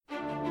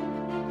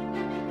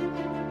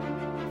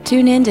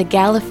Tune in to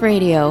Gallif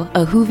Radio,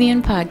 a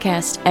Whovian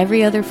podcast,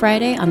 every other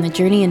Friday on the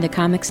Journey into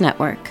Comics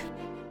Network.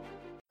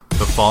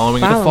 The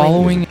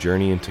following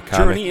Journey into Comics.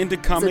 Journey into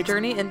Comics.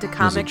 Journey into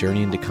Comics.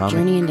 Journey into Comics.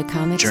 Journey into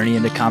Comics. Journey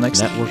into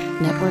Comics. Network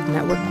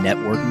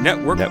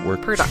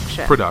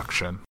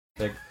Production.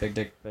 Big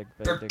dick day.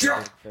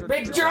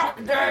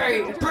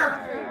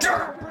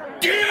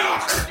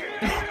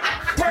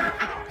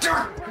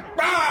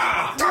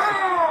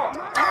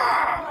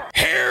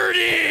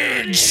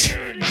 Heritage!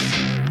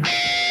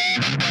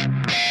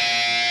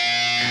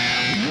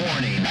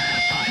 Warning,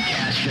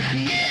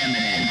 catastrophe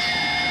imminent.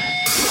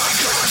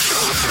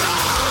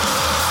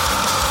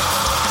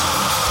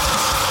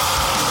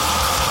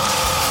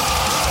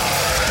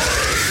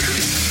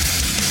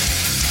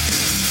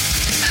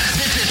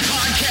 This is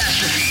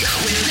Podcastrophe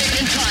with Dick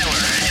and Tyler,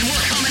 and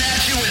we're coming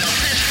at you with a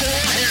fistful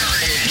of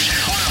heritage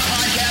on a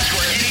podcast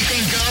where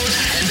anything goes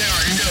and there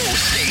are no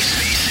safe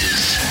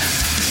spaces.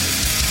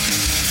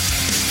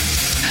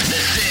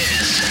 This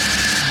is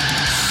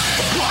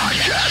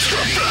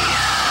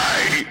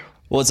Podcastrophe!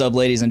 What's up,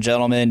 ladies and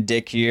gentlemen?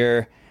 Dick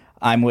here.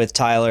 I'm with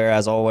Tyler,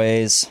 as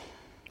always.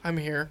 I'm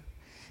here.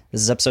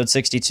 This is episode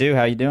 62.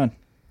 How you doing?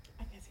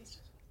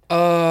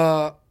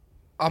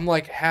 I'm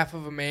like half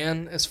of a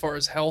man as far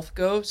as health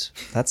goes.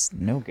 That's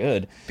no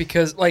good.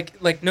 Because,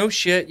 like no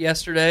shit,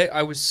 yesterday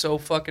I was so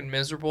fucking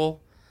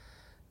miserable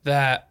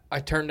that I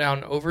turned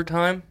down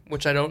overtime,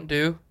 which I don't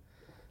do,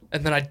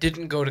 and then I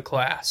didn't go to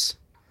class.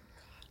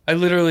 I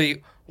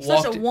literally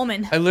Such a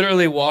woman. I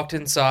literally walked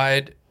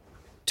inside,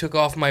 took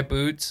off my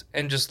boots,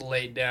 and just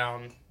laid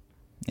down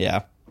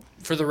Yeah.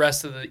 for the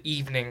rest of the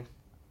evening.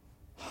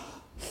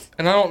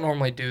 And I don't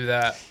normally do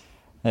that.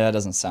 Yeah, that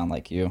doesn't sound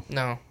like you.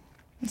 No.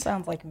 It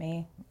sounds like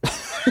me.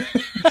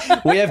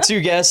 We have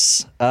two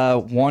guests.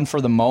 One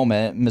for the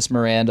moment, Miss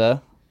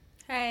Miranda,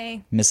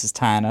 Hey. Mrs.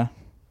 Tina.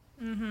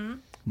 Mm-hmm.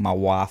 My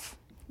wife.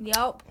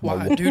 Yup.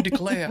 Why do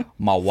declare?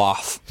 My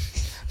wife.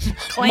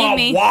 Claim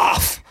me.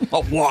 Waff. My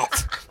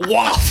wife.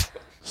 Waff.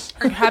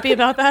 Are you happy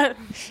about that?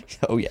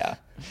 Oh, yeah.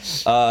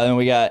 And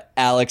we got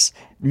Alex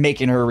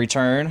making her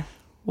return.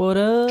 What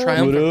up?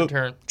 Triumphant What up?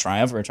 return.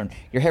 Triumphant return.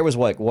 Your hair was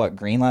what,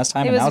 green last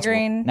time? It and was now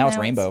green. It's, now it's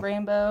rainbow.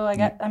 Rainbow.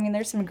 I mean,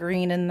 there's some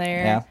green in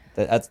there.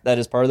 Yeah, that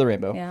is part of the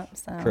rainbow. Yeah.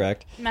 So.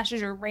 Correct.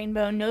 Matches your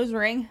rainbow nose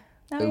ring.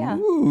 Oh yeah.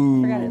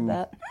 Ooh. Forgot of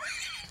that.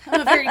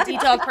 I'm a very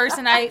detailed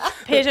person. I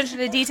pay attention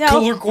to detail.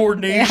 Color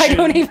coordination. I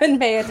don't even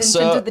pay attention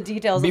So, to the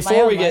details. Before of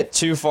my own we get life.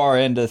 too far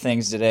into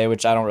things today,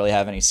 which I don't really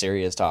have any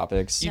serious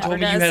topics. You Never told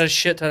me you does. had a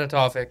shit ton of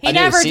topic. He I do.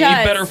 never See, does.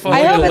 you better fucking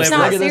I hope deliver. it's not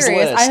Look at this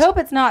serious. list. I hope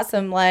it's not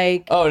some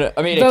like Oh, no,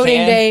 I mean, it voting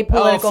can. day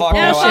political oh, fuck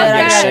bullshit. no, I I don't give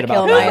a gotta shit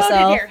kill about Who that.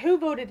 myself. voted here? Who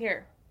voted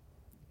here?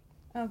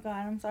 Oh,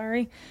 God, I'm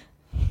sorry.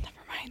 Never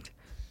mind.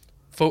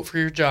 Vote for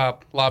your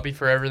job. Lobby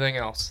for everything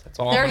else. That's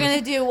all. They're I'm going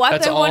gonna, to do what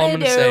that's they all I'm want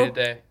gonna to say do.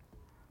 today.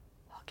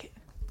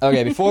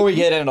 Okay, before we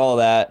get into all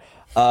that,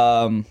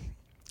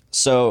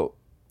 so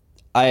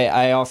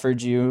I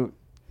offered you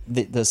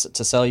this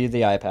to sell you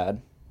the iPad.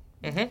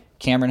 Mm-hmm.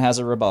 Cameron has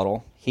a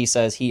rebuttal. He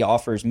says he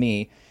offers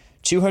me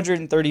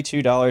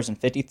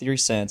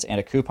 $232.53 and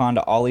a coupon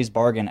to Ollie's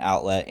Bargain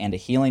Outlet and a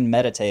healing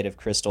meditative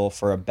crystal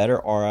for a better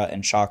aura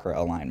and chakra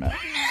alignment.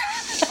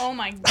 Oh,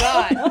 my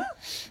God.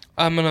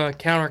 I'm gonna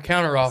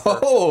counter offer.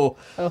 Oh,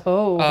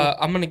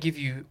 I'm gonna give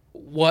you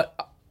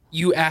what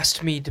you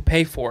asked me to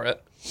pay for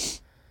it,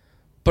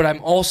 but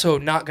I'm also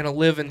not gonna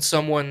live in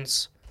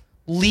someone's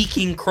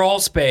leaking crawl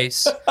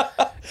space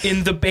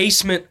in the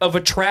basement of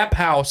a trap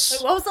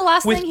house What was the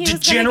last with thing he was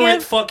going to degenerate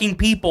give? fucking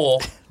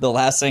people. the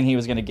last thing he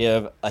was going to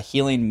give, a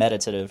healing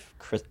meditative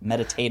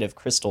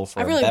crystal for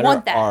I really a better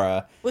want that.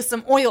 aura. With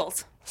some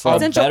oils. For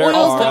Essential a better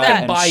oils aura with that.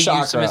 and Buy you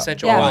some chakra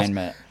essential oils.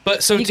 alignment.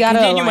 But so You to gotta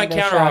continue my align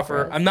those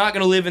counteroffer, chakras. I'm not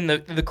going to live in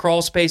the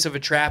crawl space of a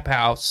trap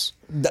house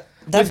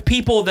with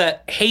people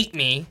that hate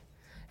me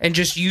and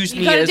just use You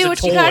me got to as do a what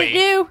toy you got to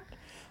do.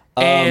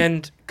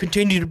 and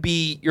continue to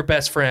be your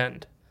best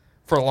friend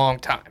for a long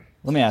time.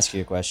 Let me ask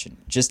you a question.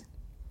 Just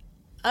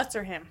Us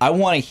or him? I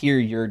want to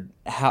hear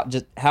how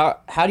do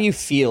you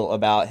feel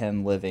about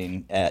him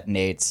living at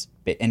Nate's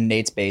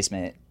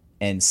basement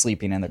and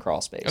sleeping in the crawl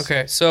space?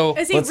 Okay, so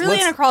Is he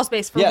really in a crawl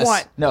space for yes,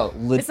 what? no,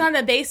 It's not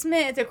a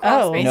basement, it's a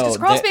crawl space. no, Because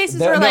crawl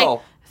spaces are like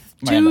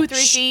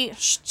 2-3 feet.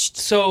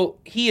 so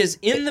he is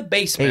in the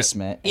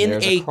basement and in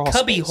there's a crawl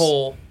cubby space.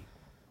 hole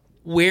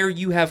where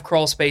you have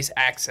crawl space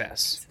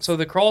access. So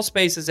the crawl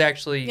space is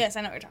actually Yes,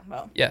 I know what you're talking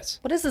about. yes.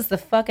 What is this? The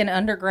fucking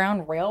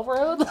underground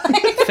railroad?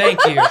 Thank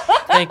you.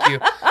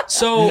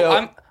 So No.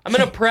 I'm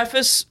going to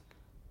preface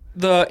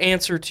the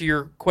answer to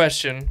your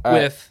question All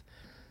right. with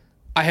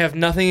I have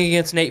nothing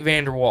against Nate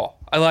Vanderwall.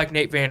 I like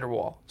Nate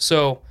Vanderwall.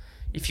 So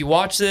if you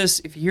watch this,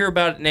 if you hear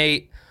about it,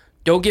 Nate,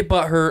 don't get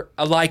butthurt.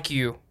 I like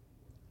you.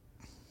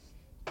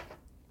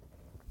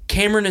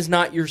 Cameron is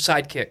not your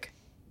sidekick.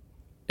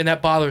 And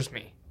that bothers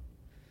me.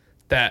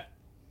 That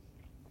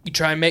you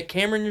try and make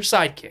Cameron your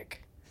sidekick.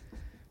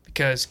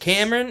 Because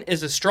Cameron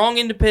is a strong,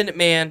 independent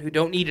man who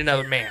don't need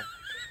another man.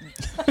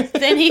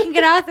 Then he can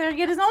get out there and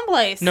get his own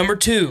place. Number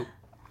 2,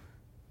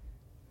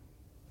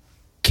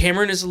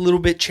 Cameron is a little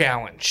bit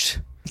challenged.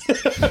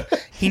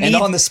 He And needs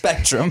on the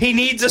spectrum. he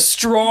needs a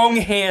strong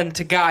hand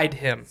to guide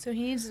him. So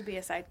he needs to be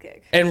a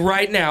sidekick. And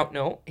right now,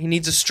 no, he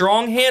needs a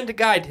strong hand to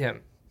guide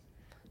him,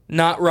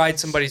 not ride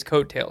somebody's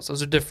coattails.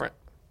 Those are different.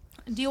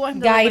 Do you want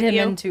him to Guide live with him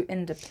you? into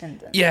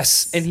independence.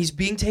 Yes, and he's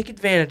being taken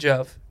advantage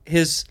of.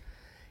 His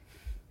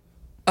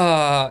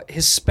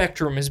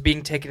spectrum is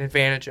being taken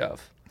advantage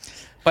of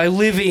by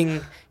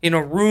living in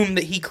a room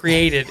that he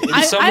created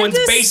in someone's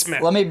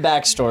basement. Let me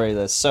backstory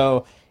this.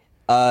 So,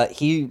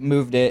 he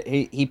moved it.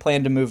 He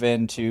planned to move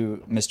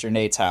into Mr.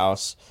 Nate's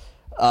house,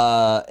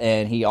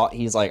 and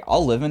he's like,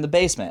 "I'll live in the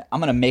basement. I'm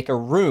gonna make a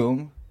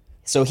room."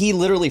 So he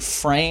literally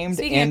framed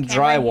Speaking and of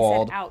Cameron, he said,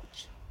 drywalled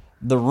ouch.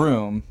 the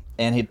room,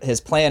 and his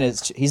plan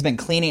is he's been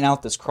cleaning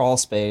out this crawl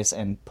space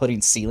and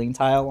putting ceiling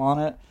tile on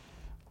it,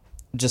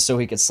 just so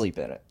he could sleep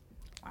in it.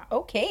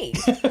 Okay.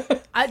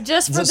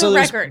 Just for So the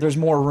there's, record, there's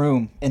more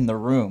room in the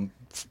room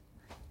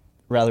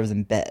rather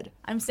than bed.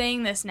 I'm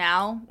saying this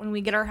now. When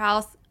we get our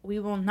house, we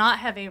will not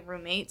have a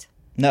roommate.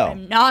 No,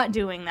 I'm not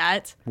doing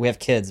that. we have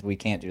kids. We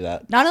can't do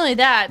that. Not only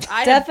that,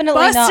 I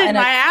Definitely have not busted in a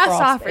my ass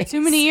crawl off for space.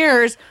 too many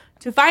years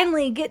to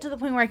finally get to the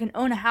point where I can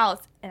own a house,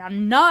 and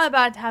I'm not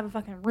about to have a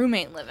fucking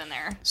roommate live in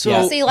there.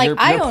 So See, like, your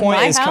I own point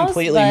my is house,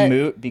 completely but-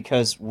 moot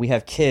because we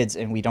have kids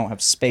and we don't have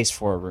space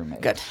for a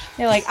roommate. Good.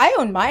 They're like, I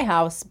own my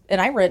house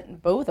and I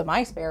rent both of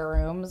my spare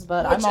rooms,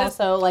 but Which I'm is-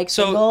 also like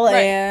So- single Right.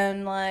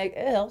 and like.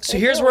 So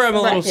here's where I'm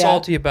a little Yeah.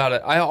 salty about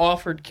it. I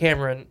offered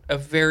Cameron a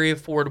very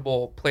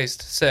affordable place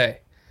to stay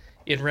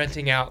in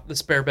renting out the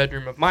spare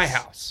bedroom of my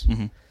house.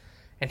 Mm-hmm.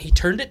 And he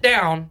turned it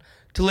down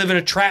to live in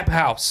a trap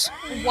house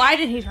Why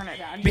did he turn it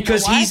down? Do you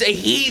because know why? he's a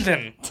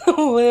heathen.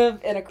 live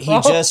in a He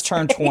crawl just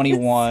turned space.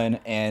 21,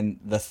 and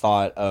the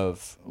thought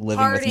of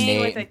living with Partying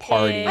Nate with a and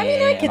partying kid. I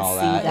mean, I and could all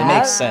see that, that. it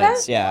makes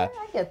sense. That- Yeah,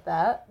 I get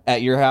that.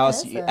 at your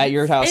house, Listen. at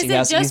your house, Is it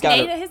he's just got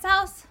Nate at his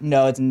house?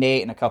 no, it's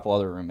Nate and a couple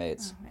other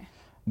roommates.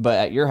 But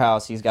at your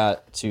house, he's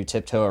got to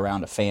tiptoe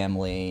around a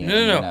family. No,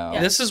 and, no, you no. know,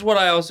 This is what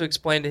I also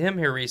explained to him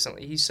here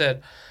recently. He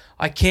said,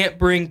 I can't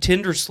bring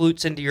Tinder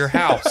sleuths into your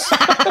house.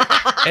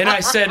 And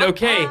I said,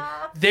 okay,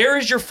 there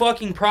is your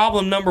fucking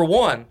problem number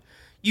one.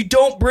 You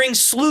don't bring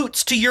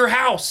sleuths to your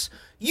house.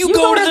 You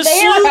go to the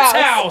their sleuth's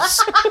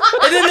house.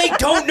 house. And then they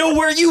don't know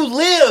where you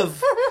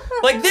live.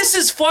 Like, this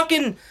is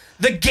fucking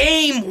the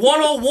game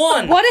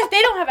 101. What if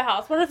they don't have a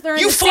house? What if they're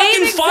in You the same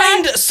fucking exact-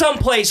 find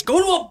someplace. Go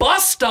to a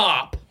bus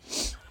stop.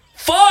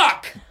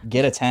 Fuck.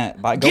 get a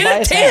tent. Go Get buy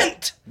a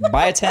tent.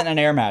 Buy a tent and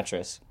an air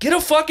mattress. Get a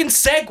fucking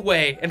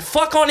Segway and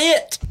fuck on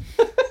it.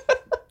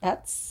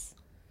 That's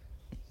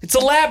It's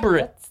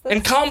elaborate That's-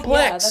 and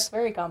complex. yeah, that's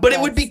very But it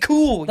would be complex.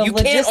 cool. The You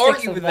can't logistics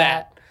argue of with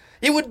that.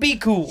 It would be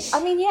cool.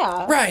 I mean,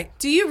 yeah. Right.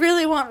 Do you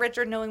really want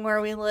Richard knowing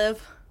where we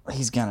live?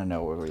 He's gonna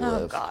know where we Oh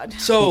live. God.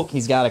 So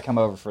He's got to come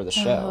over for the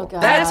show.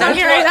 God. that's I'm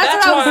hearing- why, that's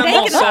that's what I why was I'm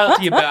all thinking about.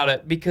 salty about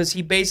it, because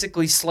he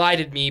basically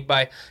slighted me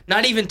by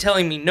not even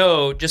telling me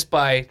no, just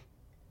by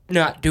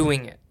not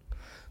doing it.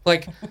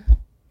 Like,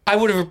 I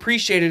would have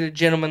appreciated it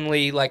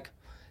gentlemanly, like,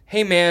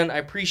 hey man, I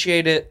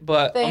appreciate it,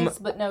 but Thanks,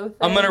 but no thanks.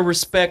 I'm gonna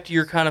respect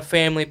your kind of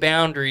family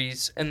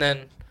boundaries and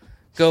then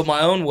go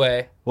my own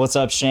way. What's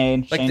up,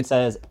 Shane? Like Shane the-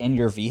 says, in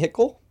your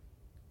vehicle?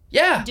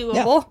 Yeah.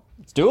 Doable.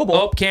 It's doable.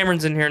 Oh,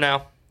 Cameron's in here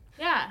now.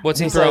 Yeah. What's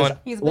he He throwing? says-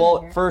 He's been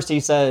well, here. first he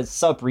says,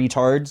 sup,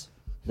 retards.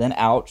 Then,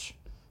 ouch.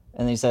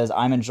 And then he says,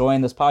 I'm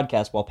enjoying this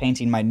podcast while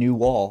painting my new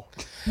wall.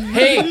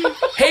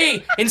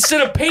 Hey,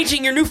 instead of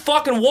painting your new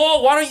fucking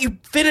wall, why don't you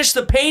finish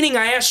the painting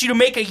I asked you to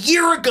make a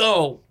year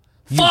ago?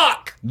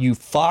 Fuck! You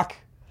fuck.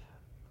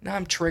 Now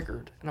I'm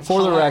triggered. And I'm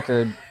For the hot.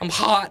 record, I'm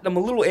hot. And I'm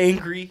a little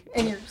angry.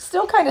 And you're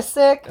still kind of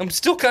sick. I'm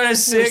still kind of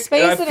sick.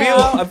 And I spacing feel.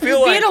 out. I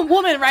feel like. Being a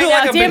woman right feel now,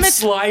 like I've damn been it.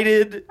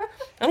 slighted.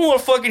 I don't want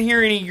to fucking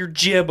hear any of your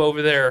jib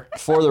over there.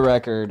 for the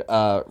record,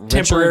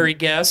 Temporary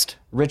guest.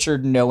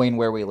 Richard knowing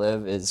where we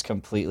live is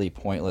completely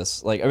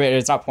pointless. Like, I mean,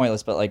 it's not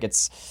pointless, but like,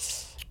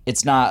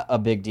 it's not a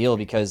big deal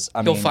because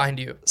I He'll mean, find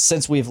you.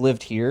 since we've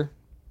lived here,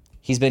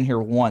 he's been here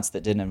once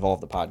that didn't involve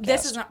the podcast.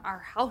 This isn't our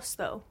house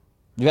though.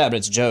 Yeah, but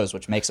it's Joe's,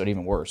 which makes it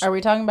even worse. Are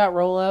we talking about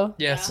Rolo?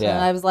 Yes. Yeah. And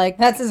I was like,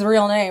 that's his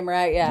real name,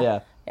 right? Yeah. Yeah.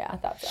 Yeah, I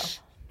thought so.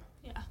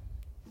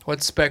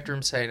 What's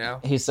Spectrum say now?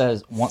 He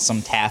says, want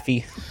some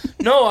taffy?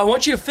 No, I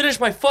want you to finish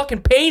my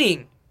fucking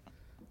painting.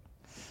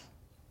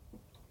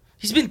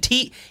 He's been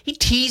he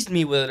teased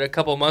me with it a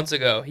couple months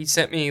ago. He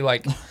sent me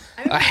like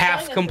a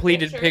half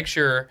completed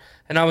picture,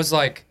 and I was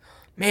like,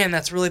 "Man,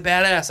 that's really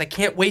badass. I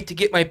can't wait to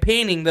get my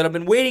painting that I've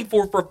been waiting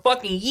for a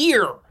fucking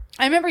year."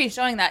 I remember you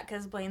showing that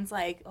because Blaine's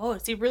like, "Oh,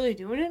 is he really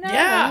doing it now?"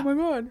 Yeah. Oh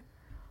my God.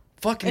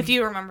 Fucking If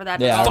you remember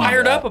that. Yeah, I remember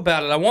fired that. up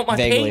about it. I want my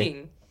Vaguely.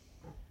 painting.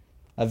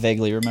 I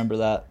vaguely remember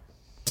that.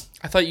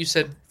 I thought you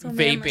said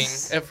vaping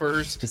memories. at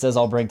first. He says,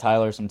 I'll bring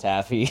Tyler some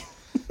taffy.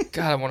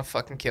 God, I want to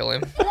fucking kill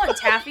him. I want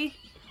taffy.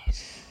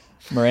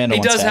 Miranda He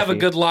wants does have a taffy.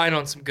 good line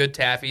on some good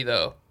taffy,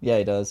 though. Yeah,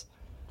 he does.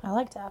 I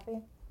like taffy.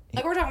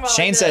 Like we're talking about.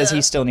 Shane like, says the-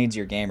 he still needs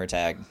your gamer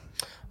tag.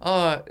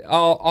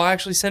 I'll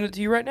actually send it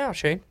to you right now,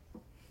 Shane.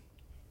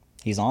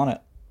 He's on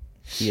it.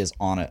 He is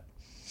on it.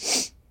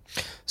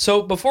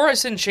 So before I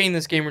send Shane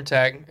this gamer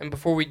tag, and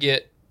before we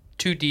get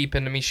too deep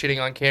into me shitting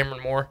on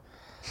Cameron more,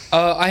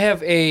 I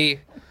have a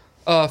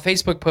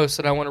Facebook post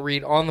that I want to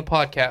read on the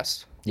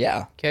podcast.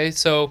 Yeah. Okay,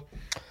 so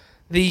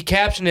the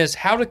caption is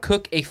 "How to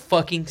cook a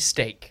fucking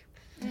steak,"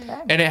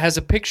 and it has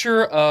a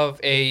picture of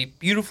a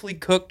beautifully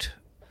cooked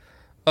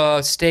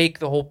steak.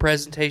 The whole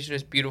presentation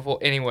is beautiful.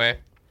 Anyway,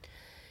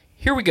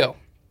 here we go.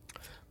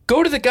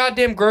 Go to the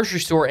goddamn grocery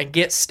store and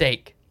get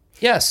steak.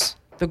 Yes,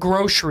 the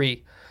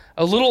grocery.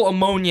 A little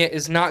ammonia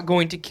is not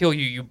going to kill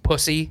you, you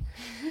pussy.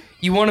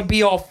 You want to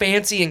be all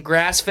fancy and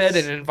grass-fed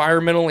and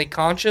environmentally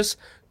conscious?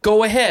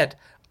 Go ahead.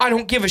 I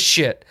don't give a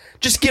shit.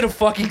 Just get a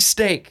fucking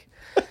steak.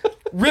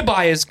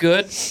 Ribeye is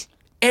good.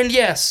 And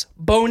yes,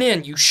 bone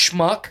in, you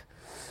schmuck.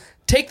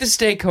 Take the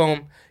steak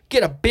home,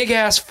 get a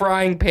big-ass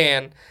frying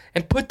pan,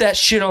 and put that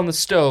shit on the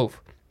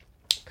stove.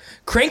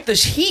 Crank the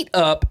heat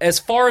up as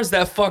far as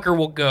that fucker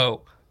will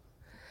go.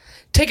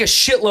 Take a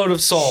shitload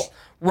of salt.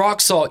 Rock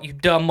salt, you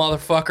dumb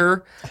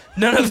motherfucker.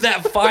 None of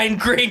that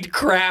fine-grained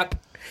crap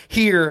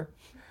here.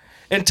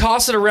 And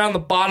toss it around the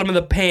bottom of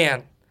the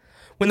pan.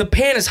 When the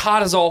pan is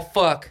hot as all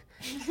fuck,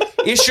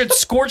 it should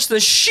scorch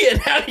the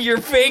shit out of your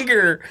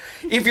finger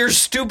if you're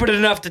stupid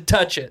enough to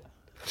touch it.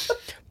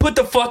 Put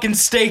the fucking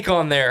steak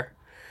on there.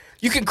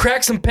 You can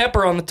crack some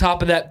pepper on the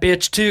top of that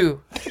bitch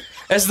too,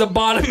 as the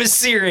bottom is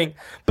searing.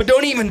 But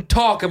don't even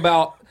talk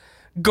about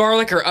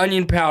garlic or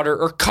onion powder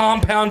or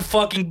compound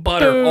fucking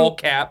butter, all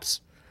caps.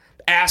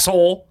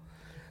 Asshole.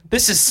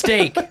 This is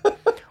steak.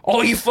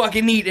 All you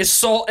fucking need is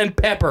salt and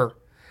pepper.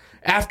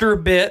 After a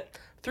bit,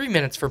 3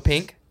 minutes for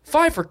pink,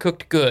 5 for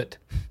cooked good.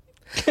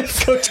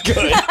 Cooked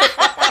good.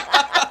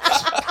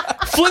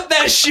 Flip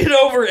that shit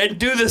over and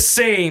do the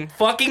same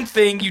fucking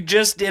thing you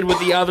just did with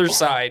the other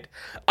side.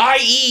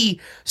 I.e.,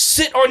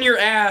 sit on your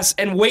ass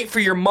and wait for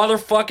your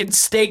motherfucking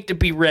steak to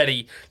be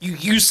ready, you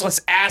useless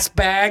ass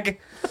bag.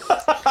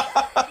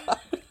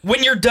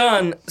 When you're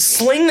done,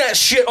 sling that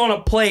shit on a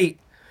plate.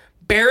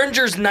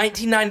 Behringer's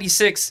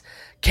 1996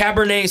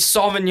 Cabernet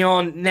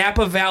Sauvignon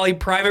Napa Valley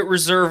Private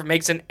Reserve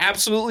makes an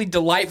absolutely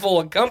delightful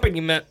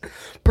accompaniment,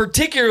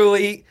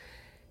 particularly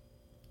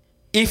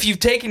if you've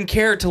taken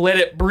care to let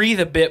it breathe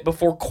a bit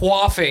before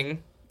quaffing.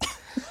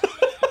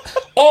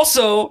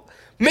 Also,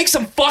 make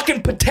some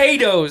fucking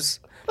potatoes,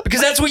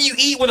 because that's what you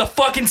eat with a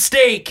fucking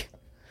steak.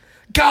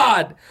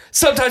 God,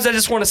 sometimes I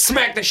just want to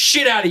smack the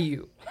shit out of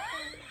you.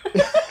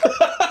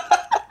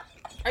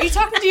 Are you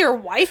talking to your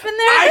wife in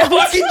there? I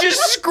fucking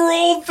just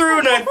scrolled through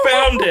and I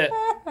found it.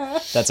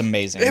 That's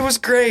amazing. It was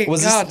great.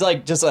 Was God.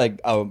 this like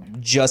a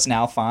just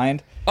now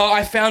find?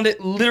 I found it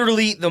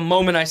literally the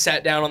moment I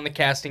sat down on the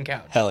casting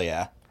couch. Hell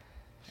yeah.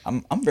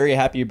 I'm very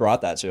happy you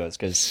brought that to us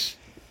because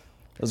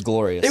it was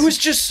glorious. It was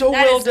just so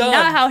That well is done.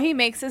 not how he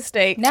makes his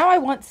steak. Now I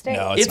want steak.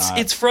 No, it's not.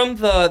 It's from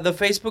the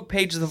Facebook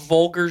page The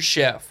Vulgar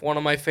Chef, one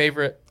of my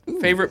favorite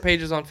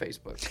pages on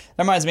Facebook. That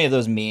reminds me of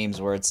those memes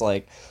where it's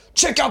like,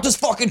 check out this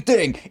fucking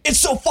thing. It's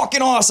so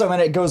fucking awesome.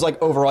 And it goes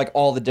like over like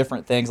all the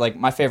different things. Like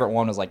my favorite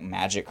one was like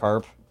Magic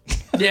Carp.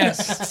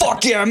 Yes.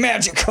 Fuck yeah,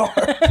 Magic Carp.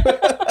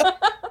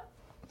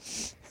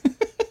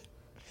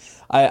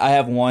 I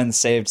have one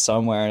saved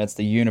somewhere and it's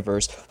the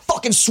universe.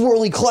 Fucking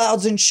swirly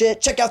clouds and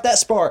shit. Check out that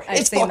spar.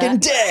 I've It's seen fucking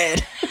that.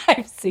 dead.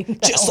 I've seen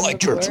that Just one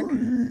like your before.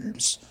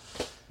 dreams.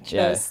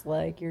 Just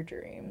like your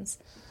dreams.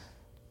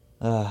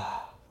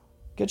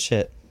 Good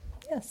shit.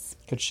 Yes.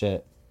 Good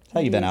shit.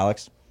 How you been,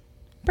 Alex?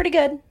 Pretty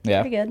good.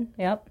 Yeah. Pretty good.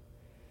 Yep.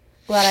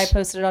 Glad I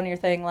posted it on your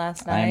thing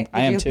last night.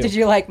 I am you, too. Did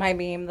you like my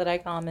meme that I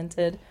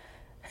commented?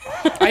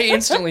 I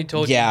instantly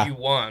told Yeah. you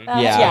won.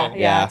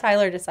 Yeah.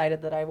 Tyler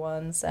decided that I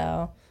won,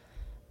 so.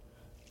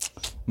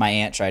 My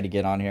aunt tried to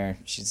get on here.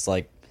 She's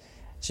like,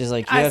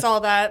 I saw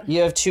that.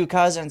 You have 2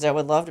 cousins that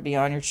would love to be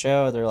on your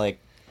show. They're like,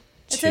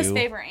 2. It's his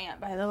favorite aunt,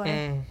 by the way.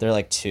 Mm. They're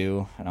like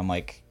 2, and I'm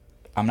like,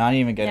 I'm not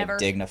even gonna Never.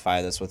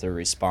 dignify this with a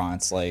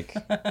response. Like,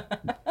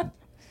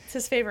 It's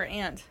his favorite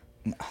aunt.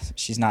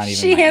 she's not even.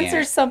 She my answers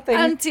aunt. something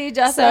Auntie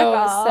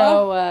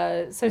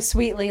Jessica. so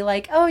sweetly,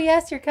 like, "Oh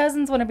yes, your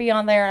cousins want to be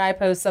on there," and I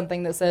post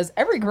something that says,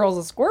 "Every girl's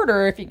a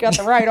squirter if you got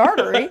the right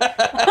artery."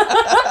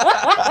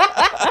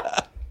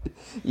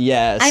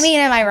 Yes. I mean,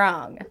 am I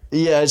wrong?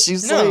 yeah.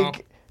 She's No,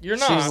 like, you're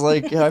not. she's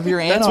like, have your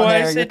aunt That's on why I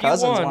there. Your said you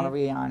cousins won. want to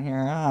be on here.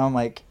 I'm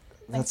like,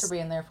 Thanks that's. for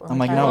being there for me. I'm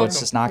like, Tyler. no, it's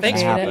just not gonna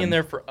Thanks for happen. being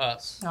there for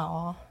us.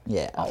 Aw,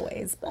 Yeah.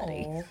 always,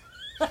 buddy.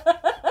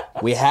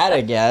 We had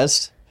a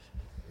guest.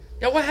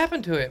 Yeah, what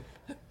happened to him?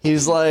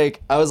 He's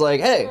like, I was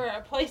like, hey. For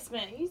a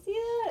placement. You see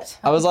that?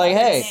 I was like,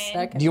 hey,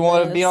 Second do you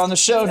want to be list. on the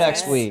show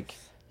next Yes. week?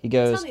 He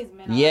goes, Tell these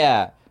men on.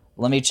 yeah.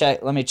 Let me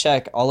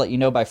check. I'll let you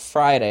know by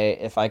Friday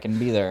if I can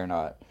be there or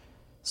not.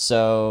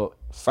 So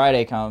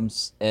Friday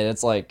comes and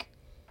it's like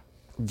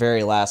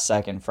very last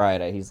second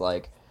Friday. He's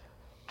like,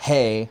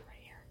 hey,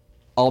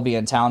 I'll be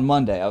in town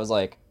Monday. I was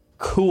like,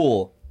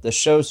 cool. The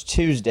show's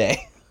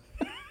Tuesday.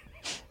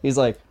 He's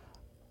like,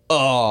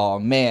 oh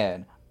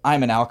man,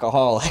 I'm an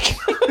alcoholic.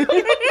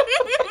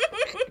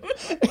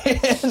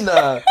 And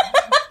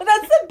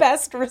That's the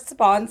best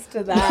response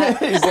to that.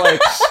 he's like,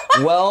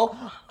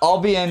 well, I'll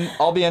be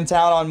in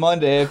town on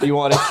Monday if you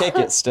want to kick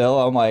it still.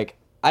 I'm like,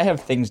 I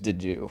have things to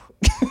do.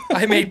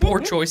 I made poor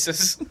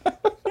choices.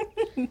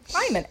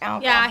 I'm an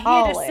alcoholic. Yeah, he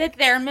had to sit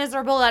there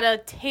miserable at a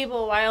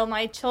table while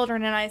my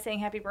children and I sang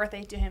happy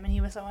birthday to him, and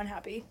he was so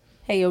unhappy.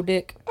 Hey, yo,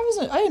 dick.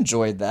 I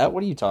enjoyed that.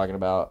 What are you talking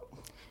about?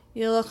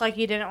 You look like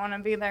you didn't want to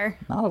be there.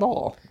 Not at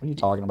all. What are you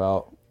talking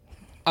about?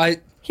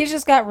 He's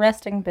just got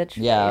resting bitch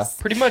Yeah. face.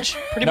 Pretty much.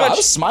 No, I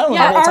was smiling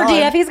Yeah, the whole time.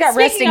 RDF, he's got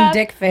Speaking resting of-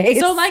 dick face.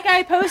 So like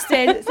I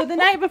posted, so the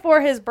night before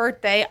his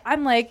birthday,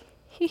 I'm like,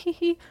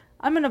 hee.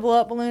 I'm gonna blow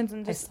up balloons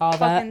and just saw that.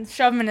 fucking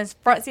shove them in his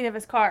front seat of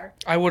his car.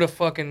 I would have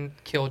fucking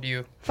killed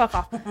you. Fuck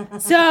off.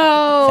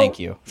 So Thank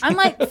you. I'm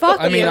like, fuck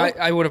I mean, you.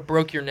 I would have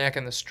broke your neck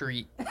in the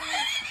street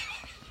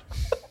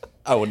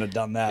I wouldn't have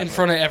done that. in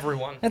front of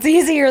everyone. It's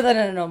easier than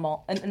an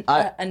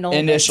annulment.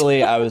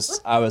 Initially, I was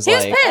He was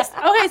like, pissed.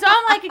 Okay, so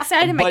I'm like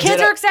excited. My But kids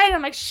did I- are excited.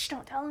 I'm like, shh,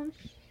 don't tell him.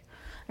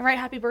 I write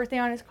happy birthday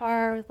on his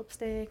car with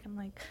lipstick. I'm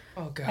like,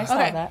 Oh I god. saw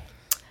Okay. that.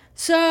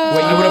 so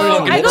you would've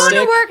fucking I go lipstick?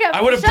 to work at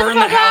I would have shut the burned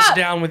the fuck house up.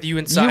 down with you you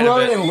inside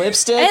wrote of it it. in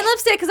lipstick? And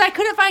lipstick because I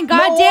couldn't find No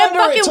goddamn wonder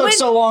fucking it took window.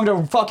 so long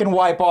to fucking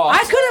wipe off.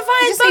 I couldn't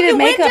find Just needed fucking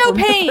makeup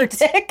window remover, paint.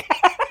 dick.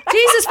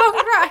 Jesus fucking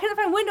Christ, I couldn't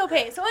find window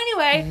paint. So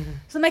anyway,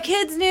 so my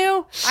kids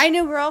knew. I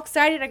knew we were all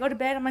excited. I go to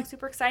bed. I'm like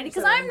super excited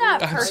because I'm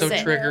that I'm so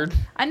person. triggered.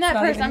 I'm that Not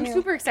person. even I'm you.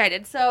 super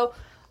excited. So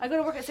I go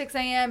to work at 6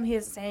 a.m. He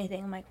doesn't say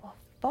anything. I'm like, well,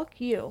 fuck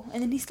you.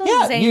 And then he still Yeah,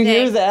 doesn't say you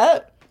anything. hear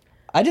that?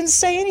 I didn't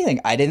say anything.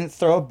 I didn't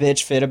throw a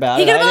bitch fit about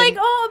He it. could have I been like,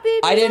 didn't- oh, baby.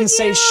 I didn't like,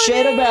 say yeah,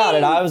 shit about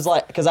it. thanks. I was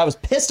like, because I was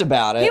pissed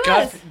about it. He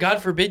was. God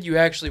forbid you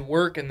actually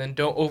work and then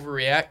don't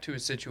overreact to a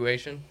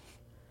situation.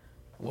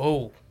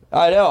 Whoa.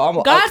 I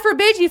know. God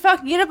forbid you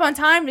fucking get up on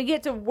time to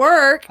get to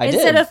work I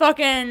instead did. of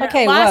fucking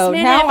Okay, last whoa.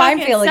 minute Now I'm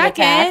fucking feeling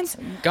second.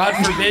 attacked.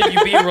 God forbid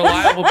you be a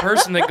reliable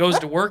person that goes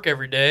to work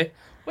every day.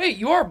 Wait,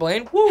 you are,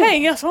 Blaine. Woo.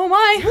 Hey, yes, so am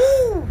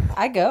I.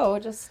 I go,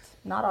 just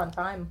not on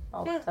time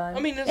all the time. I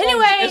mean, as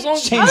Anyway, long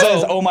as, She you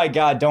says, go. "Oh my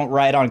God, don't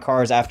ride on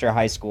cars after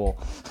high school."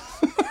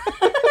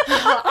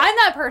 I'm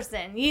that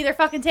person. You either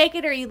fucking take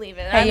it or you leave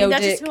it. I Hey, mean, yo,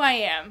 that's just Dick. who I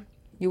am.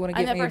 you want to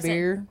I'm get that me a person.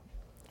 beer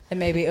and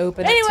maybe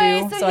open Anyway,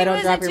 it too, so so he I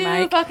don't drop wasn't your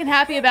too mic. fucking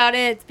happy about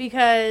it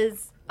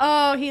because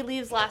he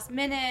leaves last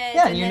minute.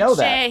 Yeah, and you then know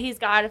that. shit, he's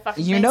got a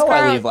fucking. You fence know car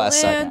I with leave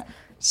last balloons. second,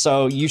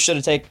 so you should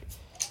have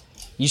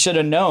You should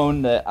have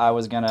known that I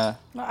was gonna.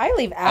 No, I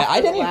leave after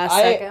I the didn't. last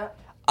I second.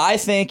 I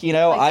think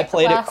I Like,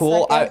 played it last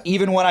cool. second,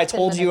 Even when I 10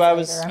 told you minutes I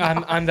was.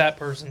 later, I'm that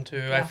person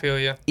too. I feel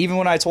you. Even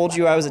when I told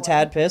you I was a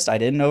tad pissed, I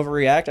didn't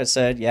overreact. I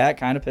said, yeah, it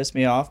kind of pissed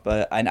me off,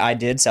 but I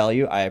did tell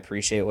you I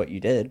appreciate what you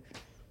did.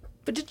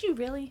 But did you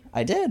really?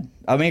 I did.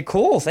 I mean,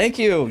 cool, thank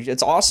you.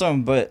 It's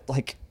awesome, but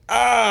like,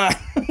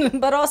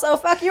 But also,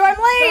 fuck you, I'm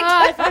late.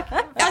 God, fuck you.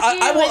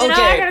 I will- and now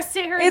okay. I gotta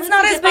sit here and It's listen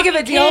not to as big of a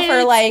fucking deal for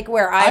kids. like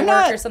where I I'm work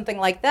not- or something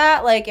like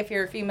that. Like if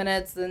you're a few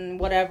minutes, then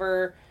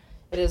whatever,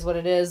 it is what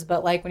it is.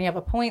 But like when you have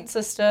a point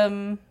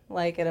system,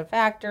 like at a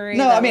factory,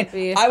 no, that I mean, would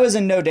be... I was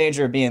in no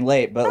danger of being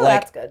late, but Oh,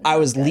 like, that's good. I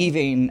was That's good.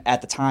 leaving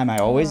at the time I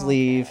always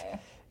leave,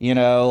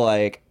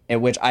 like,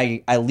 at which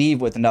I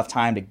leave with enough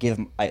time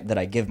to that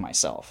I give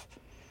myself,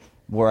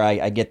 where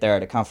I get there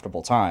at a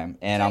comfortable time,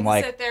 and I I'm can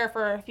like, sit there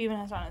for a few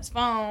minutes on his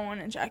phone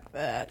and check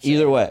that.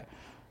 either way.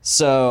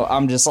 So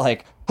I'm just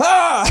like,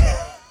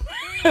 ah!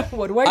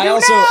 what do I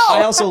do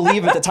I also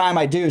leave at the time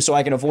I do so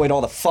I can avoid all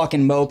the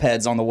fucking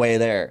mopeds on the way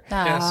there.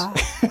 Ah,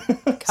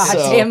 So,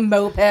 goddamn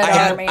moped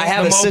army. I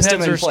have The a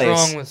system mopeds in are place.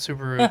 strong with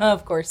Subaru.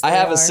 of course, I they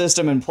have are. a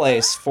system in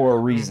place for a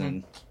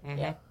reason.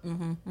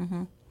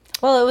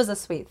 Well, it was a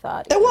sweet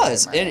thought. It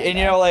was, and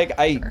you know, like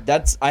I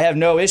have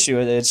no issue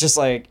with it. It's just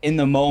like in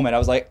the moment I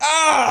was like,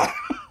 ah.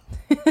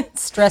 It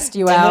stressed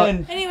you out.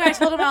 And then Anyway, I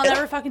told him I'll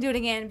never fucking do it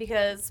again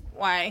because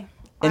why?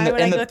 Why In the- would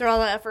in I the- go through all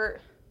that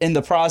effort? in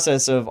the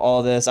process of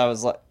all this, I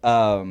was like,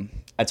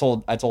 I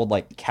told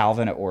like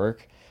Calvin at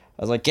work,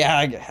 I was like, yeah,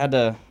 I had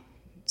to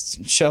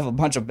shove a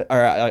bunch of,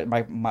 or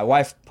my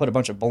wife put a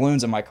bunch of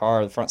balloons in my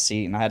car, the front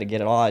seat, and I had to get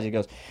it all out. He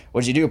goes,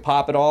 what'd you do,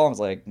 pop it all? I was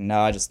like, no,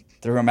 I just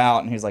threw them out.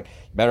 And he was like,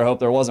 you better hope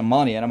there wasn't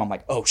money in them. I'm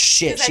like, oh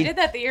shit. Because I did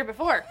that the year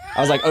before.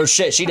 I was like, oh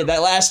shit, she did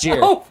that last year.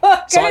 Oh,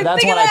 fuck, So I didn't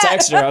that's think when of I that.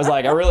 texted her. I was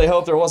like, I really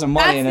hope there wasn't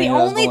money in That's any the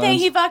of those only thing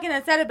balloons. he fucking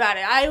had said about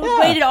it. I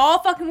waited all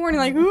fucking morning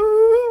like,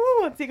 ooh,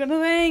 what's he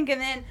gonna think?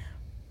 And then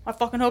I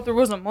fucking hope there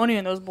wasn't money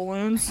in those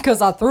balloons.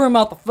 Because I threw him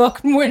out the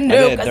fucking I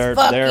window. did. Because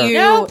fuck They're- you.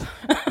 Nope.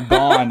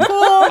 Gone.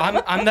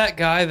 I'm that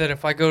guy that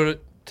if I go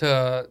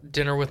to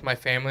dinner with my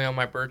family on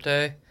my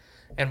birthday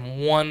and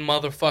one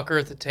motherfucker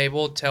at the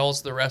table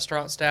tells the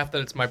restaurant staff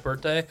that it's my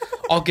birthday,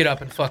 I'll get up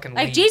and fucking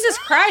leave. Like, Jesus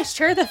Christ,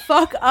 cheer the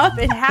fuck up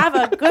and have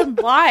a good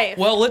life.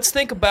 Well, let's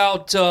think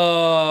about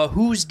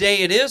whose day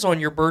it is on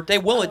your birthday.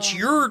 Well, it's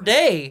your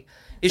day.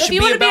 It So if should you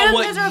be wanna about a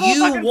what miserable you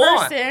fucking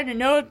want. person and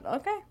no,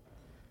 okay.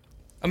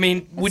 I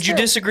mean, would you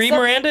true. disagree, So-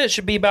 Miranda? It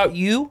should be about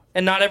you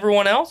and not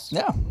everyone else?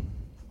 Yeah.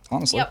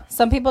 Honestly. Yep.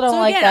 Some people don't So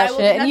like again, that I will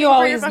shit. do And you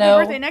nothing for your always fucking know,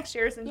 birthday next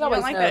year since you don't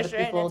always like know that the shit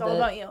and people it's all that-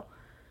 about you.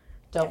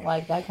 don't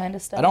like that kind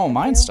of stuff. I don't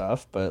mind too.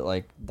 stuff, but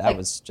like that Like-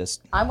 was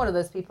just I'm one of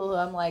those people who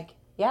I'm like,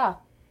 yeah,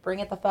 bring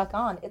it the fuck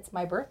on. It's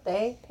my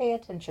birthday. Pay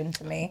attention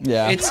to me.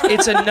 yeah.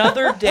 It's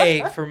another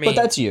day for me. but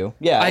that's you.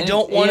 Yeah. I and,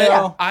 don't you want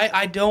know,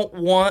 I don't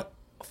want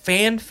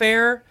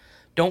fanfare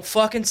Don't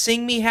fucking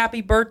sing me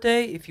happy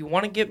birthday. If you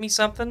want to get me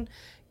something,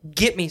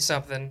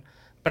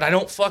 but I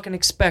don't fucking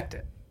expect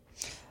it.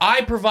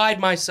 I provide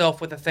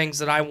myself with the things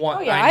that I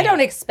want. Oh yeah, I I don't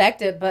need.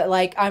 expect it, but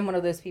like I'm one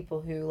of those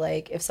people who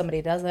like if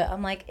somebody does it,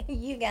 I'm like,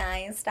 you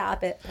guys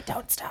stop it, but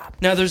don't stop.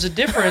 Now there's a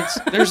difference.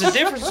 There's a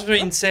difference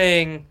between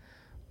saying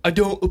I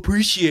don't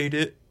appreciate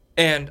it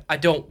and I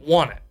don't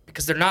want it,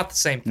 because they're not the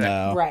same thing.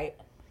 No. Right.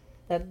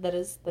 That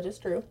is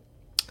true.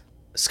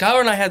 Skylar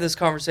and I had this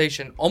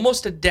conversation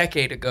almost a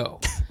decade ago.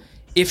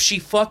 If she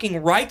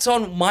fucking writes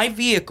on my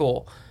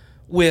vehicle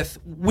with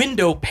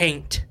window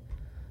paint,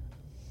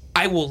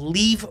 I will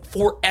leave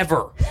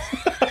forever.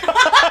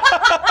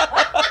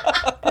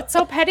 That's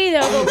so petty,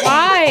 though. But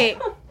why?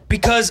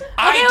 Because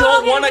I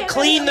don't want to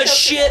clean the okay.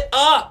 shit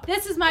up.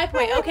 This is my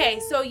point. Okay,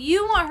 so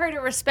you want her to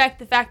respect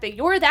the fact that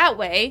you're that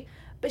way,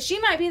 but she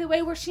might be the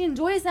way where she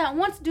enjoys that and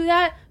wants to do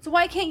that. So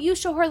why can't you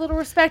show her a little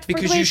respect for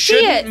Because the way you she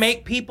shouldn't is?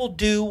 make people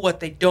do what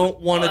they don't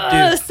want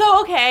to do.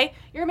 So, okay,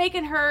 you're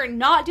making her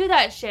not do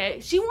that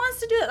shit. She wants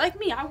to do it like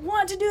me. I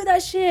want to do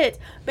that shit.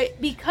 But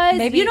because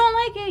Maybe- you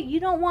don't like it, you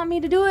don't want me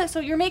to do it,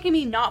 so you're making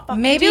me not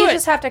fucking Maybe do you it.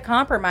 just have to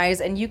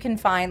compromise, and you can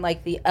find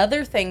like the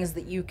other things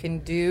that you can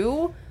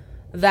do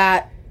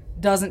that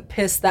doesn't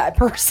piss that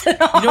person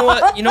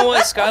off. You know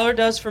what Skylar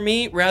does for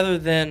me? Rather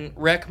than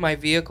wreck my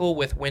vehicle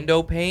with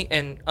window paint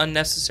and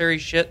unnecessary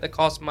shit that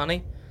costs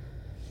money,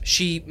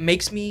 she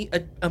makes me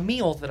a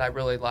meal that I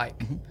really like.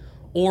 Mm-hmm.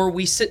 Or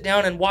we sit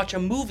down and watch a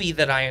movie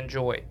that I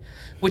enjoy,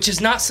 which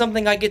is not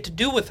something I get to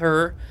do with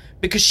her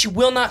because she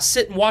will not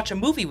sit and watch a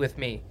movie with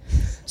me.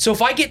 So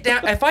if I get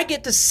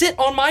to sit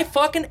on my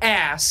fucking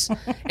ass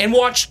and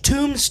watch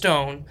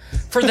Tombstone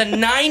for the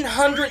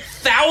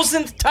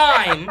 900,000th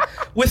time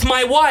with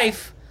my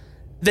wife,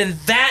 then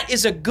that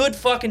is a good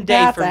fucking day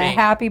That's for a me.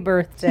 happy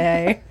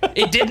birthday.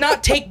 It did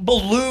not take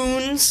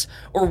balloons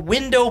or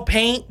window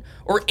paint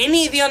or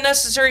any of the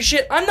unnecessary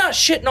shit. I'm not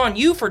shitting on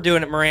you for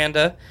doing it,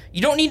 Miranda.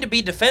 You don't need to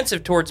be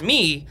defensive towards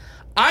me.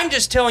 I'm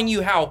just telling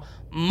you how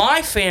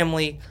my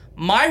family,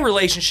 my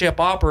relationship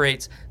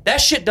operates. That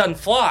shit doesn't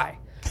fly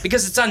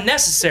because it's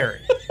unnecessary.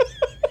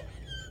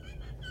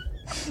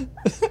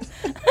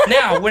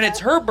 Now, when it's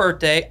her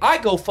birthday, I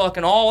go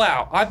fucking all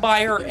out. I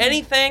buy her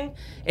anything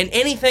and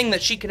anything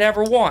that she could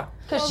ever want.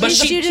 Because But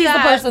she's she- the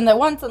person that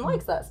wants and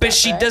likes that stuff. But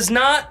she right? does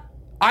not,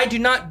 I do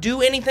not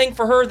do anything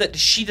for her that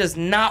she does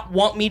not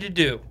want me to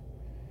do.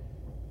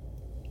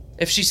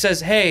 If she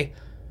says, hey,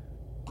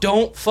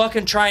 don't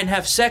fucking try and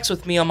have sex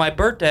with me on my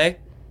birthday,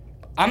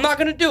 I'm not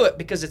going to do it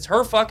because it's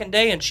her fucking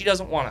day and she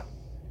doesn't want it.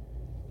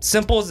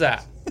 Simple as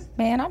that.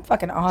 Man, I'm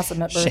fucking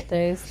awesome at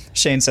birthdays.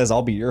 Shane says,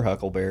 I'll be your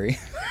Huckleberry.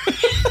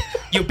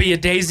 You'll be a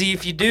daisy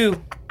if you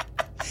do.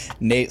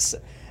 Nate,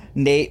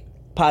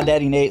 Pod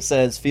Daddy Nate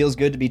says, feels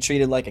good to be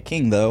treated like a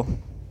king, though.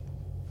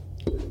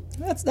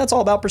 That's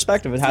all about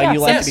perspective and how Yeah, you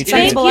like Yes, to be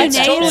thank treated. you, it's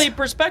Nate. totally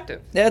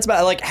perspective. Yeah, it's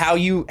about like how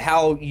you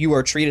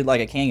are treated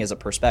like a king is a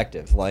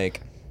perspective.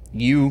 Like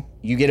you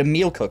get a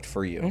meal cooked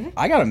for you.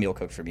 I got a meal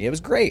cooked for me. It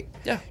was great.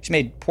 Yeah. She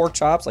made pork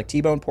chops, like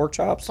T-bone pork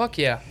chops. Fuck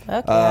yeah.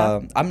 Fuck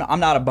yeah. I'm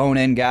not a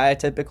bone-in guy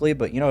typically,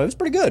 but you know it was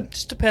pretty good.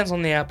 Just depends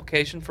on the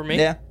application for me.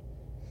 Yeah,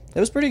 it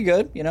was pretty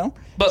good. You know,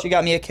 But- she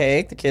got me a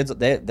cake. The kids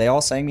they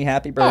all sang me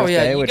happy Oh birthday.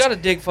 yeah, you which, gotta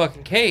dig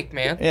fucking cake,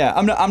 man. yeah,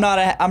 I'm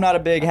not a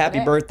big happy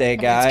Okay. birthday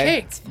guy.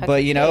 cake.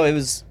 But you know it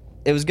was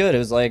good. It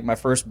was like my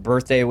first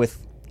birthday with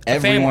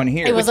everyone family.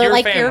 here. It was with your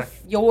like family.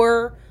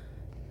 your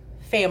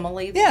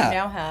family that Yeah. you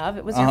now have.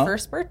 It was Uh-huh. your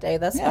first birthday.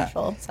 That's Yeah.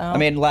 special. So I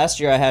mean,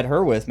 last year I had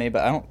her with me,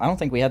 but I don't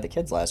think we had the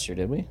kids last year,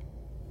 did we?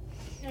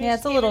 yeah,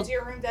 it's a little.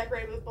 Your room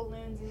decorated with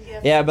balloons and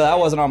gifts. Yeah, but that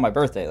wasn't on my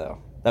birthday though.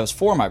 That was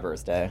for my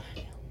birthday.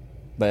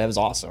 But it was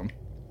awesome.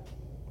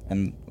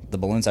 And the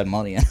balloons had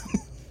money in them.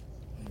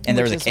 And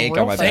there was a Which is cake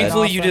real on my fucking bed.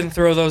 Thankfully, you Awesome. didn't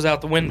throw those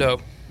out the window.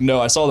 No,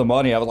 I saw the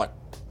money. I was like,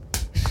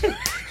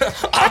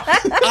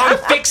 I'm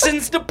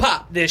fixins to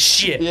pop this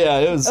shit. yeah,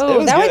 it was. Oh, it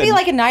was that would good. be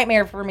like a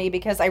nightmare for me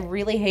because I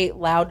really hate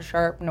loud,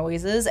 sharp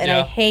noises, and I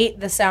Yeah. hate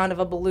the sound of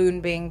a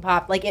balloon being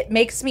popped. Like it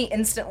makes me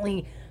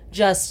instantly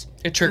just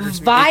It triggers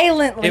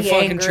violently me. It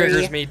fucking angry.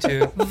 triggers me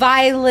too.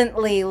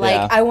 Violently, like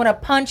Yeah. I want to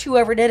punch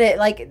whoever did it.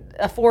 Like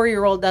a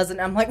 4-year-old doesn't.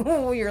 I'm like,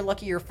 oh, you're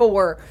lucky you're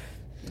 4.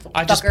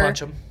 I just Fucker. punch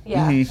them.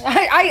 Yeah, Mm-hmm.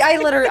 I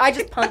literally I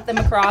just punt them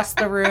across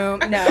the room.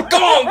 No, Go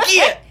on,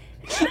 get.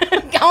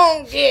 go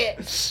on,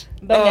 get.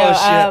 But Oh,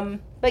 no,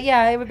 shit. but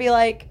yeah, it would be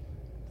like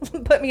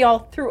put me all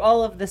through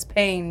all of this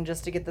pain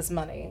just to get this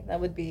money. That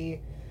would be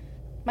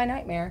my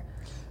nightmare.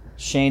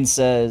 Shane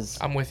says.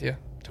 I'm with you.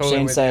 Totally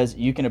Shane with says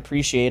you can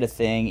appreciate a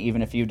thing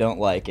even if you don't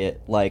like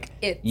it. Like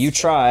It's- you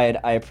tried,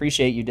 I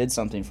appreciate you did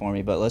something for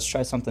me, but let's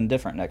try something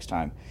different next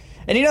time.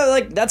 And you know,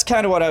 like that's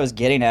kind of what I was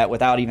getting at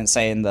without even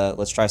saying the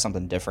let's try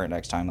something different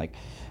next time. Like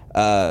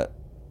I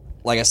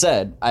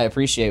said, I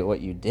appreciate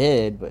what you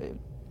did, but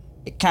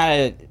it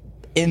kind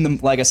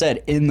of like I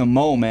said, in the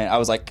moment, I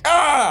was like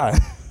ah,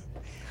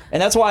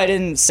 and that's why I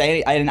didn't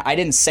say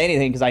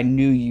anything because I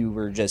knew you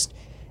were just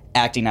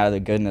acting out of the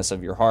goodness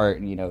of your heart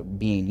and you know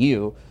being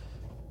you,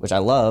 which I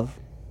love.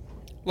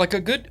 Like a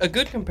good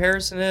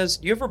comparison is,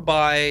 you ever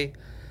buy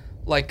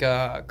like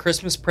a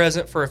Christmas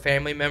present for a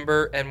family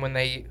member, and when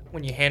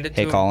you hand it to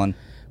Hey, them, Colin.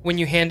 when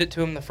you hand it to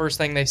them, the first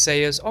thing they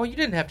say is, "Oh, you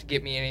didn't have to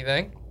get me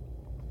anything."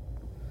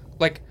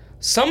 Like,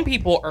 some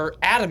people are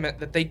adamant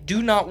that they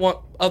do not want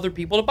other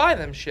people to buy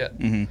them shit.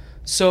 Mm-hmm.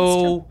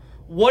 So,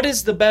 what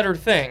is the better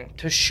thing?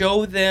 To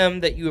show them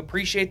that you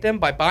appreciate them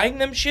by buying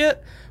them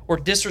shit, or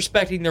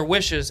disrespecting their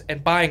wishes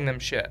and buying them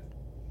shit?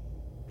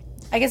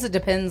 I guess it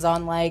depends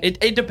on like.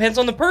 It depends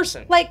on the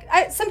person. Like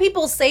some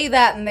people say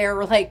that and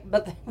they're like,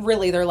 but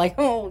really they're like,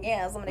 oh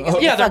yeah, somebody got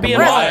me Yeah, a they're fucking being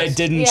present. Why honest.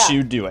 didn't Yeah.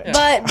 you do it?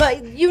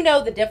 But you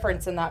know the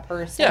difference in that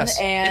person. Yes,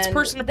 and it's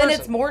person to then person.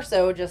 it's more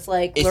so just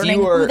like If learning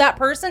you were- who that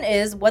person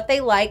is, what they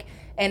like,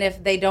 and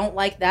if they don't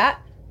like that,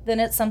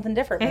 then it's something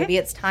different. Maybe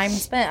it's time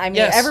spent. I mean,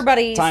 Yes.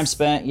 everybody Time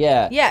spent,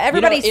 yeah. Yeah,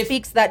 everybody You know, if-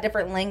 speaks that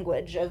different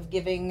language of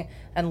giving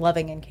and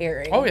loving and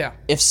caring. Oh yeah.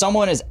 If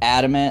someone is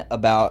adamant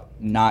about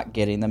not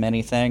getting them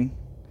anything,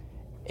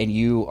 and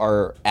you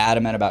are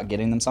adamant about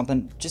getting them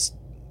something, just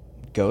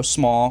go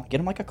small. Get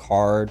them like a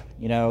card.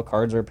 You know,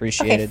 cards are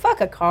appreciated. Okay,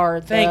 fuck a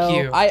card. Thank though.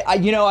 you. I I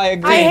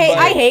agree. I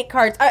but hate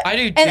cards. I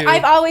do And too.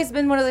 I've always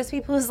been one of those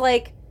people who's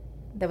like,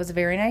 that was a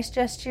very nice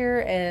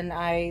gesture, and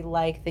I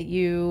like that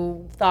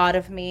you thought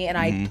of me, and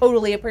I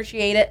totally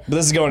appreciate it. But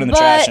this is going in the But-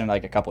 trash in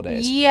like a couple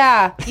days.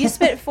 Yeah, you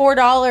spent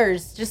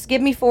 $4. Just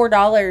give me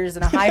 $4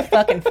 and a high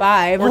fucking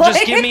five. Or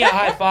just give me a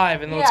high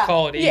five and let's Yeah.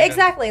 call it even. Yeah,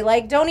 exactly.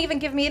 Like, don't even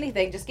give me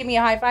anything. Just give me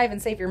a high five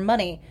and save your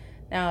money.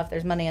 Now, if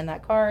there's money in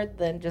that card,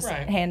 then just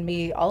Right. hand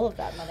me all of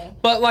that money.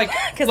 But like,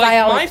 'Cause like I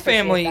always my appreciate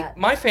family, that.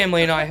 my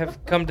family and I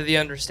have come to the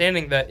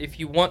understanding that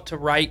if you want to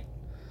write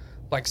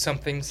like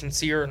something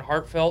sincere and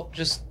heartfelt,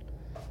 just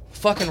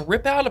fucking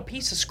rip out a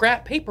piece of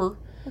scrap paper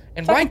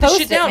and Fucking write the post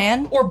shit it, down.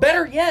 man. Or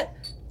better yet,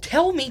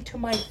 tell me to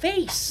my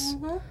face.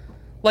 Mm-hmm.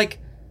 Like,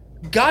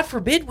 God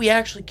forbid we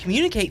actually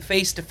communicate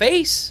face to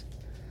face.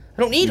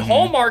 I don't need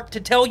Hallmark to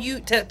tell you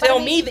to tell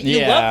me that you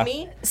Yeah. love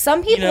me.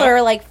 Some people know?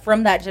 are like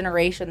from that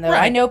generation, though. I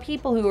Right. know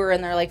people who are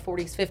in their like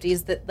 40s,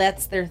 50s,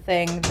 that's their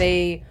thing.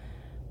 They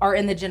are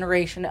in the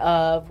generation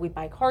of we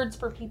buy cards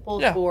for people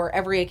Yeah. for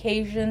every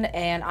occasion,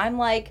 and I'm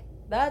like,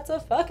 that's a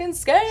fucking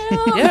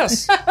scam.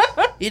 Yes,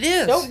 it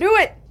is. Don't do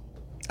it.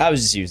 I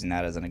was just using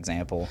that as an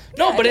example.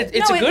 No, Yeah, but it-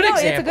 it's no, a it- good no,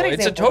 it's a example. good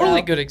It's a example,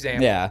 totally though. good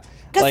example. Yeah.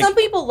 Because Like, some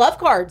people love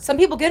cards. Some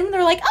people get them,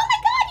 they're like, oh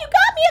my god, you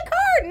got me a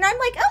card, and I'm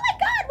like, oh my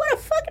god, what a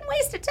fucking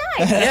waste of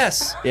time.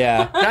 Yes.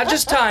 yeah. Not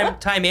just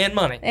time and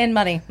money. And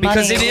money.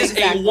 Because Money, it is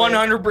exactly. a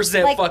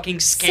 100% Like, fucking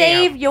scam.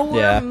 Save your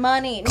Yeah.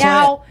 money.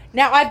 Clint-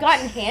 Now I've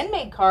gotten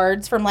handmade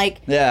cards from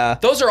like Yeah.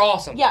 Those are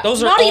awesome. yeah,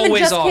 Those are not even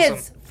always just awesome.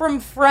 kids, from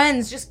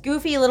friends, just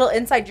goofy little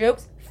inside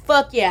jokes.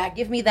 Fuck yeah,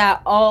 give me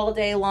that all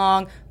day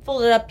long.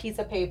 Folded up piece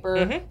of paper,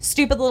 Mhm.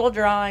 stupid little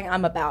drawing.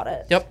 I'm about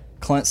it. Yep.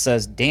 Clint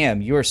says,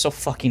 "Damn, you are so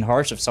fucking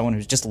harsh of someone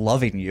who's just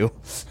loving you."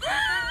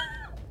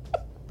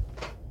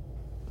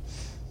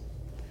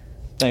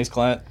 Thanks,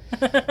 Clint.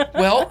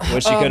 Well,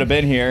 Wish you could have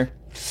been here.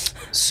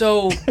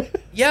 So,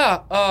 yeah,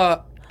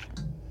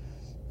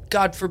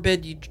 God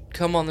forbid you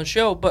come on the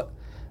show, but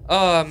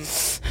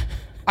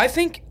I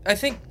think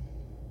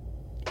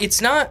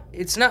it's not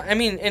I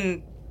mean,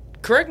 and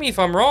correct me if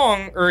I'm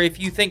wrong or if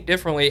you think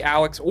differently,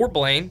 Alex or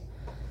Blaine.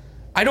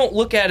 I don't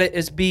look at it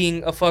as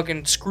being a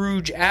fucking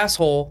Scrooge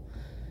asshole.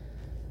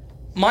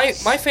 My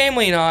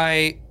family and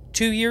I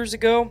 2 years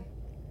ago,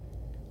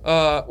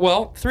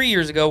 3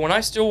 years ago when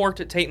I still worked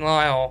at Tate and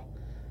Lyle,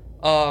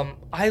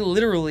 I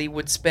literally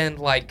would spend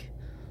like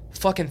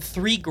fucking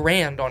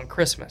 $3,000 on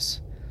Christmas.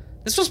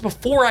 This was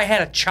before I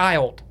had a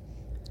child,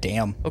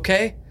 Damn.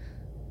 okay?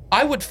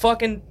 I would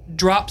fucking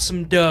drop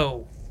some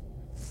dough.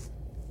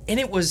 And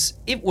it was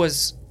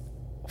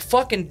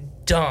fucking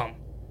dumb.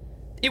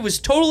 It was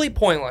totally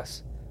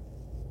pointless.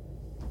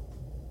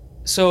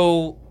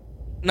 So,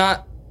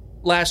 not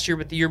last year,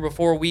 but the year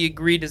before, we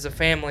agreed as a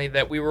family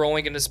that we were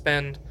only going to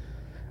spend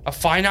a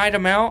finite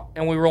amount,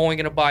 and we were only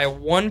going to buy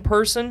one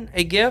person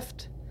a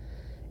gift,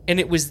 and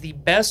it was the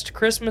best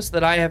Christmas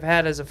that I have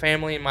had as a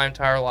family in my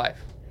entire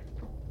life.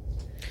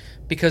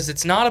 Because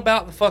it's not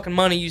about the fucking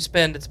money you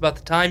spend, it's about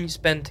the time you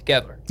spend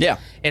together. Yeah.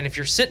 And if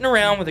you're sitting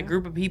around with a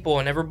group of people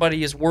and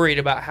everybody is worried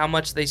about how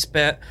much they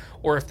spent,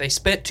 or if they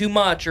spent too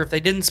much, or if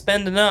they didn't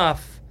spend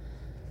enough,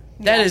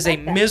 that Yeah, is a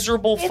fuck that.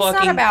 miserable It's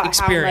fucking not about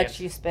experience. how much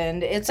you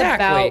spend. It's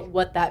Exactly. about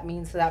what that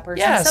means to that person.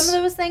 Yes. Some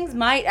of those things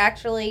might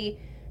actually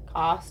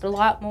cost a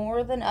lot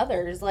more than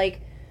others.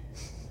 Like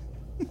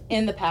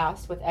in the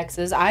past with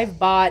exes, I've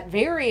bought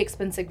very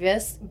expensive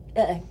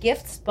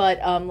gifts, but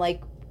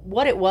like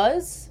what it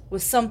was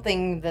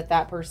something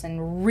that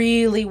person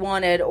really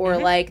wanted, or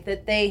Mm-hmm. like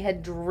that they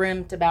had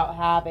dreamt about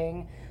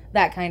having,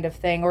 that kind of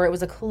thing, or it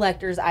was a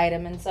collector's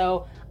item, and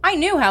so I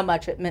knew how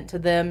much it meant to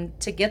them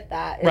to get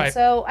that. And Right.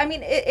 so, I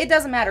mean, it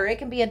doesn't matter. It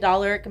can be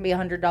 $1, it can be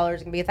 $100,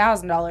 it can be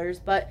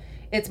 $1,000, but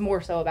it's more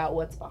so about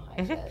what's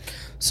behind Mm-hmm. it.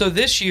 So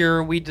this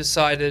year we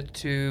decided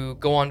to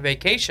go on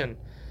vacation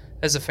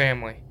as a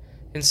family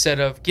instead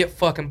of get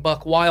fucking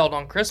buck wild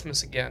on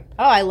Christmas again,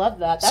 Oh, I love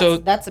that.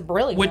 That's a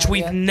brilliant which idea.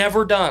 we've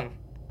never done.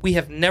 We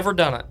have never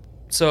done it.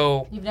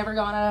 So You've never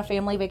gone on a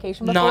family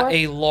vacation before? not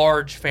a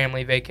large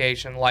family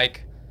vacation.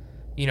 Like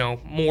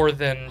more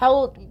than...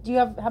 How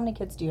many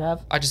kids do you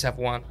have? I just have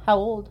one. How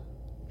old?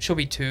 She'll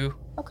be 2.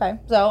 Okay.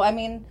 So, I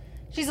mean,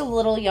 she's a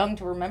little young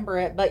to remember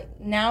it, but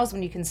now's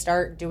when you can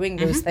start doing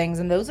those things,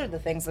 and those are the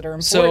things that are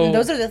important. So-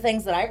 Those are the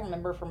things that I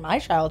remember from my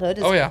childhood.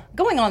 Is Oh, yeah.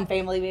 going on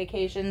family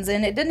vacations,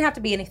 and it didn't have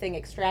to be anything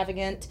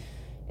extravagant.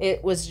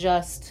 It was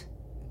just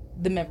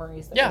the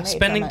memories that were made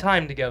spending from it.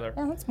 time together.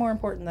 Yeah, that's more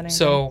important than anything.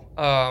 So,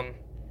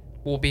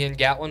 we'll be in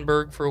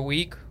Gatlinburg for a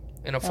week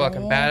in a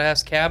fucking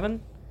badass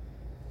cabin,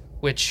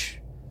 which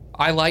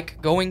I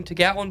like going to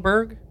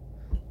Gatlinburg.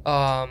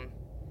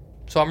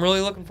 So I'm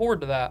really looking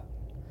forward to that.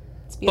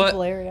 It's a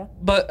beautiful area.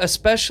 But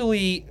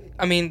especially,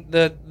 I mean,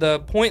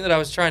 the point that I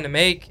was trying to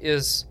make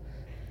is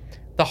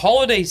the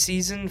holiday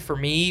season for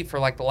me for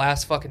like the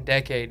last fucking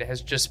decade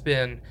has just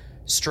been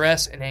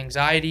stress and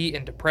anxiety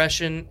and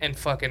depression and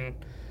fucking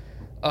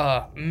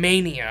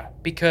mania,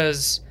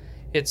 because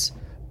it's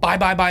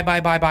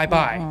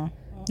buy.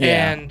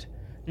 And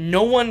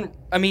no one,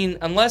 I mean,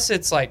 unless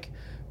it's like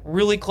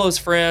really close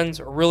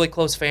friends or really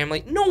close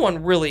family, no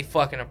one really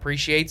fucking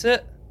appreciates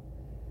it.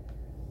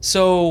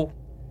 So,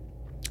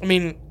 I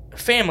mean,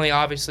 family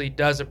obviously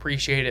does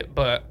appreciate it,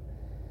 but,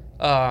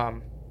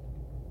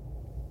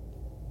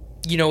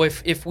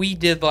 if we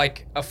did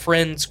like a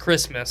friend's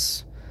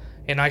Christmas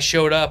and I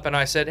showed up and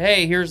I said,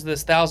 hey, here's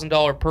this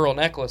 $1,000 pearl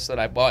necklace that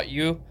I bought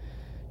you,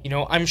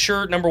 I'm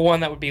sure, number one,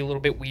 that would be a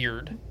little bit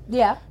weird.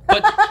 Yeah.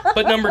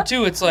 But number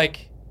two, it's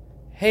like,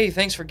 hey,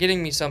 thanks for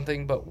getting me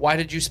something, but why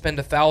did you spend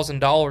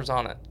 $1,000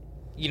 on it?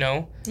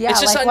 Yeah,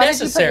 it's just like, unnecessary. why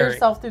did you put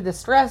yourself through the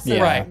stress of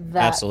Right.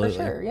 that? Absolutely.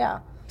 For sure, yeah.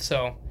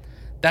 So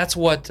that's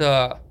what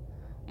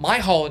my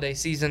holiday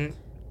season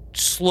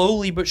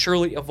slowly but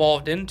surely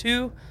evolved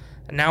into.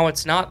 And now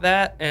it's not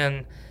that.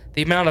 And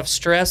the amount of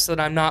stress that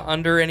I'm not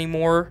under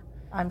anymore,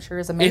 I'm sure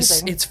is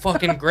amazing. it's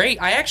fucking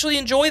great. I actually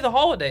enjoy the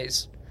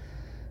holidays.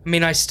 I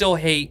mean, I still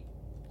hate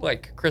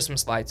like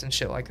Christmas lights and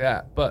shit like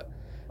that. But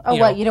you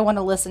don't want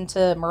to listen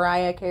to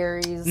Mariah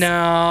Carey's no.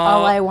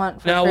 All I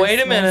Want for now Christmas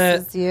wait a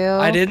minute. Is You?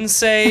 I didn't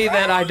say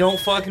that I don't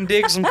fucking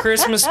dig some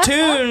Christmas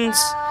tunes.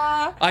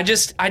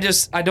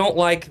 I don't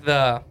like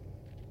the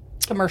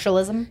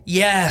commercialism.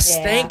 Yes,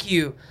 Yeah. thank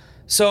you.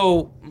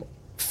 So,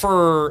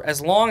 for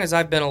as long as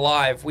I've been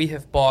alive, we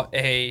have bought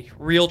a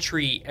real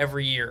tree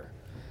every year.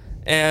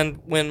 And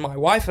when my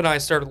wife and I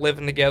started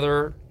living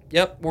together,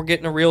 we're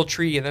getting a real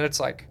tree. And then it's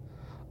like,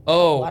 A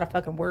lot of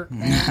fucking work,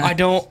 man.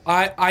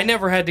 I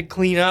never had to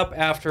clean up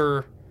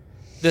after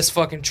this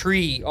fucking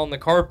tree on the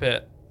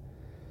carpet.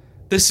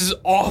 This is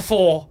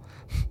awful.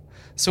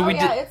 So we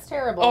did. It's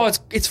terrible. Oh,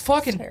 it's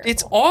fucking,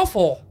 it's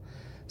awful.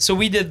 So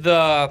we did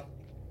the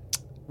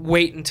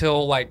wait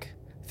until like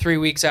 3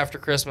 weeks after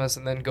Christmas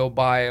and then go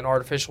buy an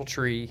artificial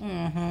tree.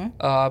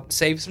 Mm-hmm.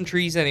 Save some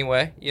trees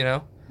anyway,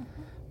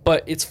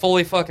 But it's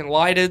fully fucking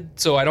lighted,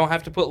 so I don't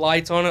have to put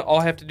lights on it. All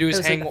I have to do is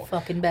Those are the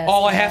fucking best,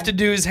 I man. have to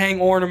do is hang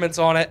ornaments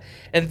on it,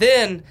 and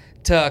then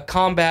to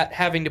combat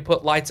having to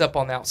put lights up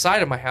on the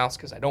outside of my house,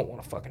 because I don't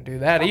want to fucking do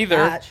that either.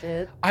 That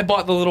shit. I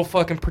bought the little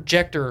fucking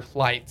projector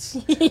lights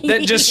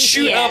that just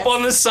shoot Yes. up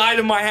on the side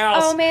of my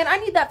house. Oh man, I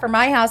need that for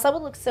my house. That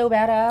would look so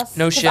badass.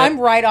 No 'Cause shit. I'm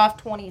right off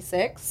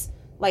 26.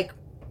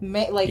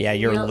 Yeah,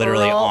 you're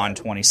literally on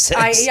 26.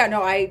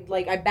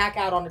 I back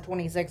out onto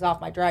 26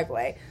 off my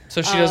driveway.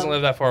 So she doesn't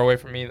live that far away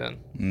from me then.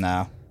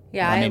 No.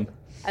 Yeah, I mean,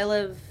 I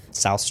live.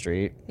 South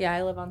Street. Yeah,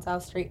 I live on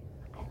South Street.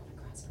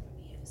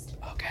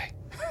 Okay.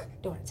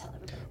 Don't want to tell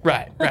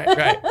everybody.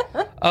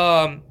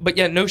 Right. But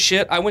yeah, no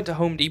shit. I went to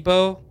Home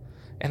Depot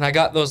and I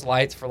got those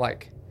lights for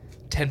like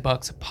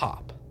 $10 a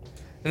pop.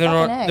 And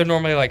they're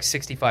normally like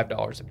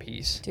 $65 a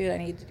piece. Dude, I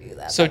need to do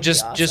that. So That'd be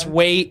just awesome.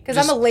 wait. Because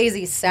I'm a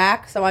lazy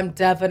sack, so I'm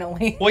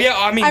definitely. Well, yeah,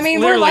 I mean,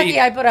 we're literally lucky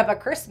I put up a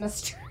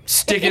Christmas tree.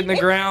 stick it in the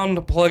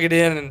ground, plug it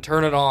in, and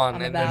turn it on,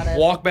 I'm and about then it.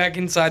 walk back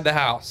inside the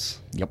house.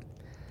 Yep.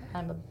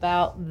 I'm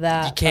about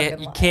that. You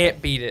can't fucking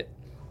life. beat it.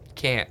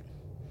 Can't.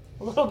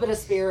 A little bit of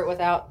spirit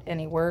without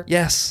any work.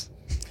 Yes.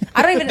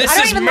 I don't even. This I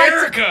don't is even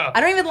America. I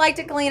don't even like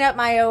to clean up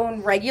my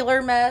own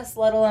regular mess,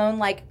 let alone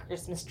like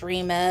Christmas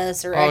tree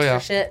mess or extra yeah.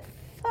 shit.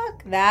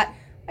 Fuck that.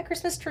 My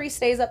Christmas tree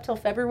stays up till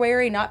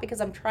February, not because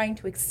I'm trying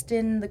to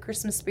extend the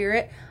Christmas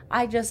spirit.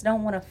 I just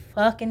don't want to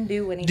fucking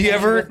do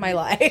anything with my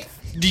life.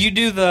 Do you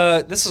do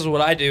this is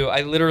what I do.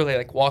 I literally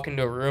like walk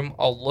into a room,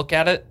 I'll look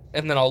at it,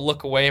 and then I'll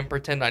look away and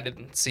pretend I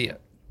didn't see it.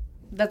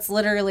 That's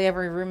literally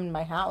every room in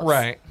my house.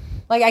 Right.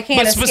 Like I can't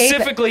But escape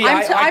specifically, it.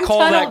 I call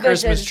tunnel that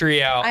Christmas vision.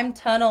 tree out. I'm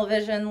tunnel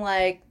vision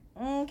like,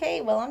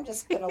 okay, well, I'm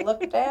just going to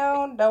look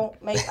down, don't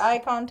make eye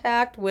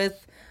contact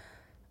with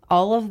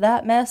all of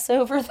that mess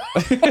over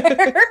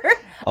there.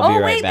 I'll be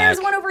right wait, back.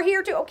 there's one over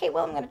here too. Okay,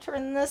 well, I'm going to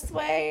turn this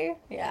way.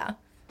 Yeah.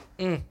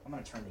 I'm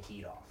going to turn the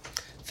heat off.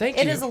 Thank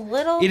you. It is a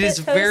little It bit is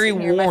very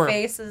toasty here. warm. My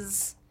face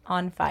is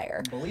on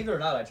fire. Believe it or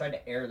not, I tried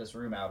to air this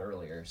room out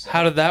earlier. So,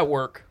 How did that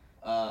work?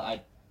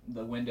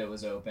 the window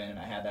was open and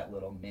I had that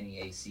little mini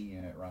AC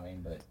unit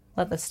running, but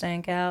Let the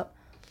stank out.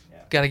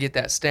 Got to get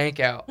that stank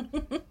out.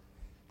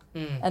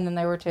 And then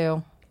there were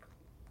two.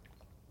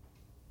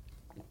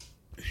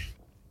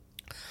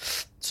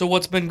 So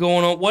what's been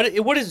going on?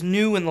 What is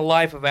new in the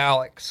life of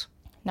Alex?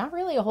 Not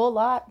really a whole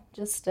lot.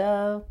 Just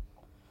working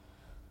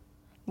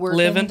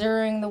Living?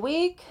 during the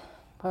week,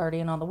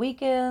 partying on the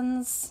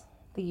weekends,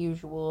 the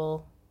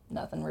usual.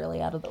 Nothing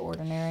really out of the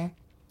ordinary.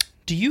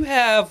 Do you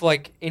have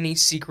like any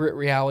secret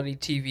reality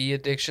TV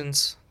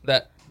addictions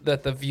that the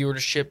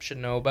viewership should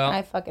know about?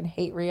 I fucking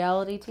hate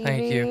reality TV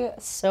Thank you.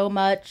 so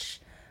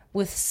much,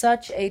 with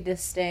such a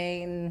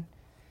disdain,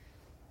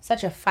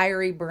 such a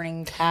fiery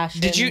burning passion.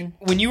 Did you,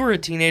 when you were a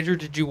teenager,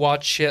 did you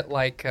watch shit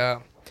like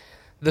The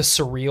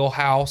Surreal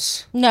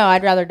House? No,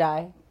 I'd rather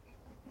die.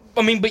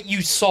 I mean, but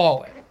you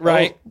saw it,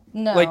 right?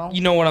 No. Like,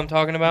 you know what I'm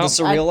talking about? The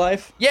Surreal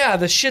Life? Yeah,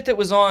 the shit that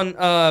was on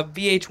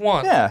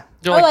VH1. Yeah.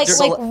 They're Oh, like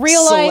they're-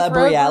 real life celeb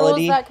road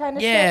reality? rules, that kind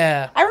of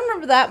Yeah. shit. I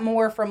remember that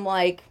more from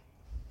like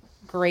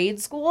grade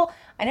school.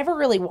 I never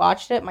really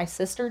watched it. My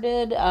sister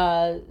did.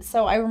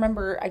 So I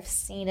remember I've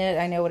seen it.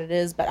 I know what it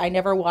is, but I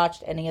never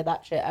watched any of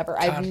that shit ever.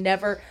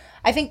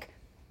 I think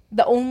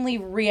the only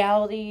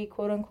reality,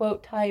 quote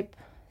unquote, type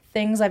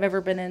things I've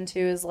ever been into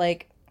is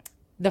like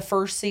the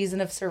first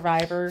season of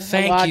Survivor.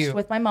 Thank I watched you.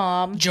 with my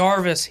mom.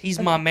 Jarvis, he's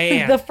my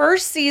man. The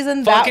first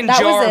season, that Fucking was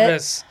it.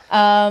 Jarvis.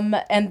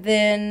 And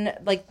then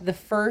like the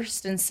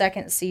first and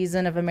second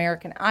season of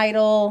American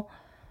Idol,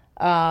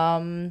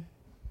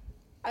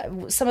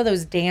 some of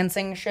those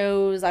dancing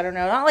shows. I don't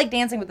know, not like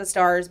Dancing with the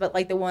Stars, but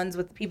like the ones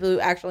with the people who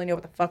actually know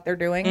what the fuck they're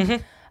doing.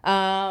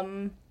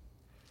 Mm-hmm.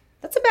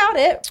 That's about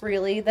it,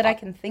 really, that I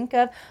can think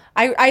of.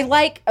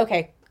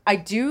 I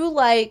do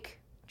like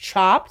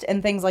Chopped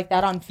and things like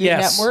that on Food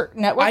Yes. Network.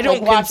 I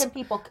don't like watching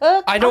people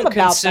cook. I don't I'm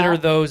about consider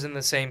that. those in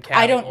the same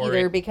category. I don't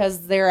either,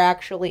 because they're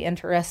actually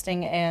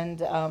interesting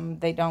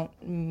and they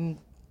don't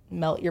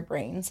melt your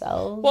brain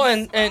cells.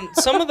 Well, and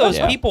some of those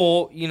Yeah.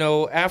 people, you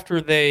know,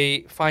 after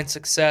they find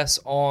success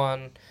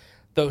on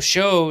those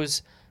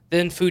shows,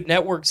 then Food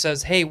Network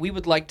says, "Hey, we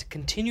would like to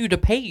continue to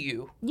pay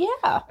you,"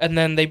 yeah, and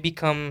then they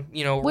become,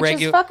 you know, which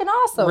is fucking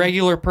awesome.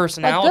 regular Like,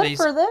 personalities.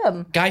 good for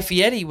them. Guy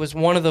Fieri was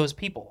one of those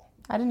people.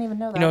 I didn't even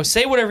know that. You know,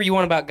 say whatever you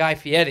want about Guy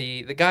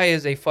Fieri. The guy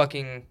is a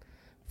fucking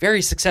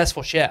very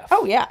successful chef.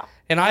 Oh yeah,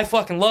 And I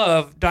fucking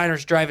love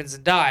Diners, Drive-Ins,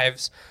 and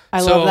Dives. I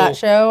So love that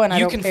show, and I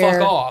you don't can care.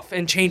 fuck off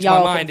and change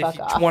Y'all my can mind if fuck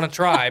you off. want to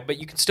try, but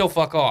you can still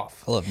fuck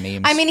off. I love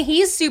memes. I mean,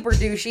 he's super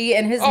douchey,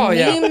 and his Oh,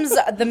 yeah. memes,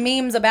 the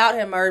memes about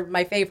him are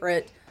my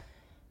favorite.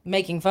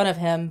 Making fun of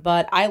him,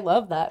 but I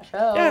love that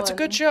show. Yeah, it's a and-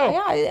 good show.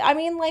 Yeah, I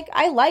mean, like,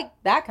 I like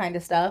that kind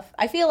of stuff.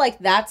 I feel like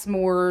that's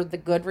more the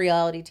good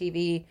reality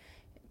TV,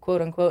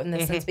 quote unquote, in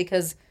this Mm-hmm. sense,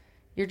 because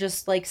you're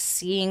just like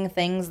seeing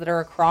things that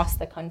are across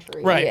the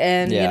country, Right.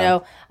 And Yeah. you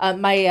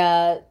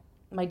know,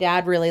 my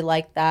dad really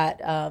liked that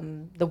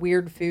the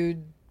Weird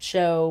Food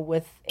show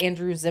with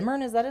Andrew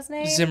Zimmern. Is that his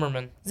name?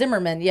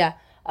 Zimmerman, yeah.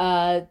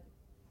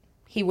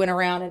 He went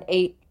around and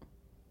ate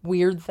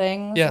weird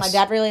things. Yes. My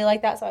dad really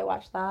liked that, so I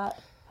watched that.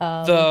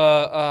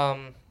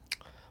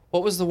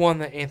 What was the one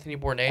that Anthony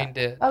Bourdain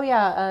did? Oh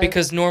yeah,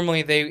 Because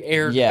normally they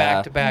aired Yeah.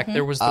 back to back. Mm-hmm.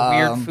 There was the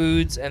Weird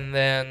Foods, and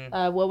then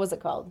what was it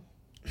called?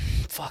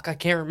 fuck, I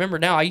can't remember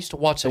now. I used to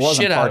watch the it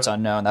wasn't shit out Parts of it.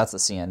 Unknown. That's the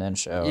CNN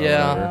show. or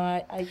Yeah. whatever. I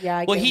Well, can't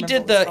he remember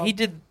did what it's he called.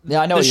 did Yeah,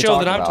 I know the what you're show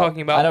talking that I'm about.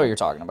 talking about. I know what you're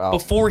talking about.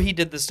 Before he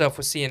did the stuff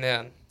with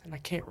CNN, and I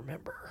can't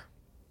remember.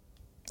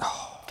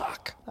 Oh.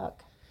 Fuck.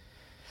 Fuck.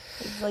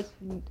 It's like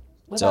So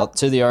without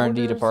to the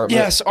R&D borders. department.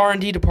 Yes,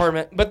 R&D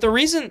department. But the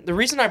reason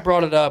I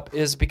brought it up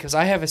is because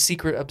I have a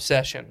secret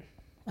obsession.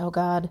 Oh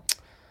God.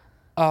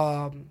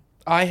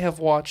 I have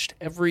watched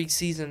every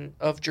season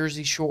of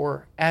Jersey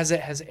Shore as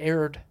it has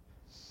aired.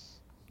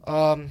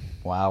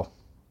 Wow.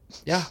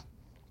 Yeah.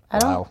 I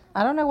don't. Wow.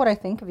 I don't know what I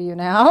think of you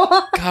now.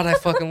 God, I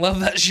fucking love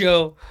that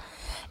show.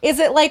 Is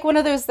it like one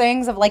of those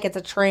things of like it's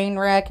a train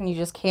wreck and you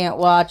just can't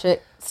watch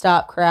it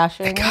stop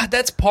crashing? God,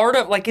 that's part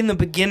of, like, in the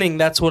beginning,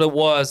 that's what it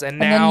was. And and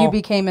now, then you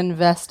became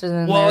invested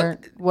in Well, their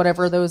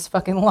whatever those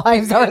fucking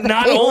lives are. that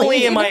not they only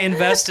lead. am I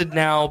invested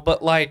now,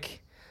 but,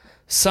 like,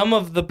 some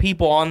of the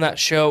people on that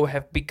show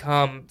have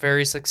become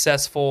very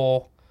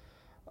successful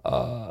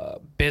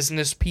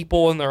business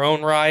people in their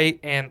own right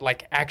and,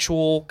 like,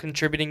 actual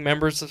contributing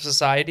members of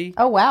society.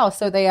 Oh wow!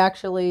 So they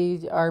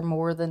actually are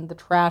more than the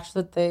trash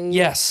that they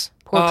Yes.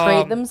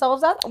 portrayed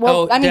themselves as. Well,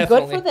 oh, I mean,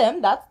 definitely. good for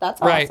them.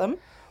 That's Right. awesome.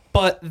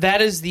 But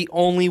that is the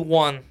only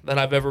one that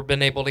I've ever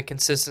been able to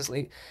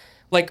consistently.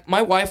 Like,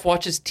 my wife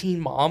watches Teen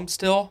Mom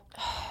still.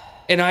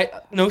 And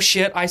no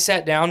shit, I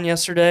sat down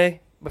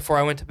yesterday before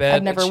I went to bed.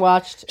 I've never and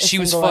watched. She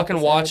was fucking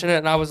watching it,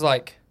 and I was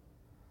like,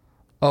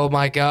 oh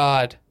my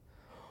God.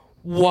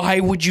 Why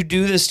would you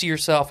do this to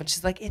yourself? And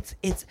she's like,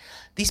 it's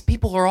these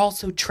people are all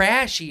so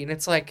trashy. And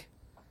it's like,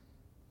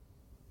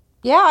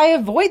 Yeah, I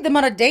avoid them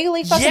on a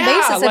daily fucking Yeah,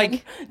 basis.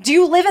 like- Do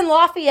you live in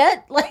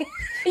Lafayette? Like,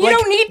 you Like,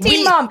 don't need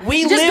Teen Mom.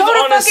 we Just live go to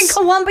on a fucking s-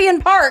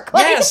 Columbian Park.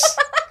 Like, yes.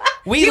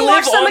 We you live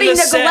watch somebody on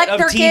the set neglect of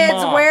their Teen kids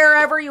Mom.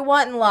 wherever you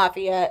want in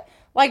Lafayette.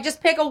 Like,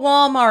 just pick a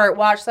Walmart,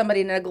 watch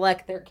somebody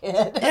neglect their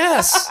kid.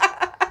 Yes.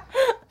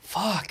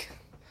 Fuck.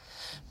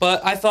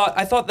 But I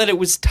thought that it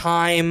was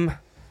time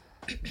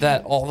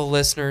that all the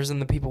listeners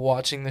and the people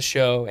watching the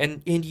show,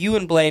 and you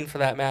and Blaine for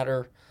that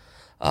matter,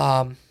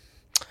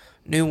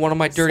 knew one of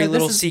my dirty So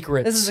little this is-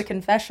 secrets. This is a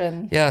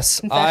confession. Yes,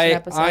 confession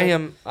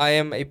episode. I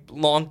am a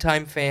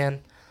longtime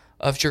fan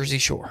of Jersey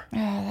Shore. Oh,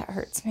 that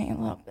hurts me a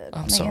little bit.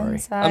 I'm on the sorry.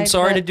 inside, I'm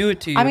sorry but- to do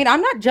it to you. I mean,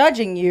 I'm not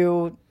judging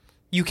you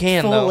you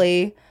can though.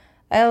 fully.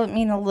 I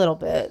mean, a little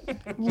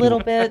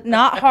bit.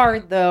 Not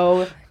hard,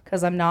 though,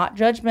 because I'm not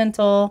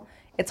judgmental.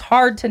 It's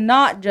hard to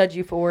not judge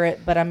you for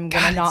it, but I'm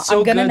gonna God, not. it's so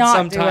I'm gonna good not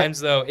sometimes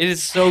though. It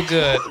is so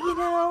good. do it. You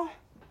know.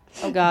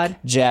 Oh God.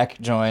 Jack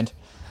joined.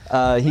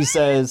 He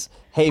says,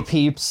 "Hey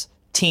peeps,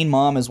 Teen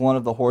Mom is one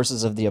of the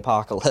horses of the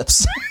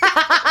apocalypse."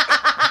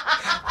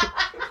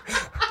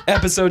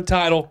 Episode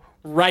title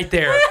right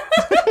there.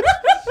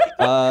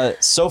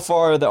 So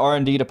far, the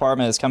R&D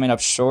department is coming up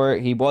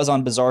short. He was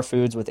on Bizarre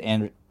Foods with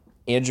Andrew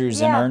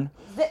Zimmern.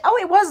 Yeah. Oh,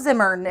 it was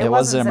Zimmern. It was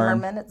wasn't Zimmern.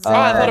 Zimmerman. It's Oh,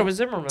 I Zimmern. thought it was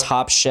Zimmerman.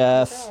 Top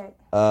Chef.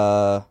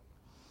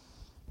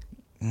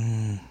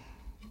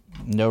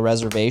 No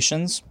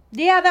Reservations.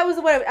 Yeah, that was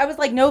what I was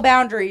like. No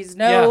boundaries.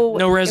 No. Yeah,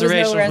 No it was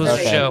Reservations was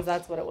the show.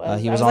 That's what it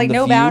was. He I was was on like, The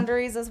no View.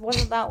 boundaries. This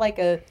wasn't that like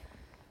a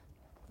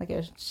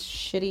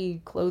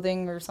shitty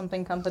clothing or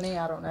something company.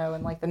 I don't know.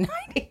 In like the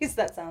 90s,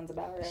 that sounds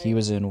about right. He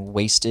was in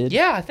Wasted.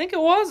 Yeah, I think it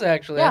was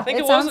actually. I Yeah, think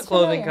it it was a sounds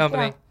clothing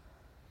familiar,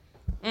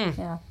 company.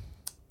 Yeah.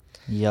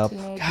 Yup.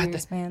 Teenage God,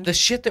 years, man. the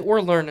shit that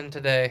we're learning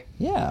today.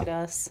 Yeah. Look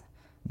at us.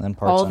 And then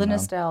Parts All the Unknown.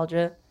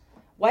 nostalgia.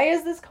 Why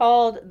is this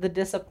called The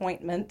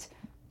Disappointment?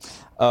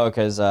 Oh,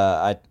 because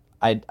I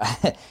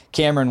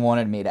Cameron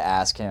wanted me to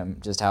ask him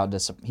just how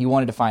he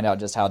wanted to find out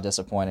just how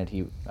disappointed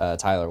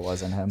Tyler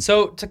was in him.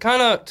 So to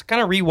kind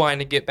of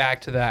rewind and get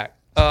back to that.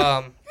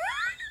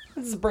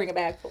 Let's bring it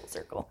back full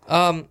circle.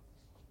 I'm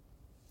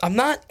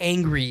not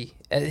angry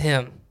at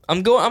him.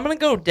 I'm gonna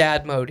go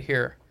dad mode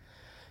here,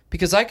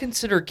 because I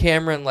consider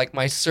Cameron like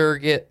my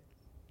surrogate,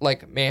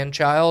 like man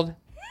child.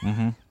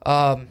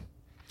 Mm-hmm.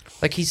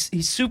 Like he's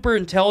super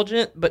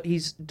intelligent, but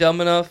he's dumb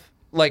enough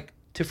like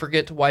to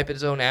forget to wipe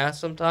his own ass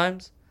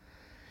sometimes.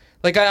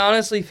 Like I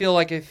honestly feel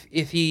like if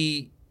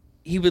he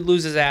would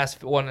lose his ass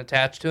if it wasn't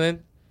attached to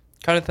him,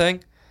 kind of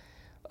thing.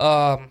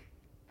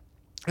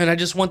 And I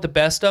just want the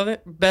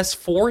best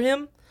for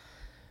him,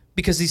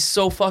 because he's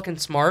so fucking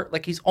smart.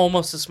 Like he's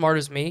almost as smart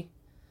as me.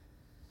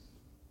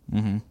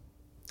 Mm-hmm.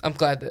 I'm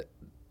glad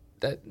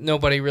that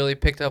nobody really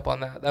picked up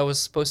on that. That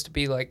was supposed to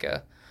be like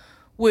a,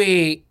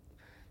 wait,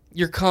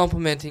 you're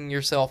complimenting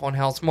yourself on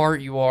how smart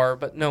you are,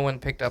 but no one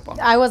picked up on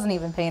it. I wasn't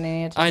even paying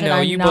any attention. I know,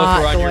 I'm you both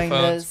not were on your going to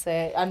phones.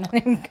 say. I'm not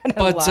even going to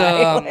But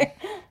lie.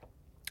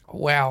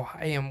 wow,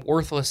 I am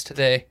worthless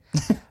today.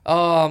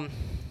 I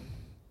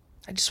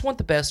just want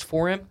the best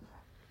for him.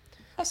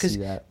 I see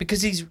that.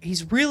 Because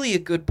he's really a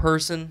good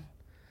person.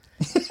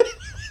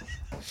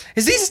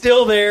 Is he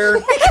still there?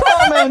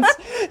 Comments.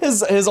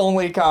 His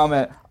only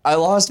comment. I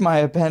lost my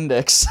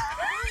appendix.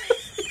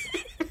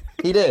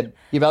 He did.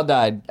 He about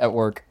died at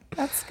work.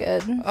 That's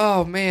good.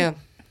 Oh man.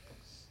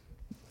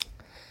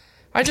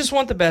 I just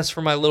want the best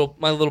for my little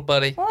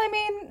buddy. Well, I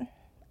mean,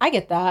 I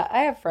get that.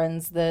 I have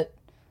friends that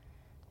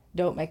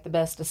don't make the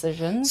best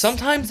decisions.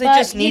 Sometimes they But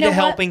just you need know a what?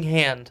 helping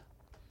hand.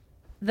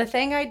 The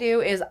thing I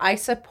do is I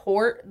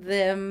support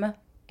them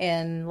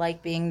in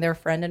like being their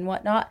friend and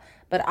whatnot,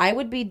 but I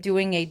would be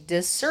doing a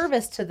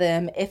disservice to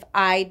them if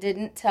I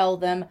didn't tell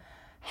them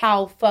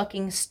how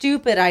fucking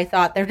stupid I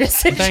thought their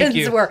decisions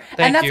you. were. Thank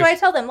and that's you. what I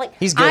tell them. Like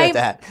He's good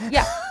at that.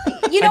 Yeah.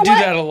 You know I do what?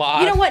 that a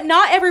lot. You know what?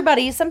 Not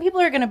everybody. Some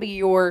people are going to be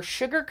your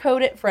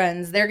sugar-coated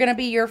friends. They're going to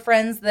be your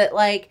friends that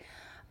like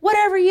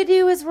whatever you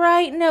do is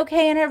right and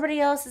okay and everybody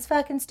else is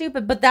fucking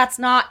stupid. But that's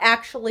not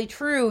actually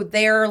true.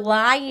 They're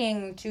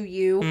lying to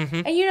you.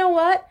 Mm-hmm. And you know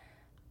what?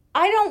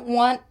 I don't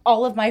want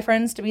all of my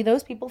friends to be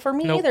those people for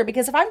me Nope. either.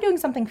 Because if I'm doing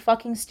something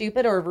fucking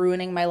stupid or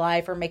ruining my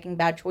life or making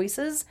bad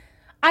choices,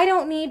 I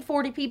don't need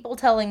 40 people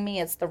telling me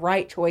it's the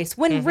right choice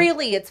when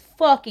really it's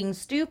fucking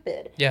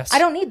stupid. Yes. I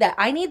don't need that.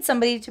 I need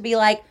somebody to be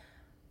like,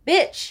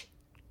 bitch,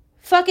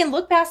 fucking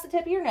look past the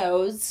tip of your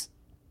nose.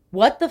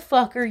 What the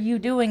fuck are you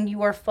doing?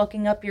 You are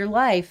fucking up your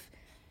life.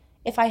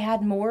 If I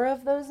had more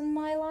of those in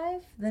my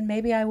life, then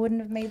maybe I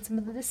wouldn't have made some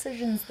of the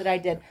decisions that I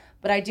did.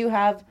 But I do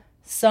have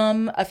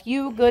a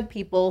few good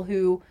people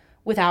who,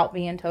 without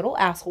being total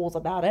assholes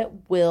about it,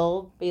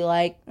 will be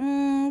like,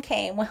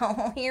 okay,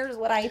 well, here's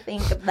what I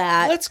think of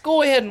that. Let's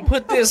go ahead and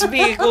put this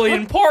vehicle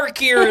in park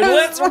here and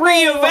let's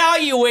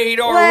reevaluate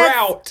our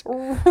route.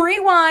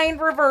 Rewind,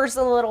 reverse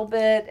a little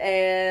bit,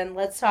 and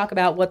let's talk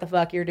about what the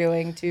fuck you're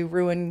doing to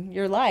ruin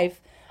your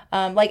life.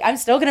 Like, I'm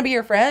still going to be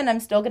your friend. I'm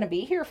still going to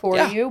be here for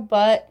Yeah. you,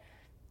 but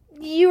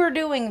you are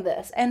doing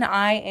this, and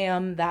I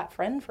am that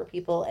friend for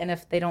people, and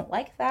if they don't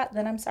like that,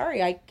 then I'm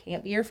sorry. I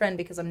can't be your friend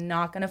because I'm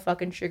not going to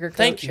fucking sugarcoat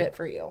Thank you. shit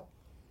for you.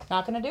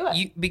 Not going to do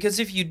it. Because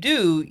if you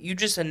do, you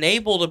just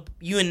enable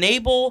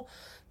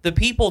the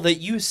people that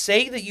you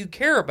say that you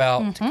care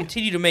about to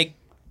continue to make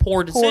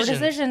poor decisions. Poor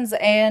decisions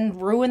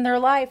and ruin their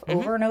life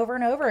over and over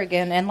and over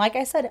again. And like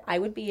I said, I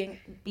would be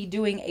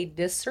doing a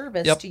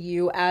disservice Yep. to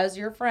you as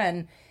your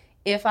friend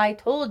if I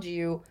told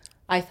you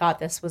I thought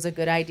this was a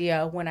good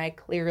idea when I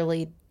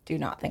clearly do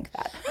not think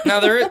that.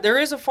 Now there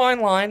is a fine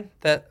line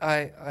that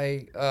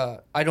I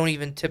don't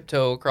even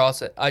tiptoe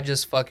across it. I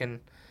just fucking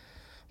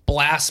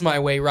blast my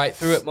way right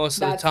through it most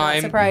of the That's time.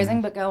 not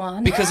surprising, but go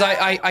on. Because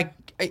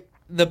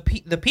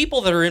the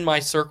people that are in my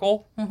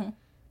circle,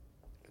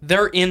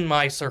 they're in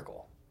my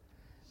circle.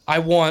 I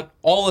want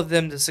all of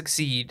them to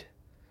succeed.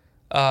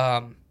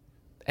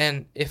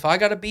 And if I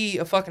gotta be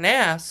a fucking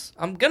ass,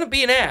 I'm gonna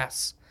be an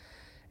ass.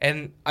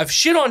 And I've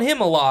shit on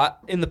him a lot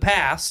in the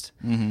past.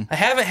 I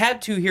haven't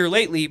had to here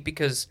lately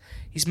because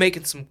he's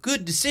making some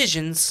good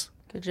decisions.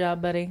 Good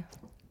job, buddy.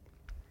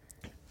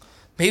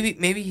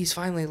 Maybe he's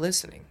finally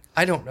listening.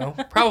 I don't know.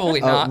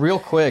 Probably not. Real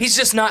quick. He's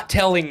just not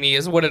telling me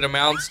is what it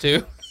amounts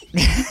to.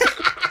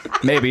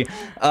 Maybe.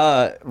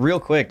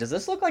 Real quick, does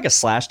this look like a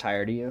Slash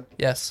tire to you?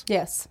 Yes.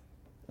 Yes.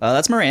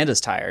 That's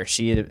Miranda's tire.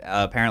 She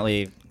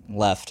apparently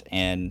left,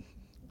 and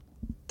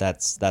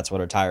that's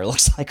what her tire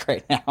looks like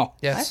right now. My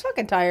Yes.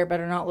 fucking tire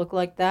better not look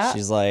like that.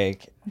 She's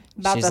like,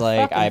 About to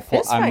fucking I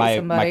fist fight my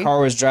somebody. car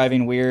was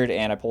driving weird,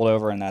 and I pulled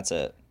over, and that's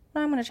it.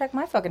 I'm gonna check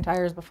my fucking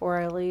tires before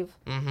I leave.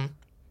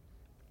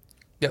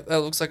 Yep, that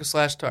looks like a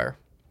Slash tire.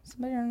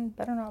 Somebody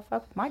better not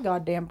fuck with my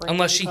goddamn brand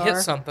Unless new she car.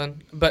 hits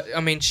something. But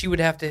I mean, she would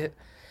have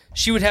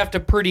to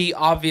pretty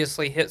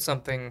obviously hit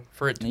something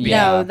for it to be.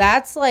 Yeah. No,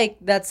 that's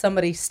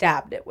somebody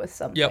stabbed it with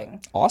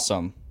something.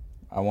 Awesome.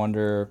 I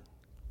wonder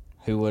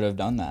who would have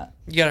done that.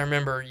 You gotta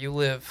remember, you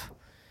live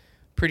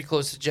pretty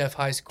close to Jeff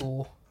High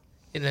School.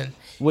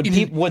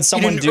 Would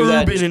someone in an do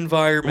that? urban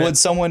environment? Would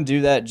someone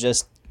do that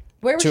just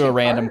Where was to she a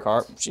random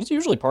parked? car? She's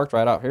usually parked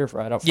right out here,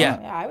 right out front. Yeah.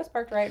 Yeah, I was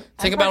parked right.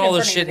 Think I'm about parked all in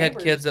the front of your shithead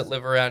neighbors. kids that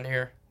live around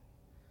here.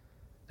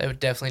 They would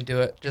definitely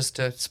do it just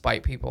to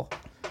spite people.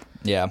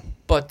 Yeah.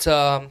 But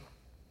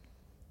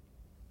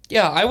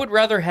yeah, I would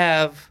rather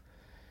have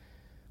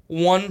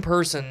one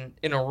person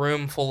in a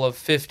room full of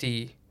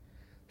 50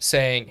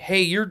 saying,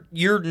 "Hey,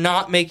 you're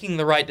not making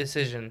the right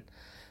decision,"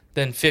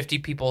 than 50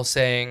 people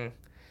saying,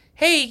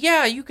 "Hey,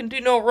 yeah, you can do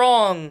no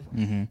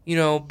wrong." You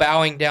know,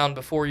 bowing down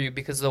before you,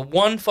 because the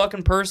one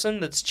fucking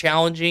person that's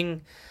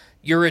challenging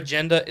your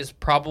agenda is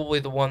probably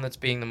the one that's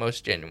being the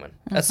most genuine.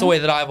 That's the way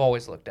that I've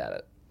always looked at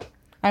it.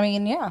 I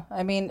mean, yeah.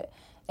 I mean,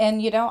 and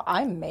you know,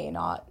 I may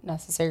not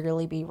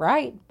necessarily be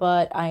right,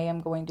 but I am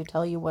going to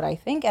tell you what I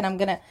think, and I'm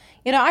gonna,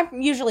 you know,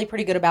 I'm usually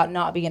pretty good about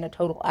not being a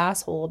total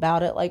asshole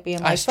about it, like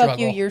being I like, struggle. "Fuck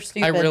you, you're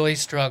stupid." I really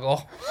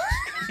struggle.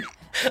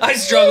 I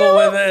struggle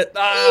with it.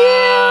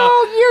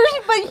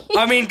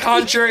 I mean,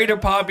 contrary to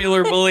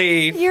popular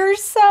belief. You're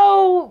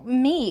so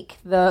meek,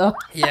 though.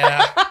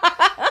 Yeah.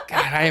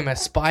 God, I am a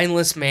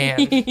spineless man.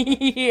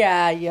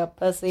 Yeah, you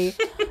pussy.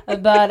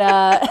 But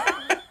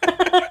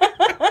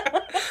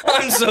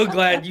I'm so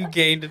glad you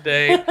came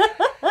today.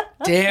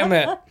 Damn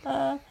it.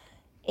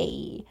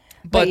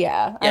 But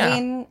yeah, I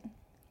mean,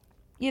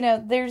 you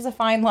know, there's a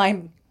fine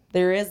line.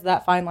 There is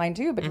that fine line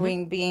too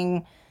between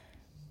being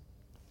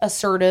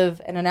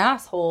assertive and an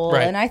asshole,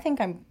 Right. and I think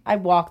I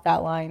walk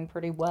that line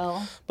pretty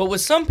well. But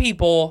with some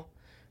people,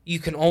 you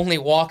can only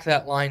walk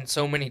that line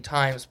so many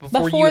times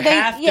before you they,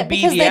 have to yeah, be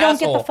because the they asshole. don't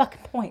get the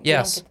fucking point.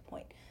 Yes. They don't get the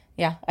point.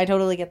 Yeah, I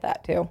totally get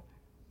that too.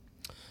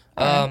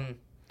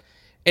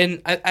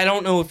 And I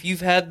don't know if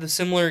you've had the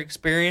similar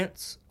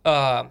experience,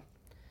 but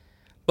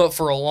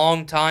for a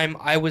long time,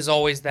 I was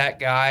always that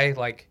guy,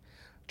 like,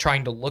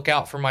 trying to look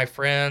out for my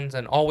friends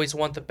and always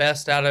want the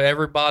best out of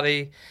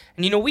everybody.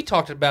 And, you know, we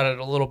talked about it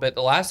a little bit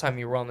the last time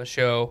you were on the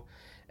show.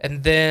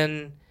 And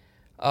then,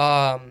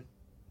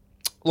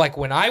 like,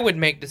 when I would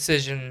make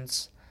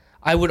decisions,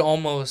 I would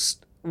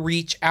almost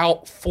reach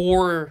out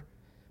for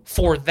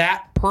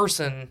that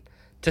person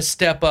to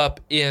step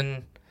up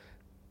in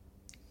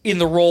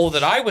the role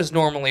that I was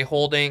normally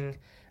holding,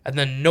 and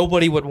then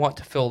nobody would want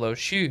to fill those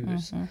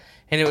shoes.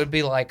 And it would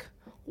be like,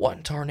 what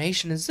in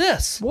tarnation is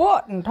this?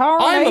 What in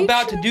tarnation? I'm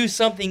about to do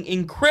something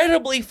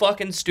incredibly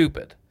fucking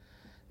stupid,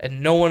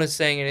 and no one is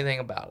saying anything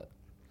about it.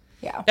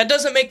 Yeah. That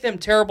doesn't make them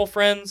terrible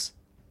friends.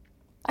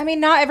 I mean,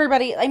 not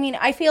everybody. I mean,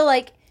 I feel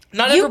like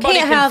Not you everybody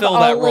can't can have fill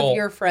all that role. of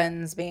your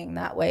friends being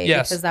that way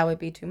Yes. because that would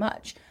be too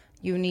much.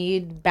 You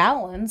need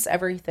balance.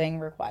 Everything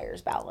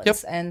requires balance. Yep.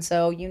 And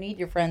so you need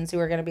your friends who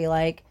are going to be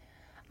like,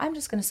 I'm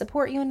just going to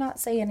support you and not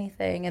say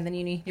anything. And then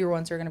you need your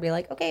ones who are going to be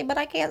like, okay, but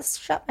I can't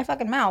shut my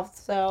fucking mouth.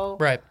 So,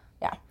 Right.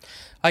 yeah.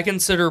 I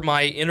consider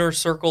my inner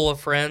circle of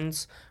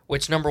friends,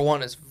 which number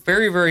one is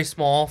very, very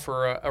small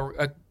for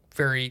a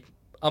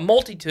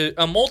multitude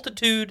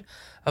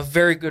of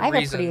very good I have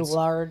reasons. a pretty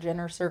large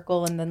inner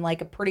circle and then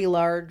like a pretty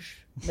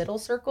large middle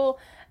circle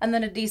and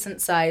then a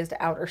decent sized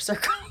outer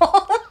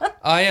circle.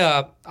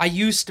 I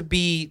used to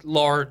be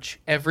large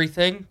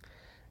everything,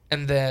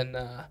 and then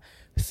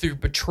through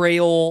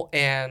betrayal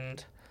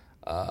and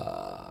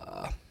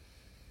I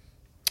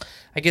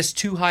guess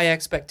too high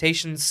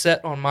expectations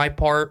set on my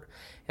part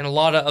and a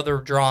lot of other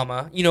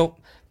drama. You know,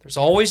 there's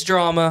always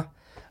drama.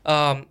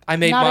 I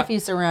made Not my if you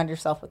surround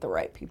yourself with the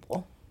right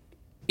people.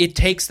 it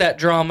takes that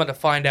drama to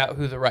find out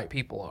who the right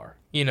people are.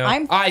 You know,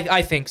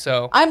 I think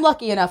so. I'm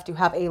lucky enough to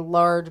have a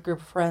large group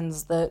of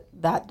friends that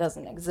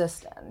doesn't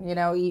exist in. You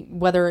know,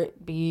 whether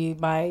it be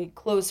my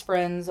close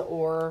friends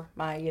or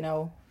my, you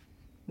know,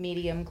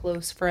 medium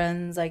close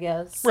friends, I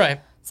guess. Right.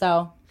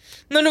 So.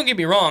 No, don't get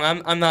me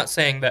wrong. I'm not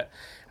saying that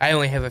I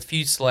only have a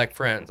few select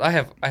friends. I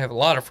have a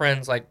lot of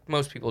friends like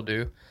most people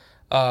do.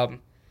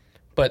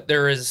 But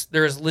there is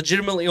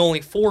legitimately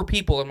only 4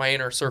 people in my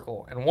inner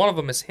circle, and one of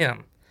them is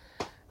him.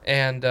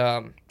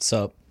 And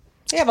So.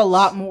 I have a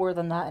lot more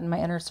than that in my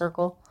inner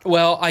circle.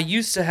 Well, I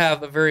used to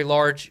have a very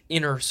large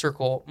inner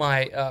circle,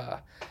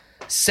 my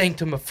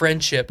sanctum of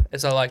friendship,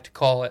 as I like to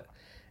call it,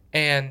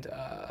 and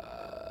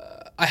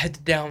I had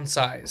to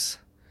downsize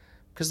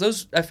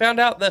because I found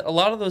out that a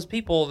lot of those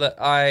people that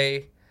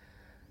I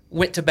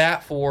went to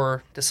bat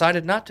for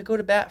decided not to go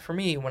to bat for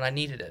me when I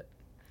needed it.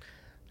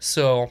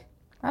 So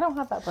I don't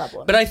have that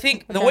problem. But I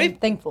think I'm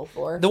thankful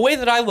for the way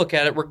that I look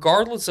at it,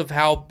 regardless of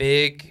how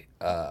big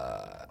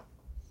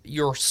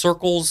your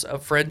circles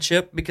of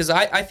friendship, because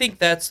I think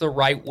that's the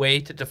right way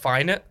to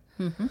define it.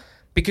 Mm-hmm.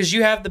 Because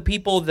you have the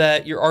people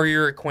that are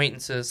your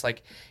acquaintances,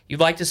 like you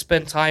like to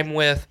spend time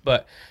with,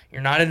 but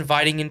you're not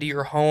inviting into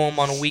your home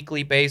on a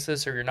weekly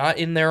basis, or you're not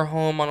in their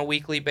home on a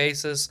weekly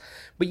basis,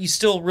 but you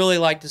still really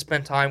like to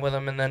spend time with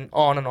them, and then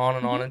on and on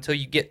and on until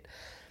you get.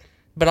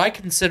 But I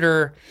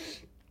consider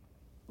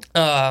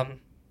kind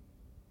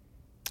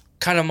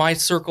of my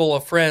circle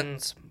of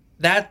friends,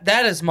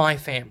 that is my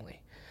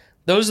family.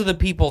 Those are the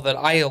people that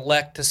I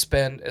elect to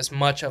spend as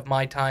much of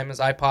my time as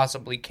I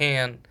possibly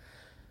can,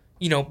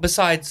 you know,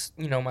 besides,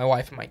 you know, my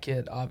wife and my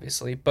kid,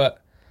 obviously.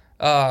 But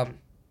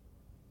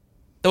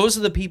those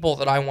are the people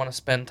that I want to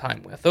spend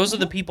time with. Those are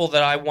the people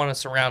that I want to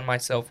surround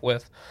myself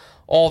with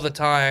all the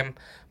time.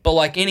 But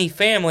like any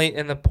family,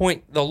 and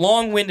the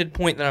long-winded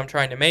point that I'm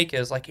trying to make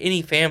is, like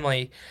any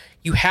family,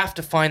 you have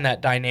to find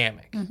that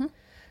dynamic. Mm-hmm.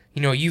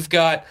 You know, you've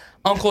got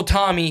Uncle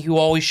Tommy who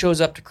always shows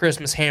up to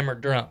Christmas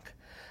hammered drunk.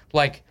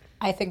 Like,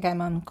 I think I'm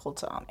Uncle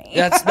Tommy.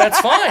 That's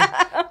fine.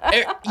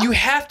 You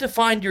have to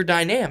find your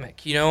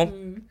dynamic, you know?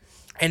 Mm.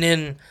 And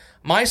in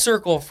my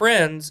circle of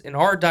friends, in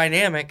our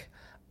dynamic,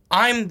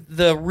 I'm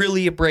the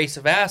really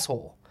abrasive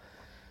asshole.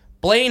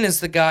 Blaine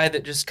is the guy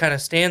that just kind of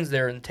stands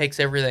there and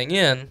takes everything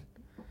in.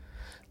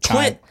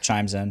 Clint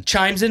chimes in.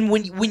 Chimes in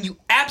when you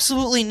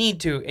absolutely need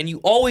to, and you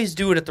always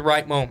do it at the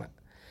right moment.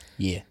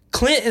 Yeah.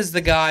 Clint is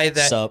the guy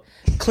that... Sup?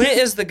 Clint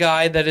is the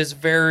guy that is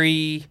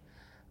very...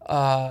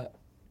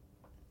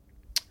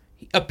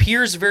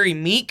 appears very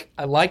meek.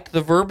 I liked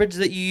the verbiage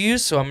that you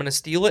used, so I'm going to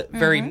steal it.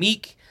 Very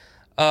meek.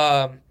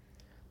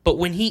 But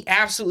when he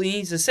absolutely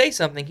needs to say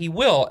something, he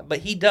will. But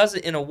he does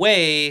it in a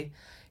way,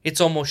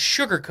 it's almost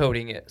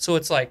sugarcoating it. So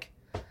it's like,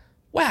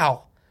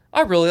 wow,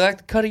 I really like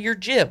the cut of your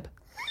jib.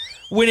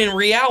 When in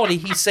reality,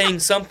 he's saying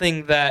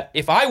something that,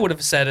 if I would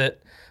have said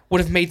it,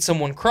 would have made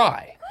someone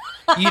cry.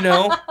 You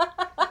know?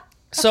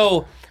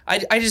 So...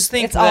 I just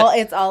think it's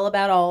all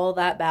about all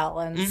that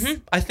balance.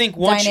 Mm-hmm. I think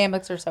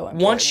dynamics are so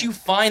important. Once you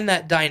find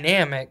that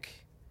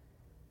dynamic,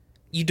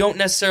 you don't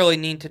necessarily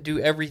need to do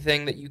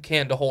everything that you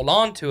can to hold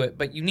on to it,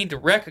 but you need to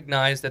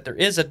recognize that there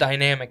is a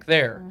dynamic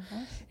there.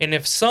 Mm-hmm. And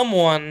if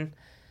someone,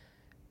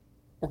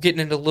 we're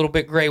getting into a little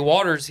bit gray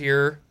waters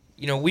here,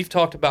 you know, we've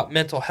talked about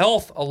mental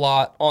health a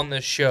lot on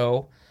this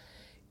show.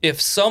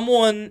 If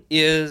someone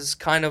is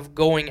kind of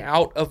going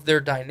out of their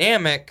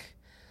dynamic,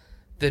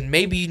 then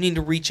maybe you need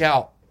to reach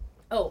out.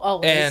 Oh,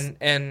 always.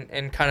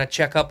 And kind of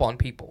check up on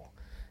people.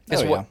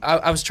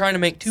 I was trying to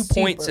make 2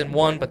 points in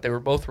one, but they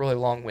were both really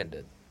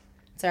long-winded.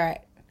 It's all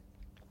right.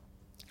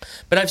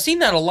 But I've seen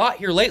that a lot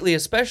here lately,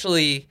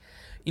 especially,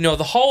 you know,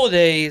 the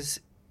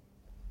holidays.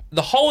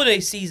 The holiday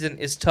season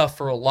is tough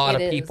for a lot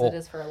of people. It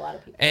is for a lot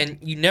of people. And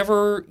you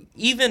never,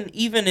 even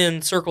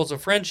in circles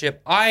of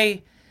friendship,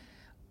 I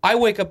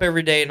wake up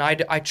every day and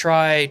I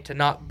try to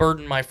not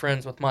burden my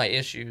friends with my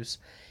issues.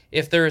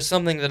 If there is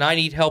something that I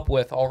need help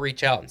with, I'll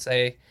reach out and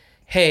say,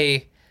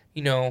 hey,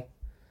 you know,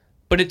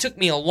 but it took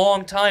me a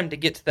long time to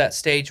get to that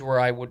stage where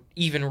I would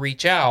even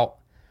reach out.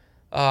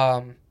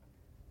 But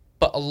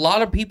a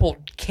lot of people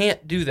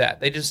can't do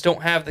that. They just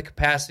don't have the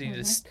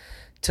capacity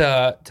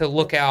to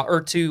look out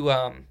or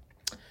to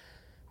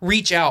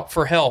reach out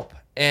for help.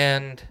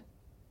 And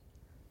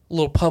a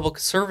little public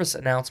service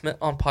announcement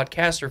on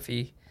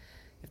Podcastrophe.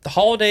 If the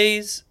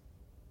holiday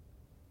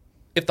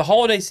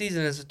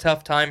season is a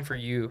tough time for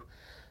you,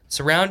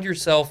 surround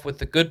yourself with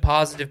the good,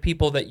 positive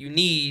people that you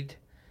need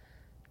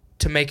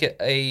to make it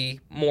a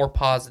more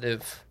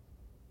positive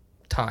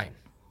time.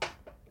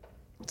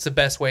 It's the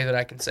best way that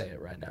I can say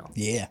it right now.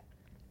 Yeah.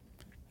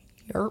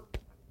 Yerp.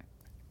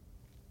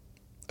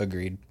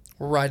 Agreed.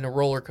 We're riding a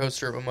roller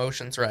coaster of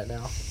emotions right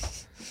now.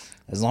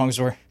 As long as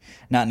we're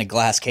not in a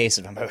glass case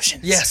of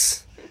emotions.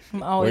 Yes.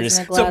 I'm always in a It's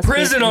a glass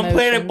prison case of on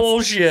planet emotions.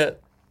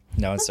 bullshit.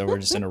 No, so we're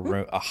just in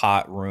a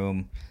hot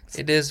room.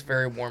 It is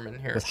very warm in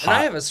here. With And I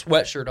hot- have a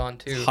sweatshirt on,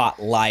 too.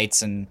 Hot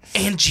lights and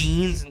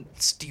jeans and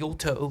steel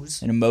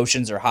toes.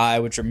 emotions are high,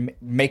 which are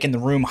making the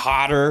room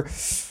hotter.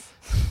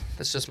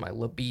 That's just my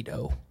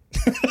libido.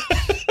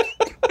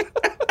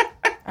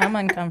 I'm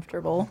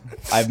uncomfortable.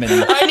 I've been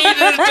I need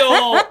an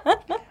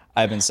adult.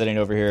 I've been sitting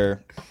over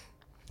here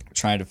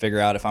trying to figure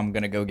out if I'm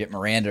gonna go get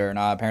Miranda or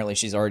not. Apparently,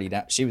 she's already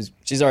down. She's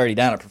already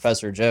down at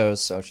Professor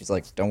Joe's, so she's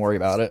like, "Don't worry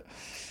about it.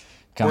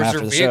 Come Where's after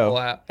your the vehicle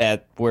show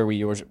at? where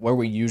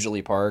we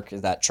usually park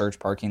is that church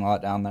parking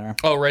lot down there."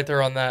 Oh, right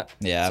there on that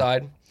Yeah.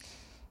 side.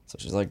 So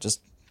she's like,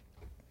 "Just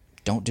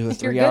don't do a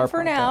You're 3-hour good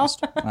for now.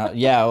 podcast."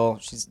 Yeah, well,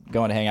 she's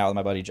going to hang out with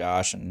my buddy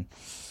Josh, and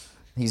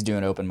he's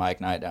doing open mic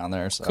night down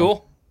there. So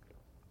Cool.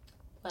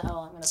 Well,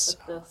 I'm gonna put this.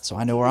 So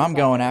I know where I'm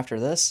going after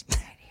this.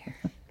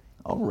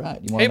 All right,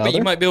 you want Hey, another? but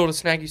you might be able to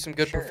snag you some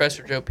good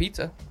Professor Joe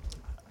pizza.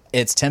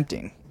 It's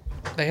tempting.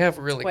 They have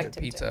really Quite good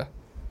tempting. pizza.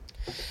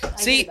 I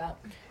See, do that.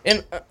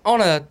 and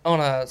on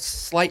a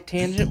slight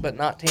tangent, but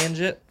not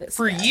tangent.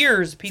 For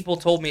years, people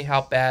told me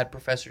how bad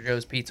Professor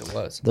Joe's pizza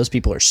was. Those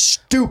people are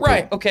stupid.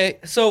 Right. Okay.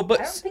 So, I don't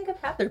but think I've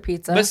had their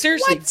pizza. but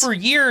seriously, What? for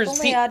years, I've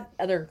only had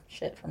other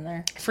shit from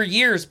there.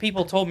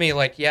 people told me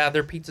like, yeah,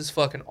 their pizza's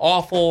fucking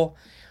awful.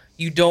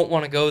 You don't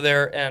want to go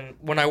there. And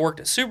when I worked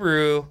at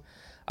Subaru,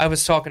 I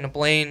was talking to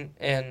Blaine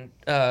and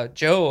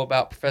Joe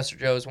about Professor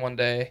Joe's one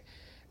day,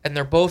 and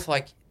they're both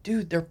like,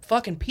 dude, their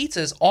fucking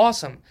pizza is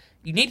awesome.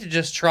 You need to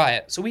just try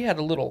it. So we had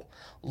a little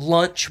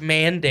lunch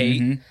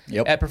mandate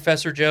Yep. at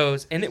Professor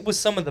Joe's, and it was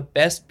some of the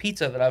best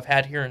pizza that I've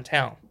had here in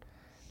town.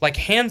 Like,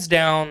 hands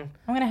down,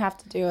 I'm gonna have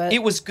to do it.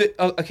 it was good.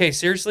 Okay,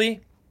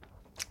 seriously,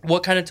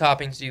 what kind of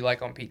toppings do you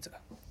like on pizza?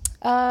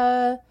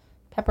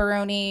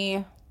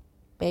 Pepperoni,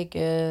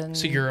 bacon,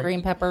 So you're-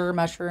 green pepper,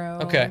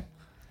 mushroom. Okay.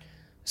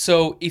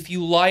 So if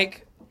you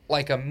like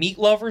a meat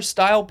lover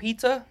style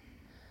pizza,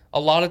 a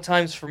lot of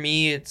times for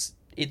me it's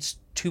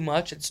too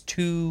much. It's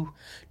too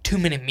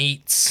many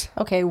meats.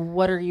 Okay,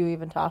 what are you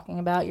even talking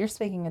about? You're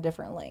speaking a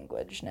different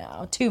language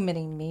now. Too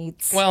many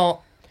meats.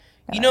 Well,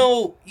 you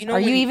know. are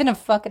you when- even a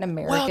fucking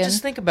American? Well,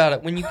 just think about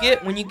it. When you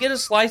get a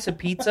slice of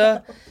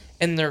pizza,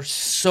 and there's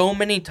so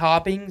many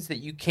toppings that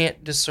you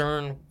can't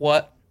discern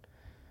what.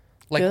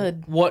 Like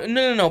Good. what?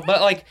 No.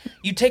 But like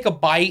you take a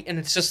bite and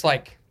it's just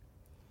like,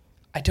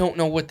 I don't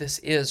know what this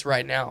is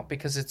right now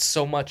because it's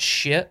so much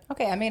shit.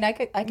 Okay, I mean, I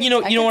could. You know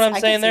what I'm I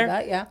could saying see there?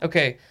 that, yeah.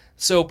 Okay,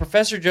 so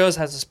Professor Joe's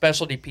has a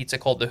specialty pizza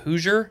called the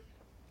Hoosier.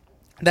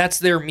 That's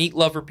their meat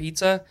lover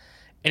pizza,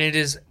 and it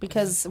is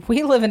Because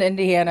we live in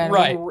Indiana and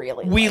right. we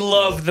really we like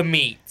love the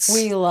meats.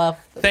 meat. We love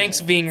the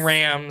Thanks, meat. being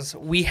Rams,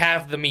 we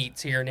have the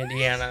meats here in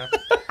Indiana.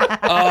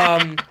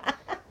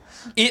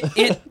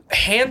 It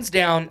hands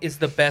down is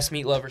the best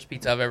meat lovers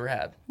pizza I've ever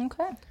had.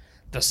 Okay.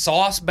 The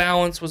sauce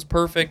balance was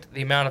perfect.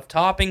 The amount of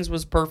toppings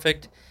was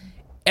perfect.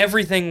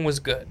 Everything was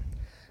good.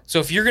 So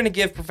if you're gonna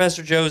give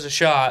Professor Joe's a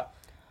shot,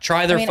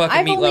 try their fucking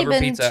I've meat only lover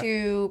been pizza.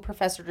 to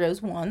Professor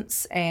Joe's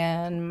once,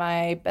 and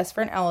my best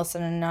friend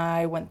Allison and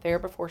I went there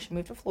before she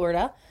moved to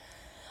Florida.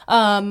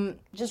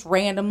 Just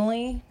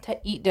randomly to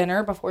eat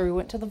dinner before we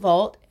went to the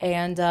vault,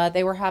 and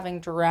they were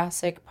having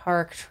Jurassic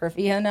Park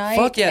trivia night.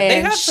 Fuck yeah, they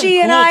and have some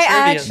she and cool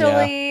I trivia.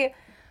 actually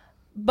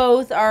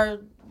both are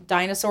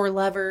dinosaur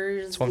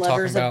lovers, what I'm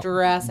lovers talking of about.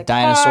 Jurassic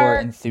Dinosaur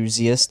Park.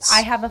 enthusiasts.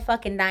 I have a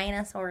fucking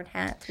dinosaur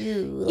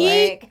tattoo.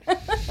 Like,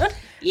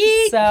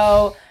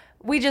 so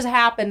we just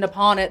happened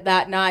upon it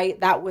that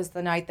night. That was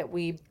the night that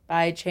we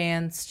by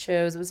chance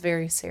chose. It was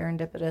very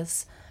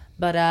serendipitous.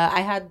 But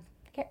I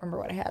can't remember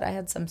what I had. I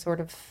had some sort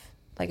of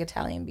like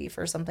Italian beef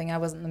or something. I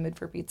wasn't in the mood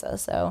for pizza.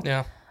 So,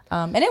 Yeah.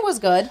 and it was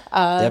good. They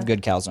have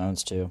good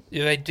calzones too.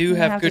 Yeah, they do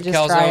have have to good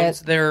just try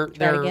calzones. it.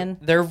 Their again.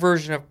 their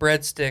version of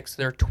breadsticks,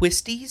 their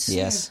twisties,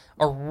 Yes.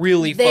 are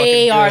really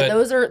They fucking are.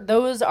 good.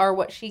 Those are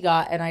what she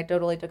got, and I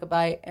totally took a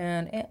bite,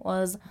 and it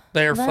was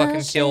They're the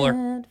fucking killer.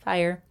 shit.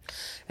 Fire.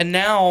 And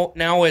now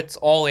it's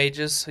all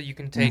ages, so you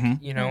can take,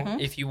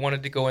 if you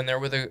wanted to go in there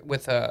with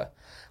a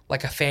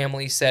like a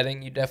family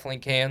setting, you definitely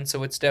can.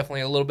 So it's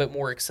definitely a little bit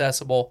more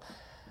accessible.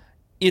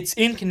 It's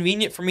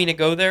inconvenient for me to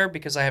go there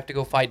because I have to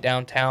go fight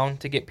downtown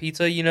to get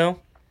pizza,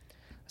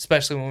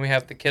 especially when we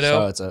have the kiddo.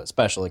 So it's a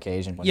special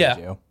occasion when Yeah.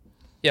 you do.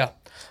 Yeah.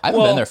 I haven't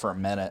Well, been there for a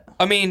minute.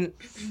 I mean,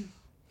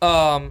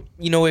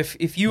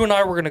 if you and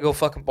I were gonna go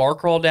fucking bar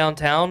crawl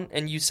downtown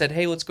and you said,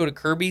 hey, let's go to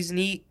Kirby's and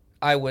eat,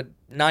 I would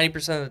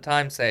 90% of the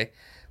time say,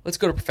 let's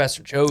go to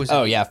Professor Joe's. and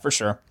Oh eat. yeah, for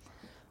sure.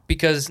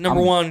 Because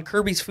number one,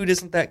 Kirby's food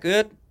isn't that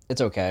good.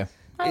 It's okay.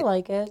 I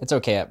like it. It's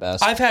okay at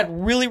best. I've had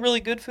really,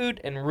 really good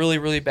food and really,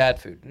 really bad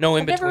food. No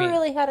in I've never between.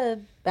 really had a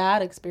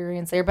bad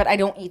experience there, but I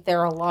don't eat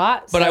there a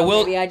lot. But so I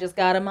will- Maybe I just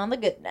got them on the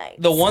good night.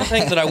 The one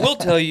thing that I will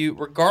tell you,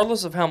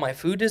 regardless of how my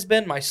food has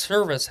been, my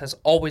service has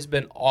always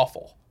been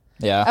awful.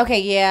 yeah. Okay,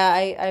 yeah,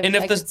 And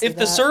if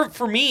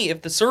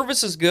the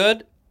service is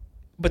good,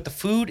 but the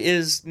food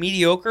is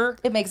mediocre,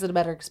 it makes it a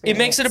better experience. it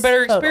makes it a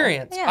better Total.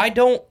 experience. Yeah. I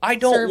don't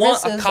want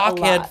Service a is a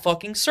cockhead lot.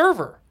 fucking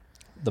server.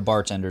 The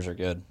bartenders are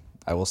good.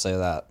 I will say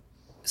that.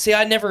 See,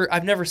 I've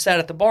never sat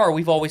at the bar.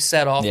 We've always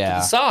sat off to Yeah.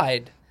 the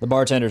side, The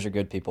bartenders are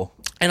good people.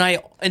 and I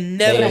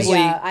inevitably,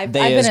 Yeah, I've They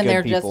been is in good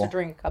there just people. to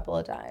drink a couple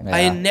of times. Yeah. I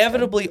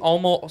inevitably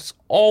almost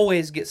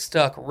always get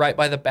stuck right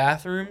by the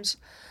bathrooms.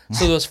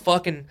 So those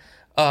fucking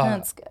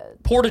That's good.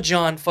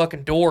 Porta-John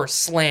fucking door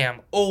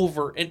slam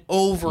over and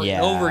over and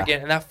Yeah. over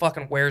again, and that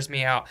fucking wears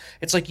me out.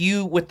 It's like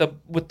you with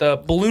the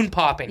balloon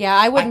popping. Yeah,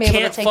 I wouldn't be able to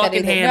can't take that fucking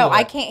either. handle No,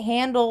 I it. can't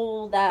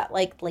handle that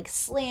like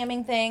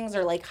slamming things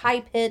or like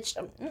high pitched.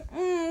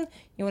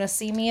 You want to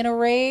see me in a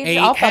rage?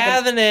 Ain't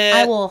having it.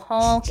 I will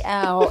honk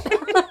out.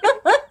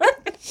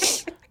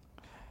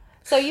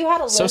 So you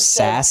had a list So of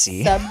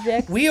sassy.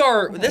 subjects. We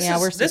are. This Yeah,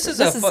 we're is this super- is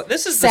this a is fu-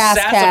 this is the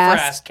Sasscast.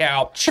 Sassafras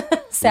couch.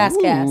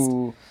 Sasscast.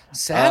 Ooh.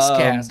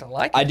 Sasscast. I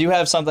like it. I do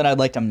have something I'd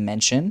like to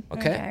mention.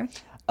 Okay.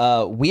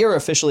 We are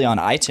officially on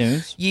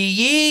iTunes. Yee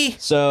yee.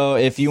 So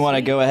if you want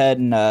to go ahead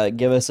and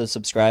give us a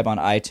subscribe on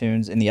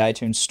iTunes, in the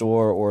iTunes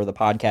store or the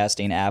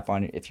podcasting app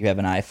on if you have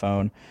an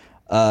iPhone,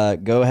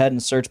 go ahead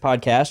and search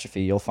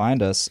Podcastrophe. You'll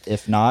find us.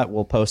 If not,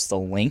 we'll post the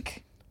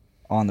link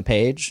on the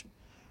page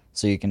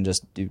so you can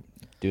just do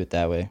it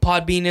that way.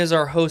 Podbean is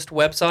our host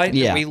website.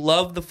 Yeah. And we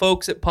love the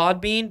folks at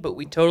Podbean, but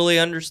we totally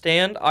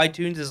understand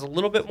iTunes is a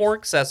little bit more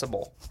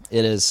accessible.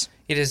 It is.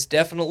 It is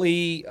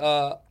definitely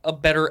a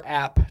better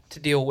app to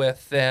deal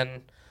with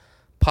than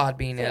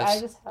Podbean is. I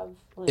just have.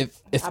 Like,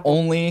 If Apple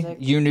only Music.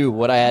 you knew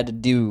what I had to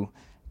do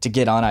to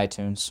get on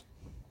iTunes.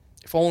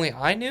 If only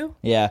I knew.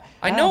 Yeah.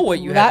 I know what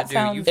you that had to do.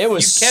 sounds- You, It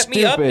was you kept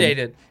me stupid.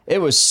 updated. It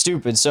was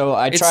stupid. So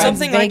I It's tried.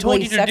 something I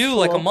told you Vaguely to do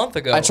like a sexual. month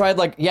ago. I tried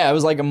it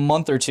was like a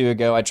month or two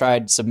ago. I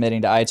tried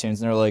submitting to iTunes, and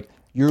they're like,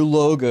 "Your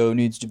logo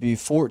needs to be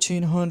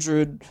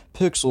 1400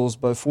 pixels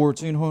by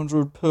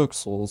 1400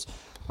 pixels."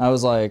 I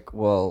was like,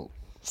 "Well,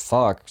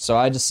 fuck." So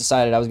I just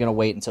decided I was gonna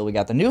wait until we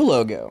got the new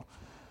logo.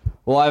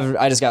 Well,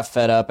 I just got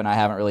fed up, and I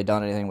haven't really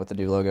done anything with the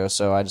new logo.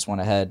 So I just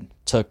went ahead,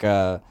 took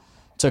our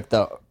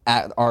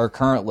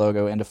current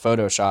logo into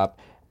Photoshop.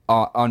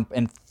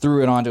 And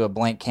threw it onto a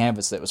blank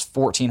canvas that was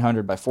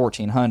 1400 by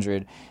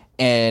 1400,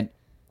 and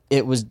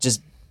it was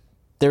just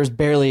there was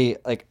barely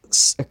like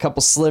a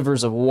couple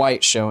slivers of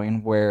white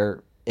showing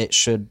where it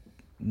should,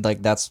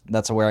 like that's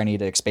where I need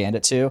to expand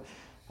it to. And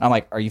I'm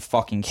like, are you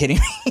fucking kidding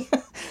me?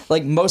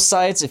 Like most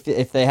sites,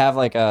 if they have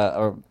like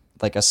a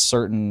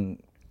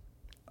certain,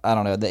 I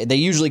don't know, they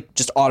usually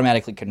just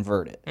automatically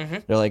convert it.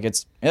 They're like,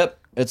 it's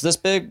this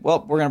big.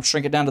 Well, we're gonna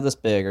shrink it down to this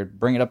big or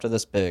bring it up to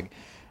this big.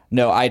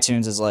 No,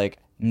 iTunes is like,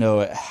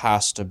 no, it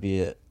has to be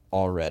it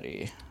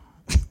already.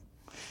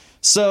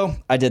 So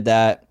I did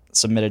that,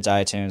 submitted to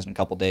iTunes, and a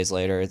couple days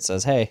later it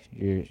says, hey,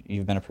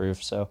 you've been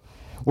approved. So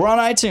we're on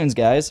iTunes,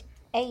 guys.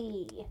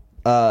 Hey.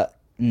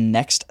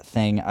 Next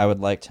thing I would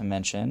like to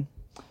mention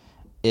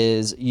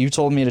is you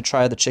told me to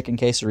try the chicken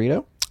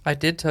quesarito. I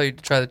did tell you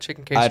to try the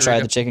chicken quesarito. I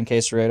tried the chicken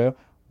quesarito.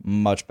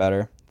 Much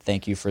better.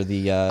 Thank you for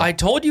the... I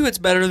told you it's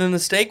better than the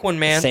steak one,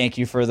 man. Thank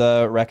you for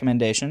the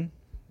recommendation.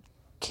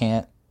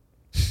 Can't...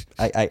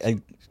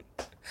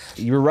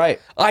 You were right.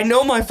 I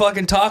know my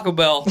fucking Taco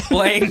Bell,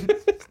 Blaine.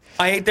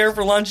 I ate there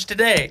for lunch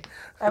today.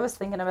 I was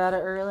thinking about it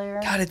earlier.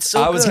 God, it's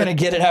so I was good. gonna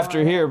get it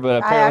after here,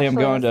 but apparently I'm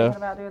going thinking to...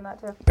 about doing that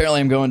too. Apparently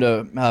I'm going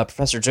to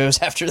Professor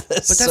Joe's after this.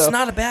 But that's so-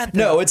 not a bad thing.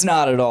 No, it's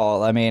not at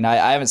all. I mean,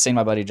 I haven't seen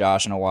my buddy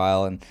Josh in a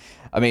while, and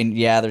I mean,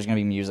 yeah, there's gonna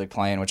be music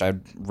playing, which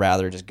I'd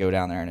rather just go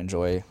down there and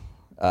enjoy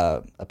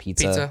a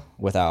pizza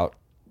without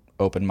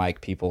open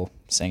mic people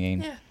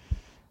singing.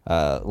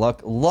 Yeah.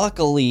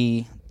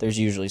 Luckily, there's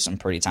usually some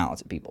pretty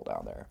talented people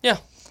down there. Yeah.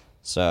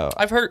 So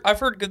I've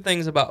heard good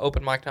things about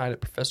open mic night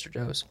at Professor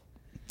Joe's.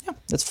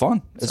 it's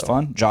fun. It's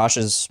fun. Josh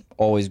is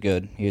always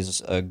good.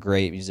 He's a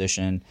great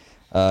musician,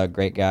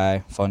 great guy,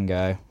 fun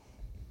guy.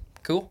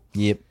 Cool.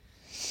 Yep.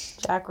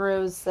 Jack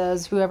Rose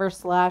says, whoever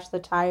slashed the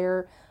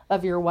tire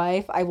of your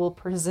wife, I will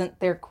present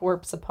their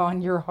corpse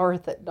upon your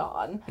hearth at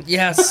dawn.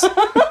 Yes. All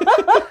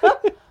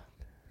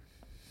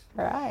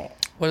right.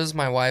 What does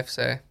my wife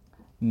say?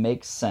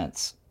 Makes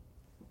sense.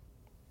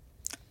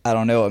 I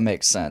don't know what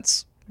makes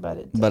sense, But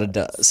it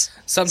does.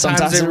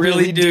 Sometimes they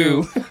really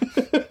do.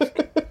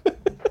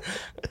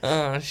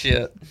 Oh,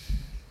 shit.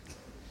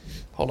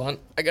 Hold on.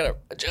 I gotta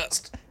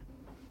adjust.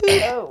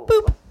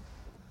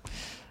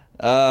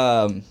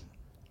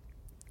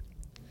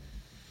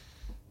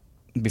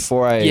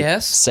 Before I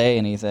Yes? say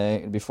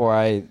anything, before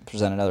I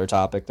present another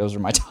topic, those are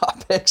my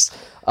topics.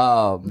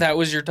 That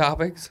was your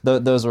topics?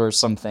 Those were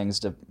some things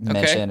to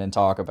mention and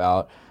talk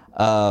about.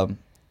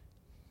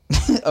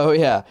 Oh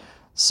yeah,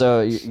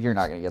 so you're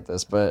not gonna get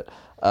this, but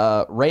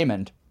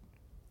Raymond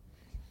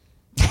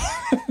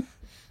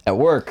at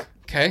work,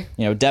 Okay.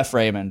 deaf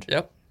Raymond,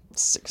 Yep.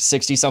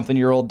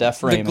 60-something-year-old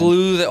deaf The Raymond,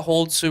 glue that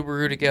holds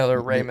Subaru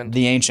together, Raymond.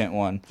 the ancient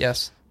one.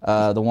 Yes.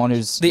 The one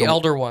who's The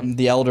elder one.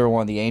 the elder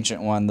one, the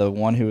ancient one, the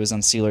one who was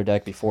on Sealer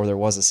Deck before there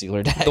was a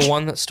Sealer Deck. The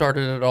one that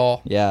started it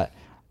all. Yeah.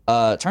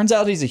 Turns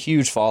out he's a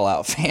huge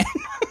Fallout fan.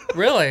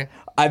 Really?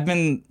 I've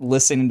been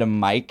listening to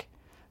Mike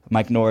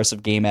Norris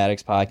of Game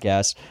Addicts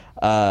podcast,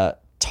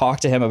 talk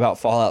to him about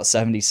Fallout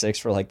 76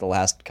 for like the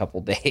last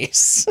couple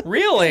days.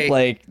 Really?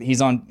 Like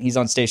he's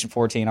on station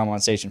 14, I'm on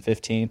station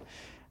 15,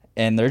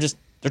 and they're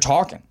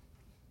talking.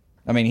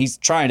 I mean,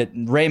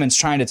 Raymond's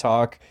trying to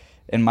talk,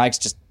 and Mike's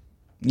just,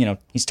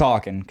 he's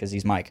talking because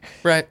he's Mike.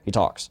 Right. He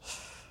talks.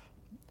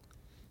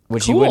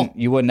 Which Cool.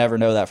 you would never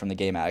know that from the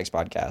Game Addicts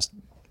podcast.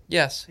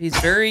 Yes, he's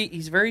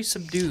very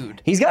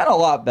subdued. He's gotten a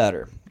lot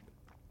better.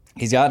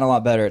 He's gotten a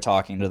lot better at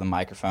talking to the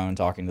microphone,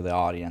 talking to the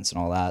audience, and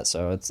all that.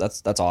 So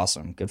that's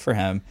awesome. Good for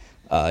him.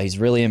 He's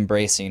really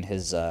embracing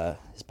his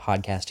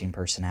podcasting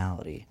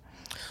personality.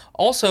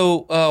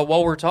 Also,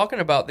 while we're talking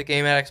about the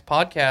Game Addicts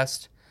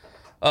podcast,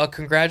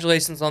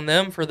 congratulations on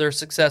them for their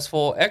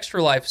successful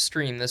Extra Life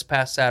stream this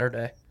past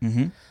Saturday.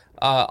 Mm-hmm.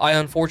 I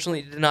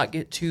unfortunately did not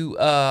get to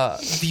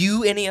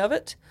view any of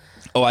it.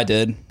 Oh, I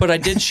did. But I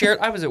did share it.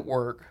 I was at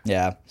work.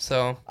 Yeah.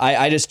 So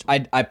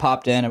I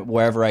popped in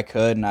wherever I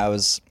could, and I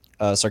was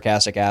a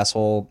sarcastic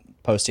asshole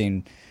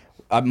posting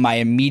my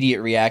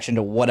immediate reaction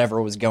to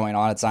whatever was going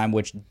on at the time,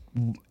 which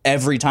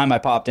every time I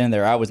popped in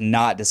there, I was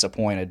not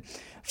disappointed.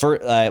 For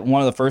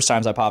one of the first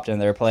times I popped in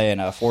there playing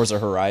Forza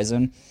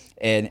Horizon,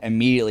 and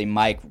immediately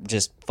Mike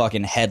just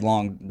fucking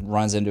headlong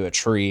runs into a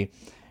tree.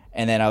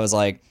 And then I was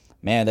like,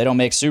 man, they don't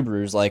make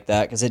Subarus like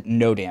that because it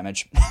no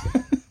damage.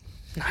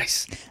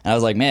 nice. And I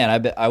was like, man, I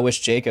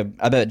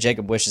bet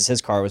Jacob wishes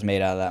his car was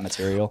made out of that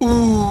material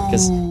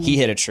because he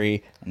hit a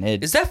tree.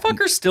 And Is that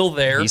fucker still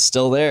there? He's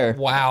still there.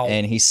 Wow.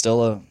 And he's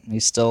still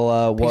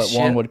what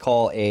one would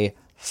call a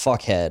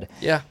fuckhead.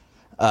 Yeah.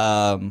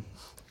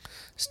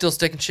 Still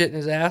sticking shit in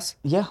his ass.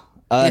 Yeah.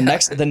 One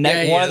of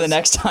the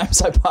next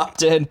times I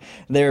popped in,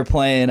 they were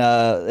playing.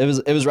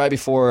 It was right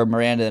before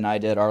Miranda and I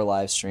did our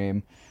live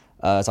stream,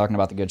 talking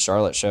about the Good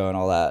Charlotte show and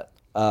all that.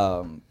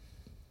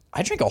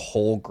 I drank a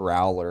whole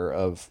growler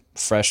of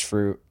fresh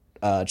fruit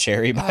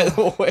cherry. By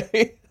the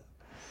way,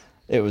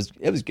 it was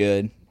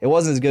good. It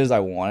wasn't as good as I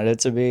wanted it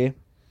to be,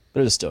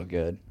 but it was still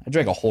good. I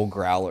drank a whole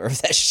growler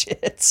of that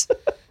shit.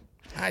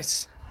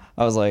 Nice.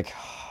 I was like,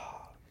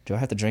 do I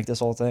have to drink this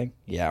whole thing?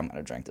 Yeah, I'm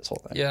gonna drink this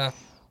whole thing. Yeah.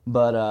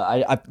 But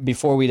I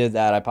before we did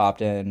that, I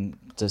popped in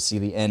to see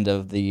the end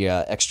of the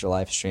Extra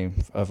Life stream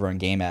over on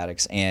Game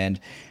Addicts, and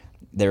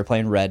they were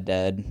playing Red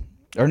Dead.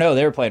 Or no,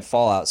 they were playing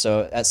Fallout.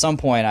 So at some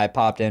point, I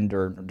popped in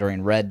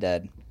during Red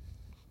Dead.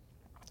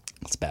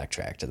 Let's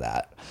backtrack to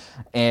that.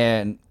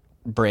 And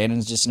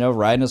Brandon's just,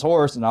 riding his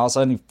horse, and all of a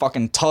sudden he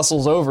fucking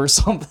tussles over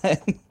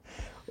something.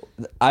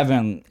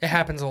 It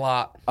happens a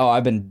lot. Oh,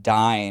 I've been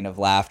dying of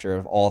laughter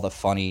of all the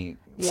funny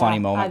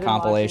moment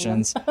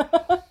compilations.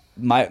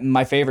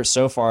 My favorite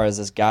so far is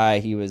this guy.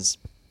 He was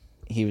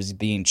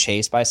being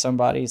chased by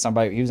somebody.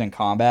 He was in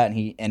combat, and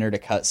he entered a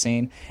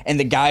cutscene, and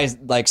the guy's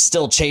like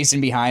still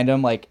chasing behind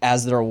him, like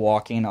as they're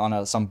walking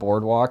on some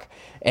boardwalk,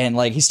 and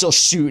like he's still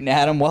shooting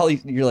at him while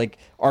you're like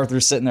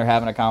Arthur's sitting there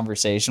having a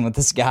conversation with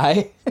this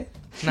guy.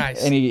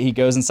 Nice. And he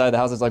goes inside the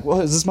house. It's like,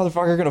 well, is this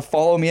motherfucker gonna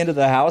follow me into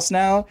the house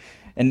now?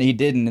 And he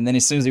didn't. And then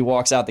as soon as he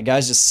walks out, the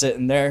guy's just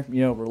sitting there,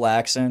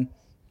 relaxing.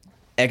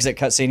 Exit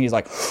cutscene. He's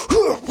like.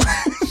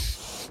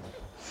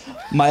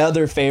 My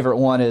other favorite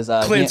one is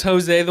Clint's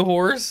Jose the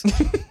horse.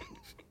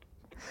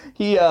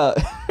 He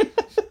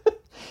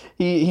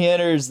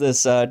enters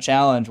this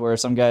challenge where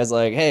some guy's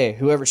like, hey,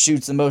 whoever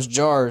shoots the most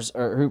jars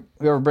or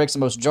whoever breaks the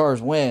most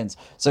jars wins.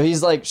 So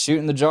he's like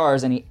shooting the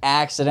jars, and he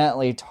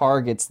accidentally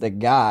targets the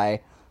guy,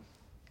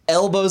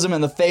 elbows him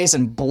in the face,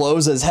 and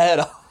blows his head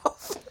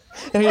off.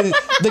 And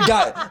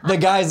the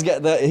guy's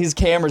got his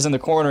camera's in the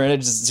corner, and it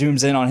just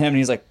zooms in on him, and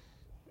he's like,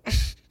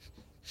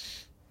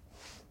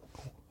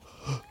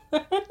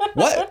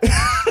 what?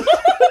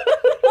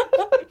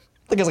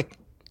 The guy's like,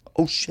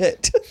 oh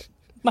shit.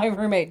 My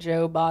roommate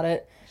Joe bought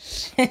it.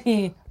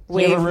 He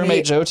You have a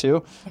roommate Joe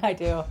too? I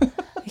do.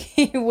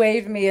 He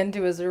waved me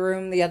into his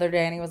room the other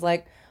day, and he was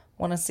like,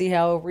 want to see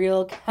how a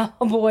real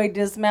cowboy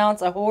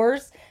dismounts a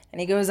horse?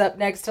 And he goes up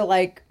next to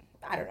like,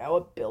 I don't know,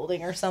 a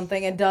building or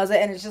something and does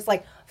it, and it's just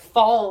like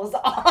falls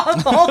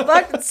off, all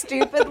fucking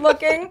stupid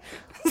looking.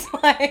 It's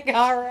like,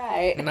 all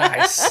right.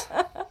 Nice.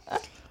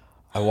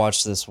 I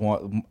watched this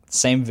one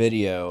same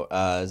video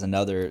as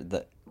another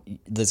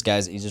this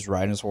guy's he's just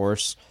riding his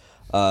horse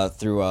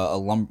through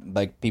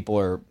like people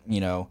are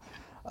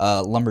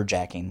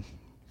lumberjacking,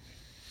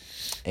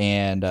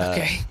 and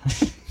Okay.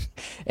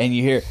 and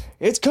you hear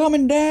it's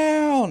coming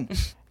down. I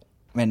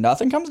mean,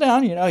 nothing comes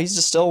down. He's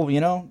just still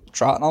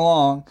trotting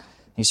along.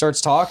 He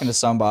starts talking to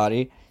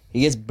somebody.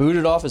 He gets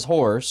booted off his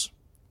horse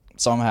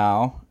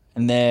somehow,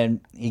 and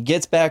then he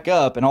gets back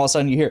up, and all of a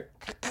sudden you hear.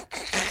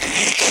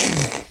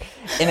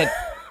 And it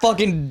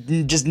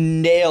fucking just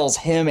nails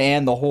him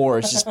and the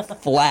horse, just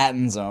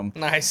flattens him.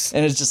 Nice.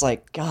 And it's just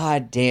like,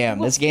 God damn,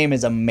 this game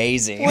is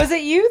amazing. Was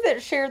it you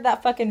that shared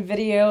that fucking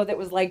video that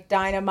was like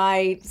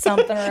Dynamite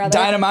something or other?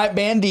 Dynamite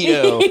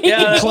Bandito.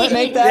 Yeah, Did Clint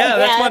make that? Yeah,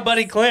 that's my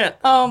buddy Clint.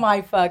 Oh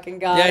my fucking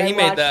god! Yeah, he I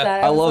made watched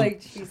that. I was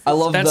Jesus. I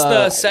love That's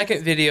the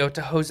second video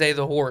to Jose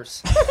the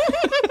horse.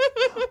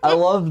 I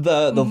love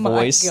the my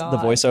voice, God. the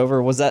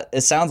voiceover. Was that?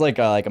 It sounds like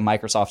a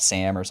Microsoft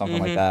Sam or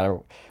something like that,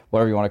 or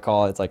whatever you want to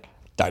call it. It's like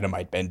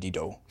Dynamite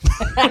Bandito.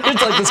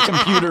 It's like this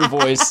computer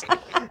voice,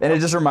 and it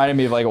just reminded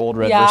me of like old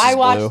Red versus I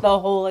watched Blue. the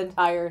whole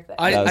entire thing.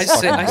 I was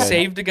fucking good.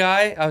 saved a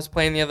guy. I was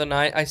playing the other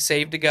night. I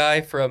saved a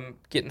guy from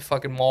getting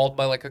fucking mauled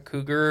by like a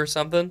cougar or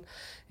something,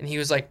 and he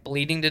was like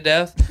bleeding to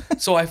death.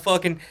 So I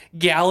fucking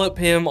gallop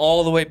him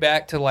all the way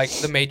back to like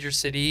the major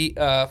city,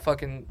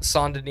 fucking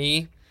Saint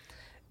Denis,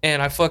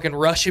 And I fucking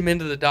rush him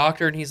into the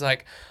doctor, and he's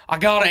like, I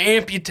gotta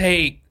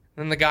amputate.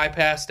 And then the guy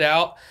passed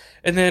out.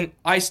 And then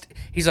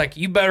he's like,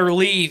 you better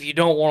leave. You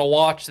don't want to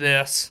watch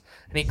this.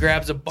 And he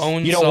grabs a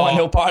bone saw. You don't want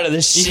no part of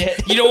this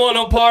shit. You don't want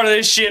no part of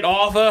this shit,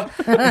 Arthur.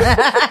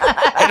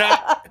 And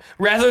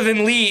rather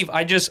than leave,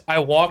 I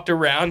walked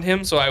around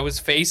him, so I was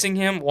facing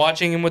him,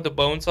 watching him with the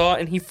bone saw,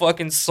 and he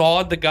fucking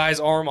sawed the guy's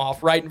arm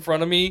off right in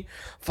front of me.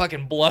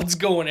 Fucking blood's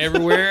going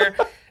everywhere.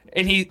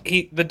 And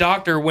the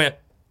doctor went,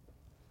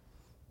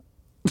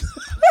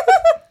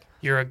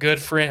 you're a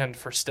good friend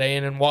for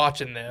staying and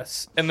watching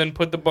this. And then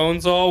put the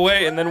bone saw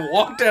away and then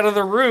walked out of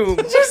the room.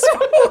 Just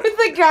with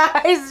the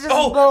guys just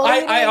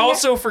I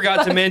also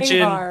forgot to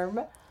mention,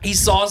 arm. he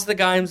saws the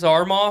guy's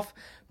arm off,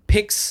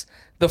 picks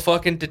the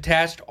fucking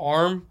detached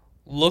arm,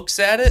 looks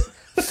at it,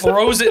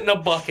 throws it in a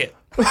bucket.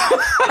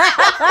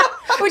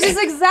 Which is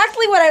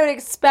exactly what I would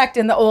expect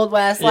in the Old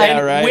West. Yeah,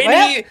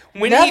 right.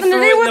 When he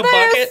threw it in the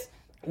bucket,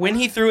 when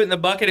he threw it in the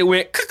bucket, it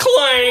went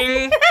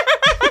clang.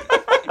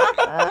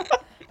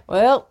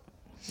 Well,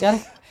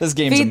 gotta This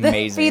game's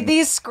amazing. feed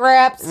these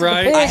scraps.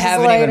 Right. To the I pigs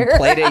haven't later. even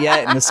played it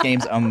yet, and this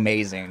game's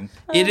amazing.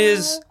 It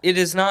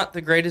is not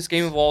the greatest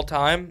game of all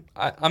time.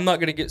 I'm not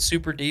going to get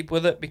super deep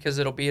with it because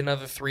it'll be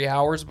another 3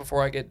 hours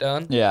before I get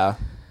done. Yeah,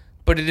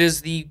 But it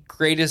is the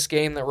greatest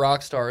game that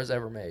Rockstar has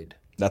ever made.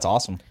 that's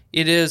awesome.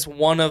 It is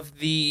one of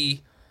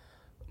the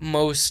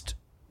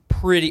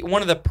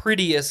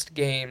prettiest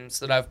games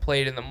that I've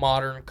played in the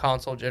modern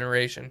console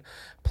generation.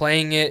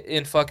 Playing it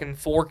in fucking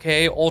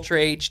 4K Ultra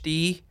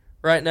HD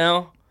right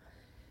now.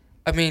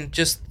 I mean,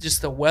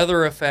 just the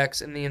weather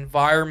effects and the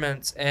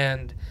environments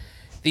and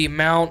the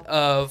amount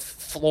of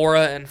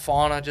flora and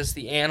fauna, just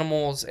the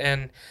animals,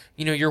 and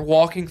you're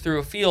walking through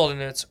a field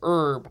and it's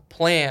herb,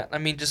 plant. I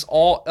mean, just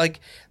all like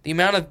the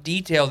amount of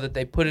detail that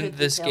they put into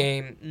this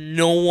game.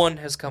 No one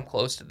has come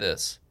close to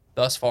this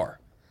thus far.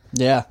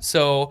 Yeah,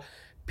 So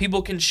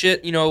people can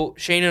shit.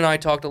 Shane and I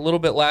talked a little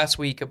bit last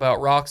week about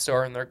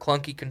Rockstar and their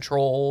clunky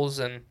controls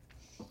and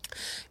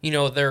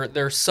their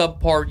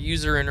subpar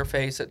user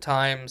interface at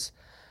times.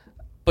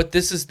 But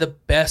this is the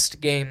best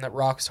game that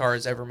Rockstar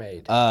has ever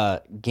made.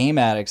 Game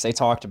Addicts, they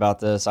talked about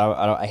this.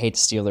 I hate to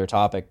steal their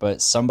topic,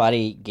 but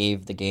somebody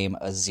gave the game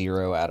a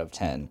 0 out of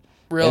 10.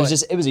 Really?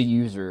 It was a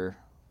user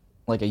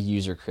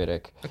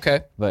critic. Okay.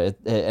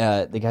 But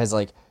the guy's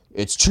like,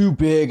 it's too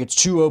big, it's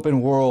too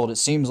open world. It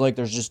seems like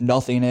there's just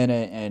nothing in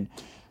it, and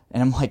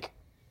I'm like,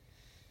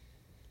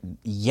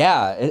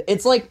 yeah,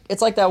 it's like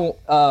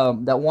that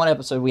that one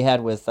episode we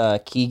had with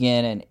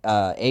Keegan and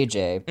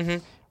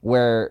AJ,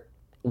 where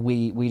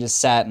we just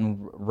sat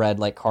and read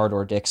like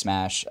Hardcore Dick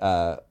Smash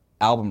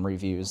album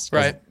reviews. 'Cause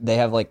Right. They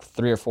have like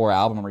 3 or 4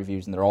 album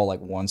reviews, and they're all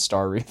like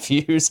 1-star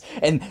reviews,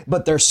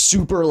 but they're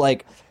super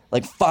like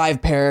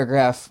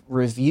 5-paragraph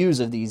reviews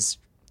of these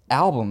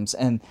albums,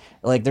 and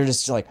like they're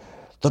just like,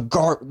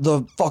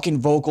 the fucking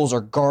vocals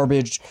are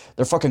garbage.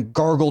 They're fucking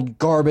gargled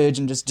garbage,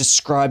 and just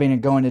describing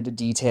and going into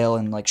detail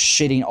and like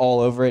shitting all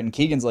over it. And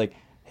Keegan's like,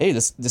 hey,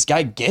 this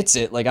guy gets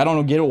it. Like, I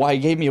don't get it why he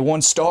gave me a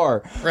 1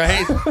 star.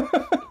 Right?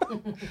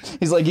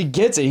 He's like, he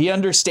gets it. He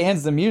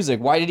understands the music.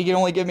 Why did he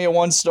only give me a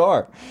 1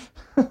 star?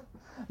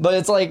 But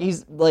it's like,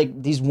 he's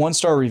like, these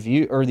 1-star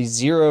review or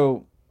these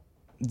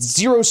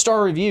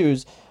 0-star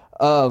reviews,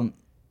 they're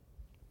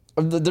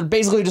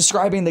basically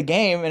describing the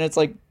game, and it's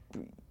like,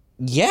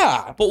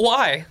 yeah, But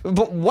why?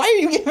 but why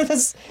are you giving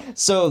us?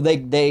 So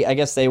they I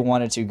guess they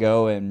wanted to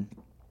go and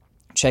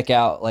check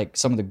out like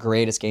some of the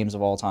greatest games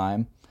of all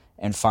time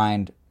and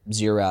find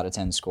 0 out of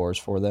 10 scores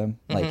for them,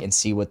 like, and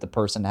see what the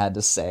person had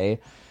to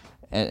say.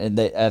 And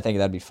I think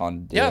that'd be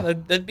fun to do. Yeah,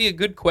 that'd be a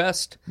good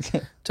quest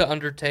to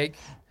undertake.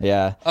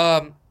 Yeah.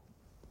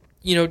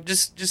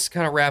 Just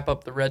kind of wrap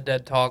up the Red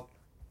Dead talk.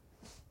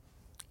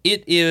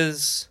 It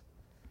is.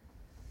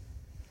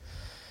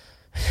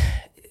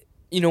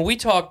 We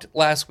talked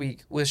last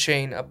week with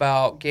Shane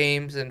about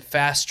games and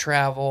fast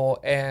travel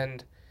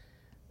and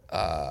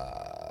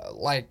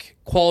like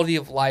quality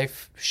of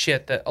life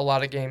shit that a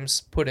lot of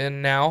games put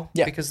in now,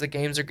 because the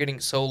games are getting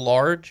so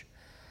large.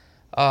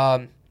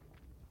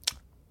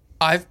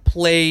 I've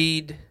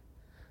played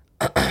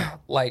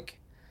like,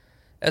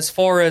 as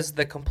far as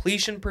the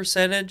completion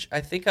percentage,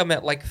 I think I'm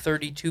at like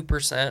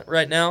 32%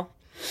 right now,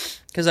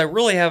 because I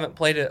really haven't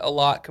played it a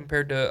lot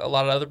compared to a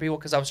lot of other people,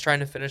 because I was trying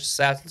to finish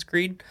Assassin's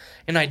Creed,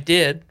 and I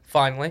did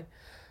finally.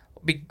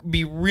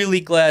 Be really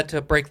glad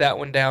to break that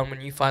one down when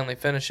you finally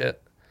finish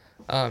it,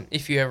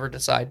 if you ever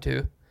decide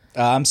to.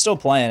 I'm still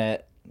playing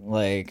it.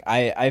 Like,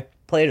 I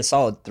played a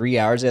solid 3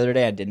 hours the other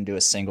day. I didn't do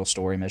a single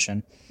story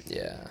mission.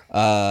 Yeah.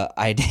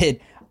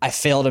 I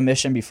failed a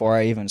mission before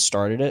I even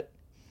started it.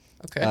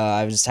 Okay.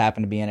 I just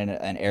happened to be in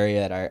an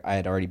area that I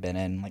had already been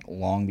in like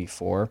long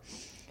before,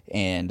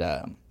 and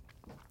I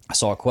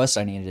saw a quest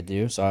I needed to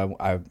do. So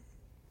I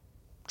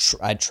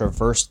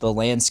traversed the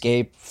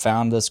landscape,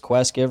 found this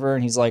quest giver,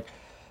 and he's like,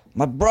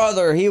 "My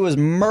brother, he was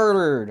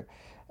murdered,"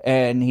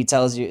 and he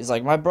tells you, he's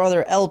like, "My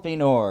brother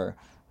Elpinor,"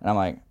 and I'm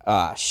like,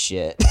 "Ah,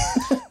 shit."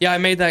 Yeah, I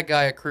made that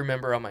guy a crew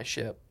member on my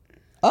ship.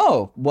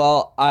 Oh,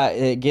 well,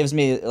 it gives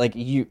me like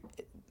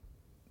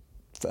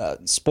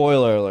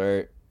spoiler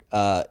alert,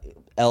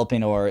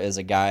 Elpenor is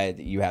a guy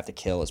that you have to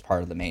kill as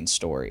part of the main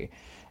story.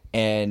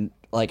 And,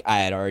 like, I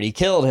had already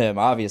killed him,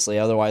 obviously.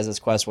 Otherwise, this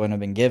quest wouldn't have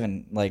been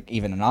given, like,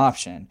 even an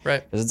option.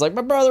 Right. Because it's like,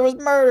 my brother was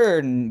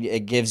murdered. And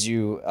it gives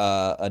you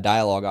a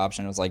dialogue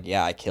option. It was like,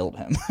 yeah, I killed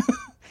him.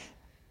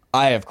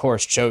 I, of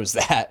course, chose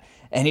that.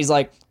 And he's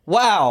like,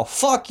 wow,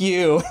 fuck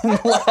you. And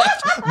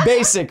left,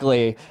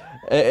 basically.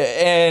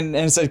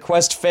 And said,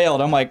 quest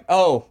failed. I'm like,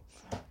 oh,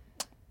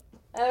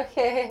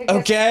 Okay.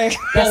 okay.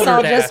 Guess I'll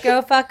Boulder just Dash.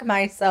 go fuck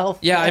myself.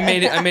 Yeah, I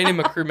made him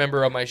a crew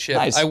member on my ship.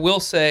 Nice. I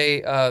will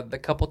say the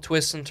couple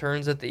twists and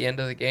turns at the end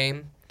of the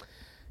game,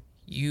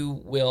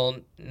 you will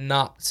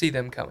not see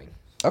them coming.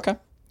 Okay.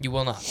 You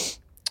will not.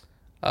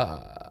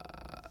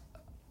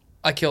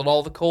 I killed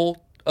all the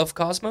coal of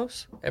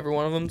Cosmos. Every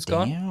one of them's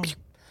gone.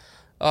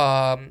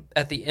 Damn.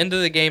 At the end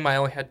of the game, I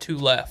only had 2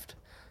 left.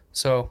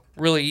 So,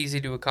 really easy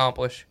to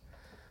accomplish.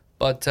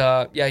 But,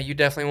 yeah, you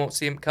definitely won't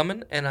see them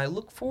coming, and I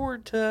look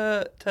forward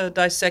to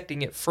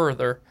dissecting it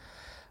further.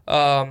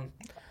 But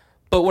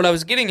what I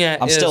was getting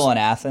at I'm is... still in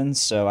Athens,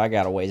 so I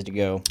got a ways to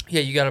go.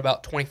 Yeah, you got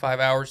about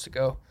 25 hours to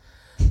go.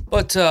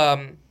 But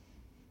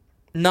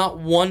not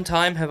one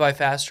time have I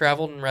fast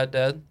traveled in Red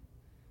Dead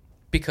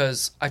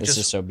because It's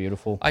just so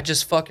beautiful. I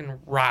just fucking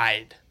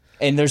ride.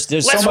 And there's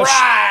Let's so much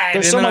ride!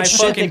 there's And so then much I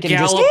shit fucking that can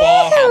just gallop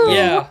off.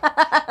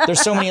 Yeah.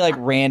 there's so many like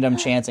random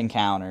chance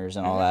encounters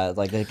and all that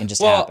like they can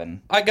just Well,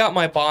 happen. I got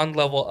my bond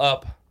level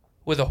up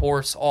with a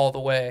horse all the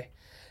way.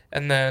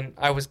 And then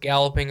I was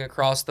galloping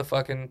across the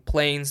fucking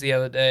plains the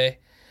other day,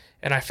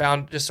 and I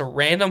found just a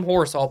random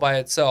horse all by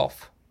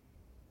itself.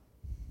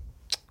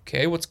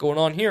 Okay, what's going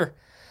on here?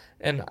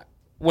 And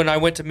when I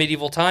went to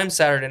Medieval Times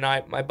Saturday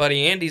night, my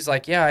buddy Andy's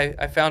like, yeah,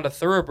 I found a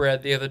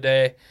thoroughbred the other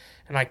day,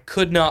 and I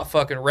could not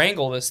fucking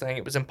wrangle this thing.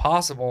 It was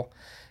impossible.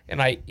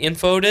 And I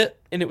infoed it,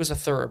 and it was a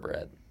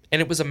thoroughbred.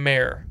 And it was a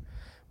mare,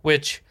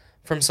 which,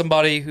 from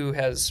somebody who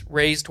has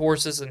raised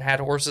horses and had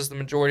horses the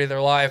majority of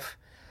their life,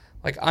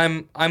 like,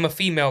 I'm a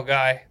female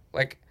guy.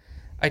 Like,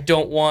 I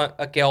don't want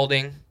a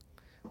gelding,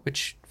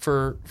 which,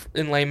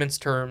 in layman's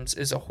terms,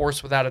 is a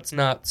horse without its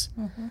nuts,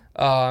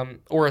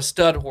 or a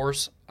stud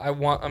horse. I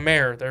want a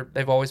mare.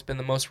 They've always been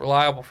the most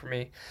reliable for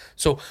me.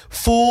 So,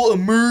 full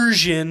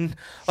immersion,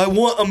 I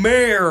want a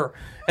mare.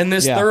 And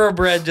this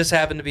thoroughbred just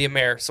happened to be a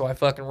mare. So I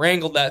fucking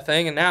wrangled that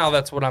thing, and now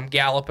that's what I'm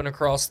galloping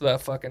across the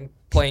fucking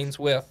plains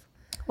with.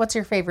 What's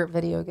your favorite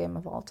video game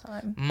of all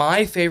time?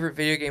 My favorite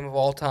video game of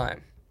all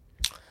time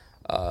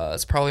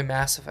is probably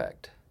Mass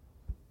Effect.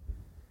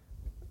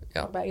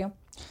 Yeah. What about you?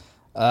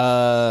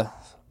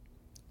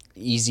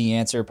 Easy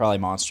answer, probably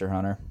Monster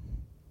Hunter.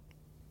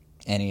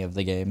 Any of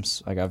the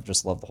games. Like I've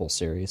just loved the whole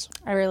series.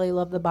 I really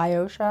love the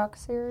BioShock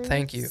series.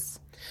 Thank you.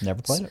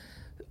 Never played it.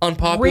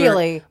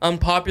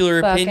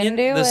 Unpopular Fucking opinion,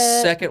 do the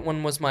it. second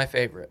one was my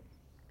favorite.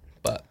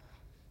 But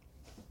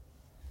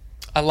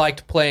I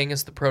liked playing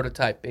as the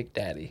prototype Big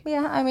Daddy.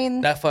 Yeah, I mean,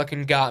 That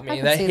fucking got I me.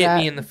 can That see hit that.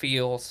 me in the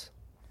feels.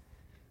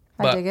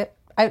 I but- dig it.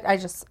 I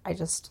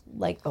just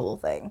like the whole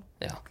thing.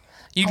 Yeah.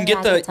 You can I get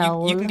like the it,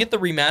 tell you can her. get the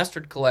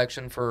remastered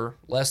collection for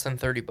less than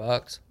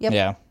 $30. Yep.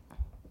 Yeah.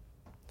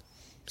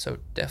 So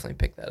definitely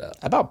pick that up.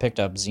 I about picked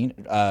up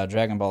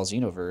Dragon Ball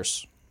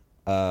Xenoverse.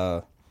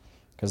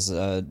 Because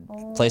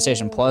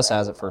PlayStation Plus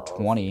has it for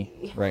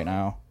 $20 right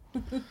now.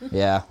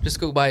 Yeah. Just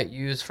go buy it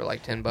used for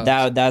like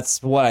 $10.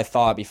 That's what I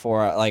thought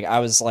before. I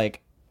was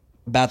like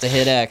about to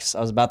hit X.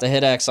 I was about to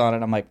hit X on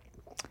it. I'm like,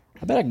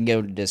 I bet I can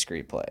go to disc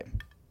replay.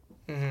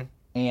 Mhm.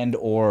 And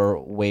or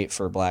wait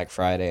for Black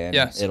Friday and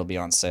Yes. it'll be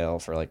on sale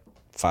for like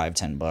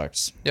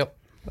 $5-10. Yep.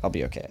 I'll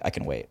be okay. I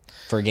can wait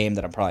for a game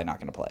that I'm probably not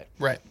going to play.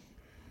 Right.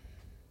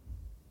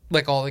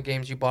 Like all the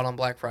games you bought on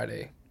Black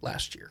Friday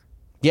last year.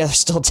 Yeah, they're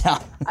still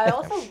down. I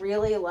also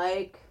really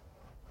like,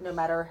 no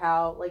matter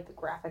how, like, the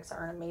graphics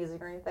aren't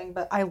amazing or anything,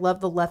 but I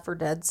love the Left 4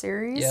 Dead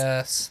series.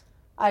 Yes.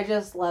 I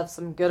just love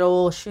some good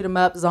old shoot 'em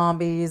up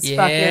zombies. Yeah.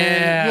 Fucking,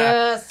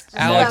 yes. just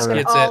Alex fucking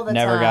gets all it. the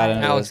Never got time.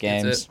 into Alex those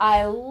gets games. it.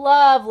 I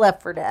love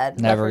Left 4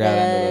 Dead. Never Left 4 got into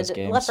Dead, those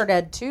games. Left 4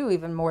 Dead 2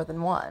 even more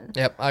than 1.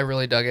 Yep, I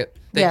really dug it.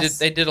 Yes.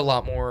 They did a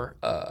lot more.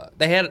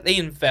 They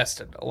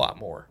invested a lot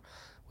more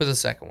with the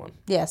second one.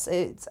 Yes,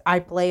 I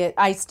play it.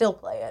 I still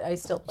play it.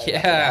 Left 4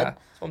 Yeah. Dead.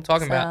 That's what I'm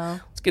talking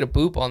about. Let's get a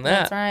boop on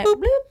that. That's right.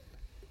 Boop, bloop.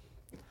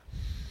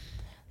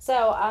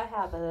 So I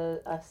have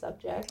a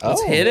subject.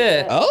 Let's hit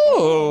it.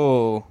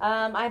 Oh.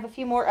 I have a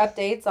few more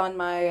updates on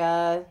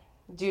my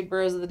Dude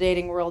Bros of the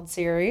Dating World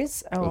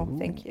series. Oh,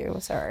 thank you.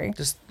 Sorry.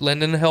 Just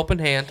lending a helping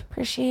hand.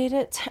 Appreciate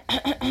it.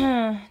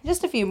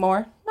 Just a few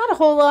more. Not a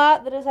whole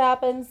lot that has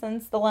happened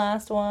since the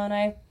last one.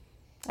 I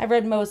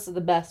read most of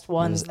the best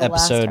ones the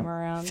last Episode time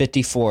around.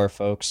 54,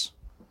 folks.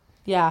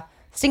 Yeah.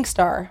 Stink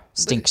Star.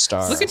 Stink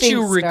Star. Look at Stink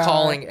you Star.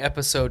 recalling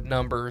episode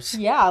numbers.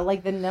 Yeah,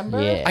 like the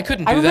number. Yeah. I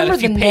couldn't I do that remember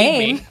if you the paid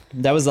name. me.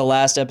 That was the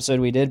last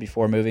episode we did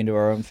before moving to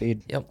our own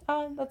feed. Yep.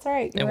 Oh, that's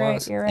right. You're It right.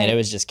 was. You're right. And it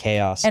was just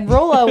chaos. And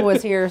Rolo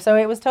was here, so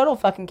it was total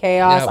fucking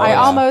chaos. Yeah, it I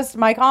was. almost,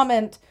 my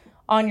comment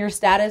on your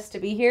status to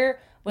be here,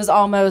 was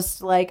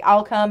almost like,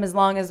 I'll come as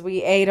long as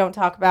we A, don't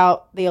talk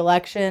about the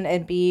election,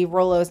 and B,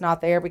 Rollo's not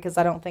there because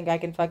I don't think I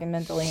can fucking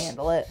mentally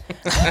handle it.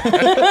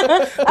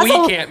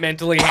 We can't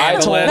mentally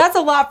handle it. That's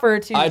a lot for a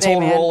Tuesday, I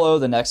told man. Rollo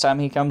the next time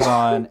he comes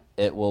on,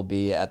 it will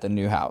be at the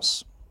new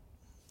house.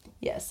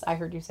 Yes, I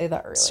heard you say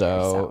that earlier.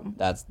 So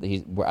that's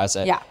I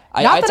said. Yeah,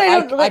 not that I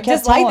don't kept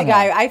dislike the telling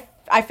guy. him.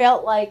 I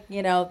felt like,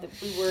 you know, that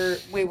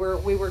we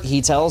were.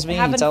 He tells me.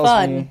 having He tells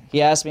fun. me.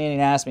 He asked me and he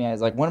asked me. I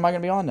was like, when am I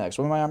going to be on next?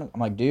 When am I on? I'm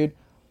like, dude,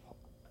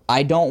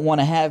 I don't want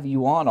to have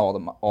you on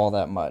all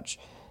that much.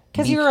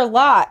 Because you're a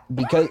lot.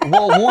 Because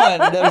well,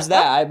 one, there's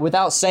that.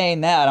 Without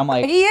saying that, I'm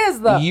like, He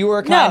is, though. You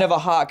are kind of a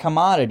hot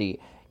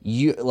commodity.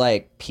 You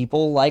like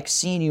people like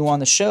seeing you on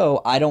the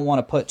show. I don't want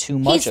to put too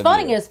much. He's of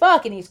funny you. as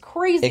fuck, and he's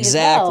crazy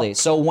Exactly.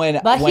 as hell. So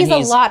But when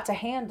he's a lot to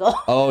handle.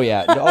 Oh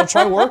yeah, I'll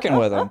try working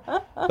with him.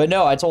 But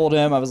no, I told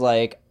him I was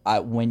like,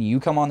 when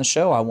you come on the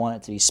show, I want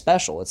it to be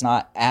special. It's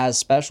not as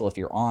special if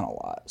you're on a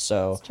lot.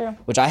 So, That's true.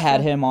 Which I had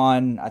him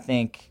on, I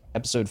think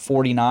episode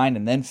 49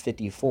 and then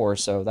 54.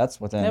 So that's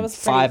within It was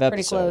five pretty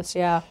episodes. close,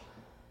 yeah.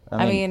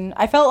 I mean,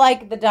 I felt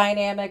like the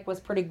dynamic was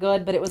pretty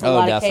good, but it was a Oh,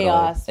 lot definitely. of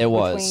chaos. It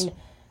was.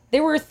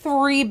 There were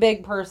 3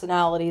 big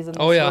personalities in this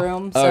Oh, yeah.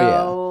 room,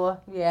 Oh,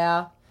 so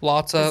yeah,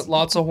 Lots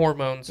of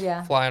hormones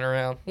Yeah. flying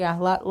around.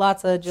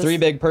 lots of just 3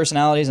 big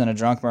personalities and a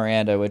drunk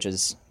Miranda, which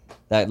is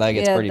that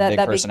gets pretty big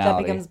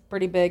personality. that becomes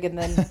pretty big, and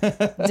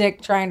then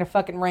Dick trying to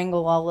fucking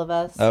wrangle all of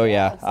us. Oh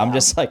yeah, So. I'm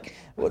just like,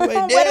 what do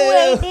I do? What do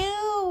I do?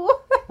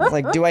 I was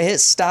like, do I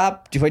hit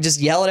stop? Do I just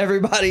yell at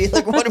everybody?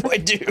 Like, what do I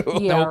do?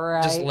 Yeah, Nope,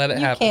 right. just let it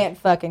you happen. You can't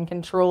fucking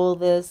control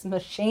this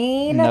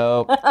machine.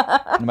 Nope.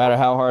 No matter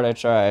how hard I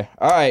try.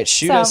 All right,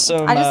 shoot us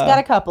some. I just got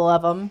a couple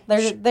of them.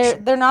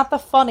 They're not the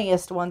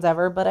funniest ones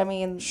ever, but I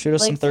mean, Shoot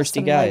us some just thirsty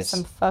like, guys.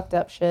 some fucked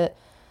up shit.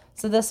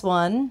 So this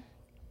one,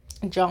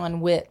 John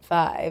Witt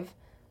 5.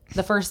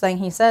 The first thing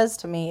he says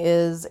to me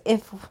is,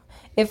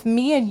 "If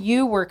me and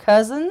you were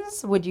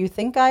cousins, would you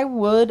think I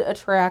would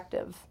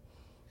attractive?"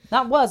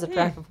 Not was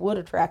attractive, would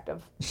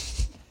attractive.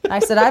 I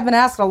said, "I've been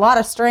asked a lot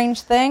of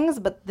strange things,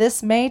 but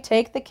this may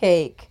take the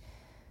cake."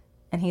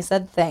 And he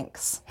said,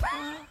 "Thanks."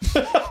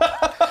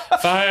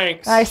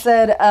 Thanks. I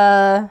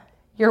said,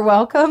 "You're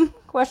welcome?"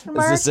 Question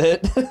mark. Is this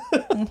it?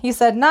 And he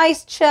said,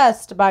 "Nice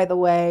chest, by the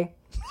way."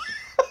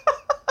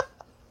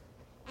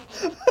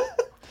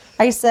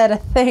 I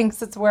said,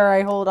 "Thanks, it's where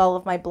I hold all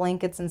of my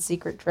blankets and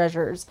secret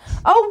treasures."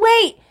 Oh,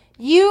 wait!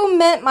 You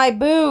meant my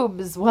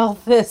boobs. Well,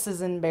 this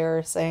is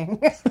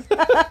embarrassing.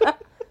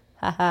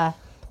 Haha.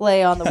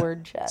 Play on the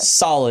word chest.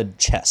 Solid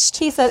chest.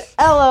 He said,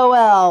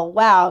 "LOL,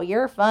 wow,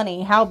 you're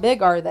funny. How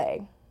big are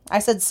they?" I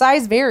said,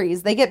 "Size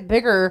varies. They get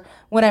bigger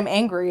when I'm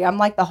angry. I'm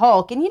like the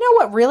Hulk. And you know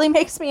what really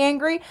makes me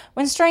angry?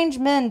 When strange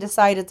men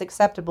decide it's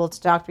acceptable to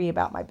talk to me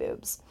about my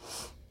boobs."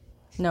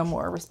 No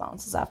more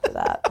responses after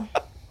that.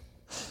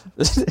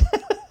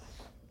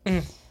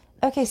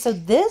 Okay, so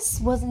this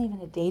wasn't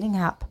even a dating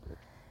app.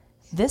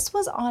 This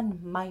was on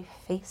my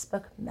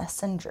Facebook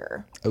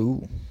Messenger.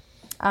 Ooh.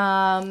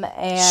 And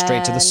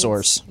Straight to the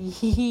source.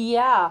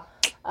 Yeah.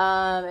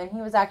 And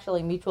he was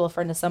actually a mutual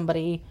friend of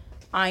somebody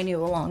I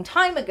knew a long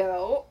time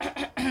ago,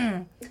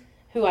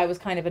 who I was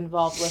kind of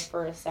involved with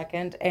for a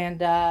second. And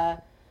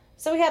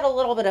so we had a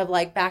little bit of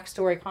like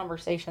backstory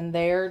conversation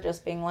there,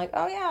 just being like,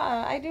 "Oh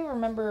yeah, I do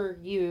remember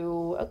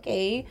you.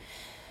 Okay."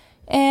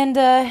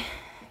 And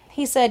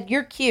he said,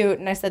 "You're cute."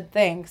 And I said,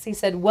 "Thanks." He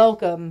said,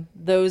 "Welcome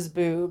those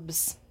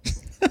boobs."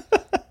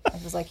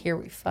 I was like, "Here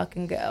we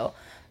fucking go."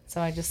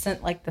 So I just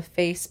sent like the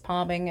face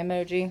palming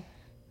emoji.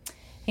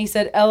 He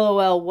said,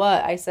 "LOL,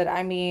 what?" I said,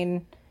 "I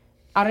mean,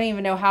 I don't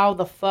even know how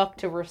the fuck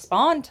to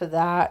respond to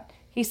that."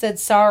 He said,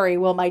 "Sorry,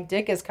 well, my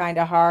dick is kind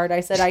of hard." I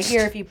said, "I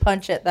hear if you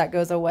punch it, that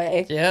goes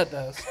away." Yeah, it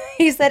does.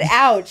 He said,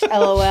 "Ouch,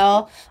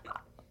 LOL.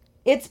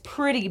 It's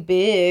pretty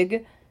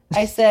big."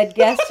 I said,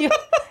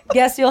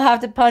 guess you'll have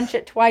to punch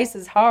it twice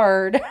as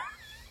hard."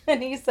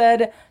 And he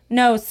said,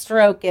 "No,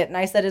 stroke it." And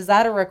I said, "Is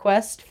that a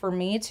request for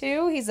me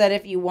too?" He said,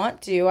 "If you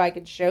want to, I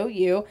could show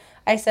you."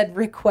 I said,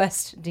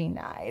 "Request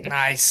denied."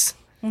 Nice.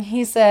 And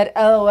he said,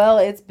 "LOL,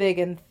 it's big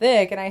and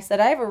thick." And I said,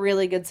 "I have a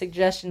really good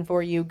suggestion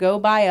for you. Go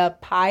buy a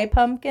pie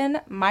pumpkin,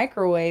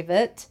 microwave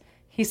it."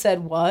 He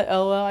said, "What?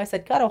 LOL?" I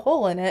said, "Cut a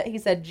hole in it." He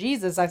said,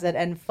 "Jesus." I said,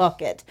 "And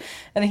fuck it."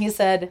 And he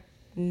said,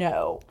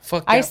 "No."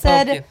 Fuck I that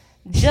said, pumpkin.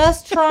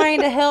 "Just trying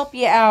to help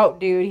you out,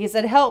 dude." He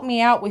said, "Help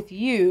me out with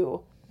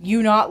you.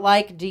 You not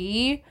like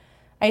D?"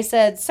 I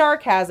said,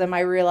 "Sarcasm, I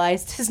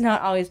realized, does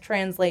not always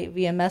translate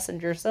via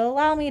messenger, so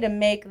allow me to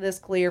make this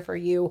clear for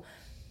you.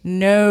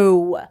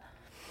 No."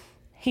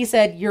 He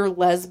said, "You're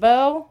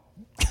lesbo?"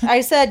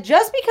 I said,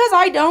 "Just because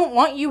I don't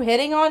want you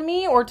hitting on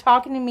me or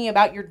talking to me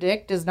about your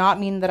dick does not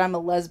mean that I'm a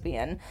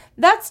lesbian.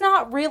 That's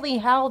not really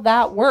how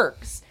that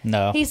works."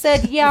 No. He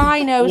said, "Yeah,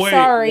 I know, Wait,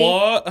 sorry."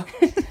 what?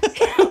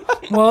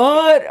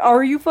 What?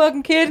 Are you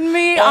fucking kidding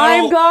me?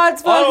 I'm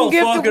God's fucking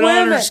gift to women.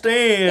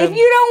 understand. If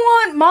you don't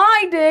want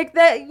my dick,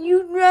 that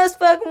you just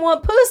fucking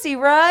want pussy,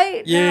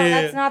 right? No, Yeah.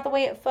 that's not the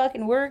way it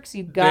fucking works,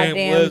 you Damn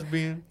goddamn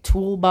lesbian.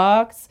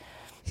 toolbox.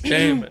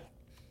 Damn it.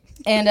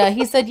 And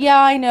he said, yeah,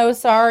 I know,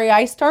 sorry.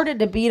 I started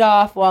to beat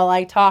off while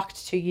I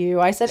talked to you.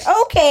 I said,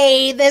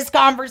 okay, this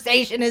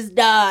conversation is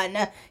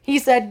done. He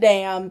said,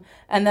 damn.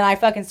 And then I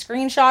fucking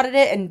screenshotted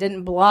it and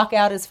didn't block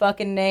out his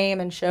fucking name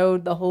and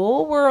showed the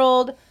whole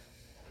world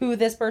who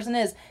this person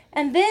is.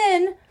 And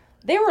then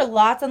there were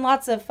lots and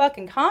lots of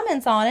fucking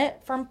comments on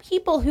it from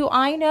people who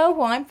I know,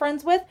 who I'm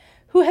friends with,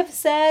 who have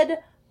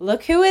said,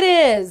 look who it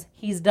is.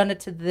 He's done it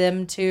to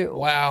them too.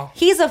 Wow.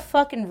 He's a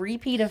fucking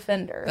repeat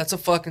offender. That's a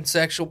fucking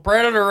sexual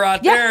predator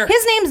right Yeah, there.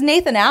 his name's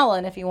Nathan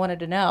Allen, if you wanted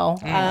to know.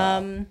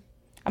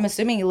 I'm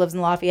assuming he lives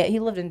in Lafayette. He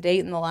lived in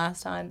Dayton the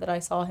last time that I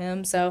saw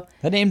him, so...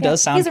 That name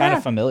does sound he's kind around.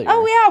 of familiar.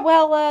 Oh, yeah,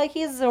 well,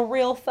 he's a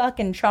real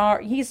fucking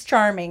he's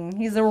charming.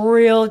 He's a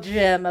real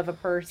gem of a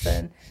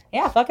person.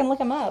 Yeah, fucking look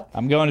him up.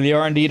 I'm going to the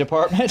R&D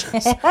department.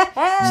 Sounds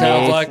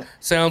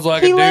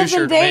like He a lives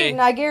doucher in to me. Dayton.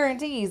 I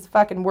guarantee he's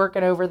fucking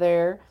working over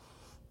there.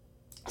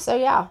 So,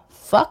 yeah,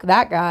 fuck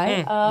that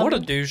guy. What a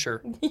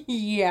doucher.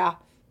 Yeah.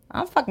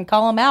 I'll fucking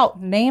call him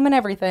out. Name and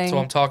everything. That's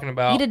what I'm talking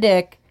about. Eat a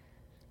dick.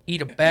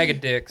 Eat a bag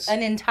of dicks.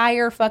 An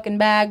entire fucking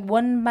bag,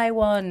 one by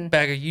one.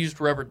 Bag of used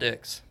rubber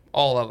dicks.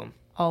 All of them.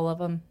 All of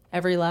them.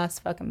 Every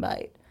last fucking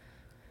bite.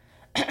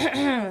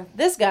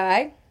 This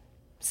guy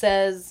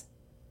says,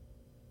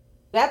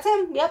 that's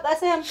him. Yep,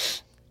 that's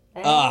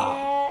him.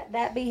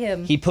 That be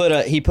him. He put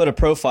a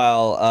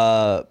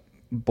profile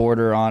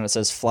border on. It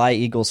says "Fly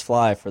Eagles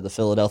Fly" for the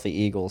Philadelphia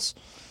Eagles.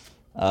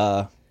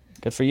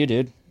 Good for you,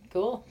 dude.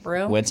 Cool,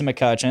 bro. Went to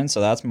McCutcheon,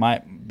 so that's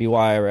might be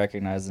why I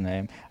recognize the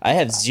name. I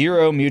have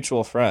 0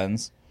 mutual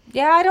friends.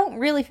 Yeah, I don't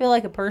really feel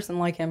like a person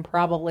like him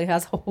probably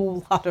has a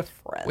whole lot of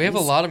friends. We have a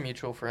lot of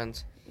mutual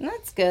friends.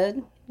 That's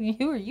good.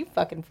 Who are you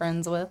fucking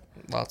friends with?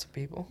 Lots of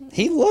people.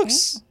 He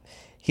looks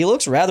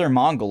rather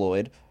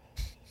mongoloid.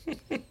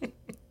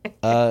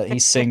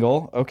 He's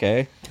single.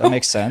 Okay, that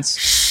makes sense.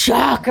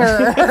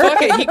 Shocker.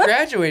 Fuck it, he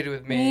graduated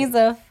with me. He's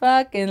a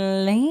fucking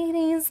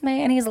ladies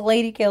man. He's a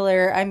lady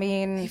killer. I He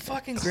mean,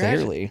 fucking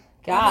graduated. Clearly.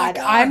 God,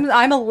 God.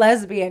 I'm a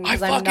lesbian. I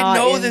 'cause I'm fucking not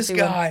know this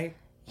into him. guy.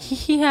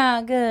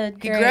 Yeah, good.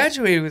 He Great.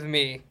 graduated with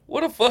me.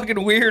 What a fucking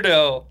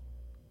weirdo.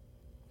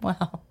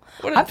 Wow.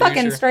 What a I'm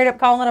fucking doucher. straight up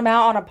calling him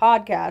out on a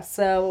podcast.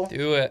 So,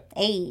 Do it.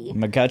 hey.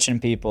 McCutcheon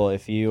people,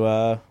 if you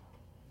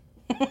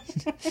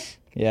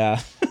yeah.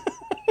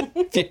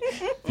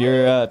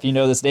 if you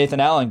know this Nathan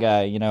Allen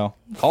guy,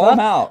 call him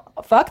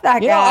out. Fuck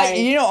that You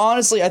guy. know,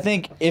 honestly, I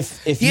think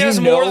if He you has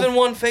know, more than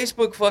one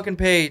Facebook fucking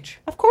page.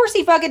 Of course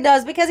he fucking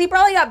does, because he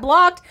probably got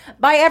blocked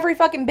by every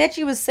fucking bitch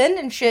he was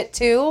sending shit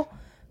to.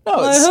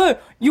 no, it's, Hey,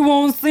 you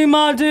want to see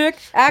my dick?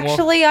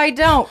 Actually, I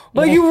don't.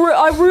 But I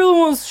really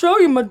want to show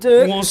you my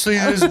dick. Want to see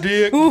this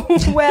dick?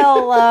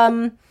 Well,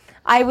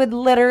 I would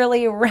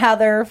literally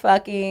rather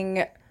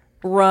fucking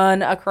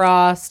run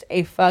across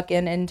a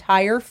fucking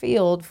entire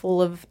field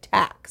full of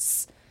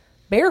tacks,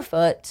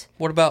 barefoot.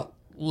 What about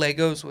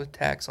Legos with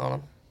tax on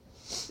them?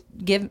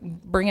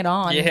 Bring it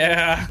on.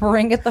 Yeah.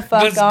 Bring it the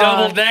fuck Let's on.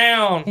 double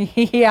down.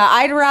 Yeah,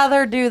 I'd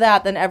rather do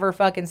that than ever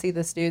fucking see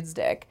this dude's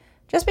dick.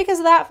 Just because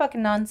of that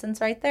fucking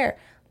nonsense right there.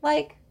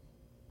 Like,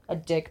 a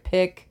dick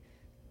pic.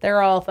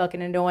 They're all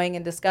fucking annoying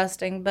and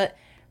disgusting, but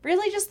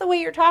really just the way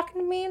you're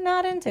talking to me,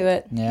 not into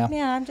it. Yeah.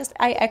 Yeah,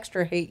 I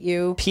extra hate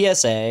you.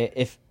 PSA,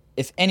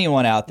 if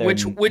anyone out there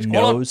Which- hold on.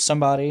 knows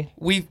somebody,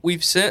 We've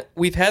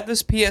had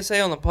this PSA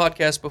on the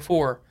podcast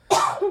before.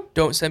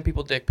 Don't send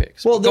people dick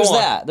pics. well, Go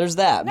there's on.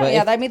 that. No, but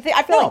yeah, if- I mean,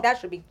 I feel No. like that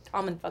should be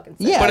common fucking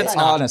sense. yeah, But it's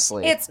not.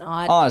 honestly, It's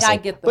not. honestly. I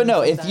get them but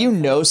no, if you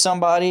sometimes. know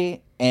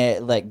somebody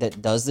and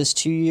that does this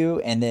to you,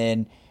 and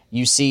then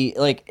you see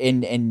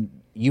and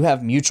you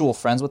have mutual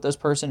friends with this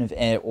person,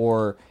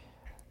 or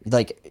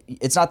like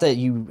it's not that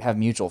you have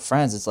mutual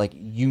friends, it's like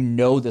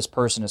this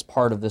person is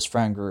part of this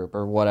friend group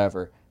or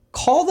whatever.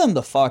 Call them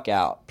the fuck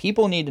out.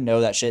 People need to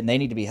know that shit, and they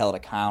need to be held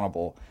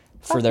accountable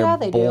for Fuck their yeah,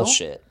 they do.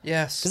 bullshit.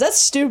 Yes. Because that's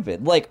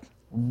stupid. Like,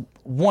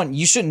 one,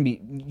 you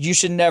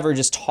should never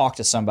just talk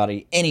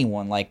to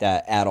anyone like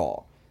that at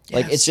all.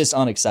 Like, Yes. it's just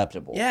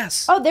unacceptable.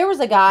 Yes. Oh, there was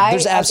a guy.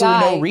 There's a absolutely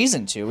guy no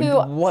reason to. who-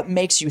 And what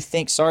makes you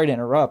think? Sorry to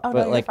interrupt, Oh,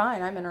 but no, like, you're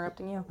fine. I'm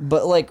interrupting you.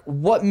 but like,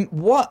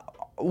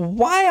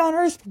 why on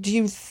earth do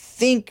you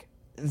think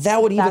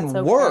that would even That's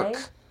okay.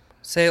 work?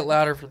 Say it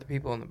louder for the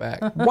people in the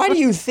back. Why do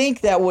you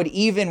think that would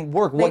even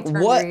work? They What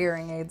turned what your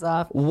hearing aids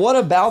off. what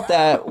about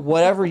that?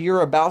 Whatever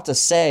you're about to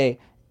say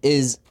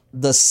is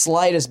the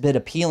slightest bit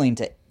appealing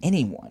to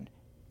anyone,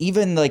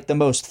 even like the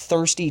most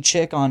thirsty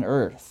chick on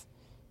earth.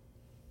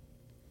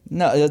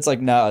 No, it's like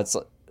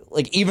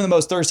even the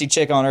most thirsty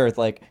chick on earth.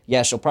 Like,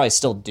 yeah, she'll probably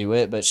still do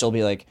it, but she'll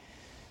be like,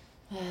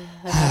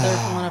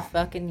 Another one of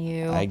fucking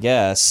you. I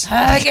guess.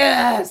 I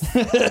guess.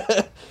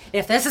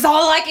 If this is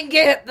all I can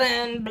get,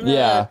 then blah.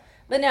 Yeah.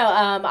 But no,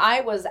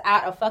 I was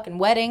at a fucking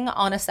wedding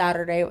on a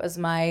Saturday. It was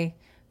my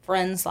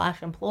friend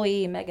 /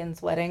 employee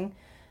Megan's wedding,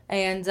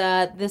 and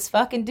this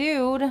fucking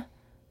dude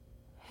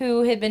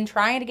who had been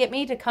trying to get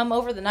me to come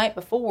over the night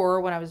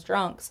before when I was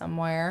drunk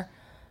somewhere.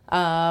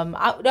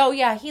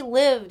 He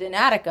lived in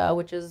Attica,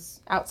 which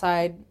is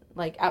outside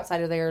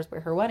of there is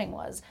where her wedding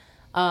was.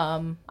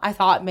 I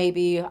thought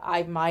maybe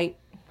I might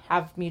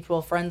have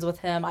mutual friends with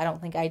him. I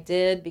don't think I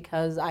did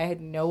because I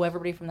know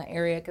everybody from the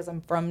area because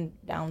I'm from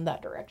down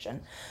that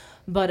direction.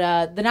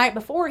 But the night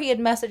before, he had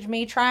messaged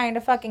me trying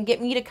to fucking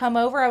get me to come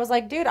over. I was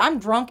like, dude, I'm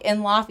drunk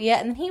in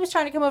Lafayette. And he was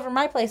trying to come over to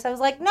my place. I was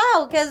like,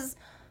 no, because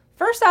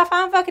first off,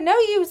 I don't fucking know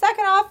you.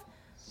 Second off,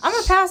 I'm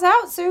going to pass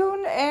out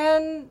soon.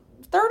 And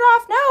third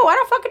off, no, I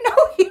don't fucking know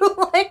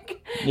you.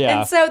 Like, Yeah.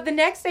 And so the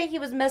next day, he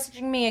was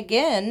messaging me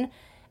again.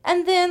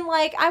 And then,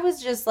 like, I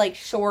was just, like,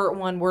 short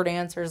one-word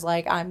answers.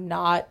 Like, I'm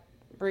not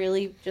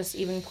really just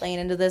even playing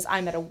into this.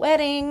 I'm at a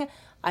wedding.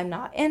 I'm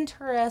not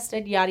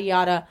interested, yada,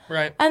 yada.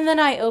 Right. And then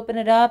I open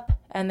it up,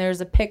 and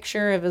there's a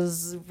picture of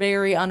his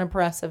very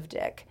unimpressive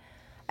dick.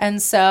 And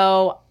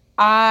so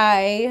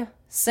I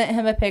sent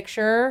him a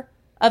picture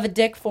of a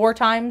dick 4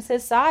 times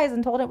his size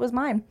and told it was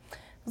mine. I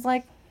was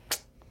like,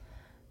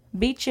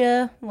 beat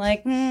you.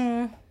 Like,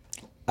 mine's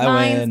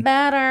win.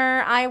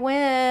 better. I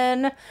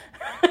win.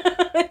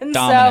 And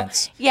Dominance.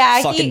 so,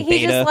 yeah, Fucking he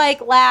beta. just,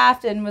 like,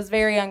 laughed and was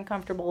very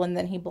uncomfortable, and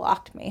then he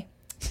blocked me.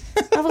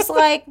 I was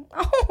like,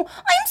 oh,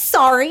 I'm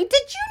sorry. Did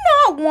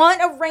you not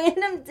want a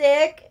random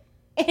dick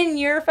in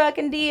your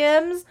fucking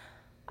DMs?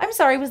 I'm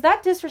sorry. Was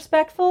that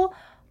disrespectful?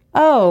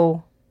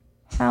 Oh,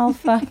 how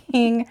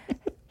fucking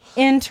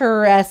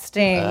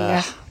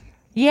interesting.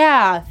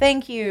 Yeah,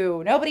 thank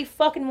you. Nobody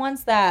fucking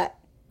wants that.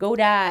 Go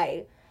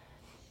die.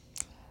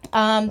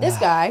 This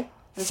guy.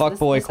 Fuckboy this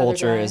other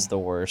culture guy, is the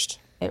worst.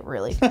 It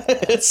really.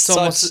 It's so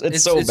bad.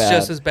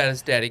 just as bad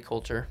as daddy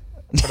culture.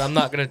 But I'm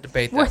not going to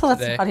debate that Let's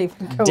today. not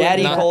even go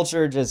Daddy into that.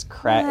 culture just it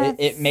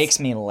That's- makes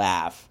me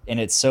laugh, and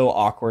it's so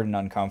awkward and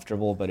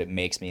uncomfortable, but it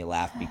makes me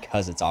laugh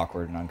because it's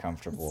awkward and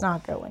uncomfortable. Let's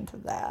not go into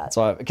that.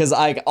 So because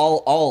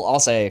I'll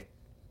say,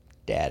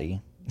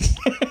 daddy.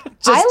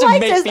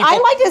 I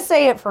like to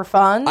say it for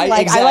fun. I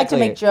like to exactly.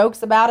 make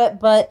jokes about it,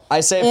 but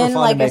I say it for in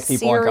fun like to make a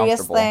people serious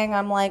uncomfortable. thing,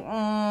 I'm like,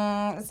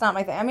 it's not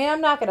my thing. I mean,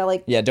 I'm not gonna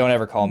like Yeah, don't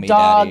ever call me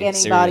dog daddy.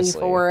 anybody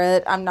Seriously. for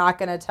it. I'm not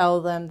gonna tell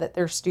them that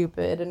they're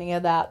stupid, any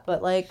of that.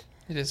 But like,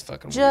 It is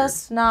fucking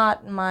just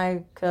not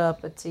my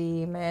cup of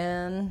tea,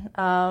 man.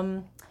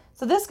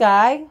 So this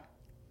guy,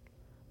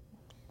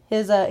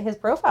 his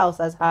profile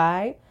says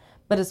hi,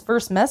 but his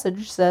first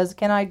message says,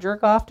 "Can I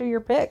jerk off to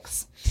your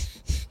pics?"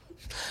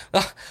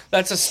 weird.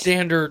 That's a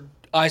standard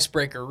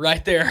icebreaker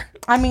right there.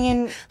 I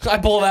mean, I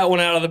pull that one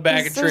out of the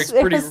bag of tricks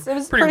it pretty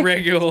was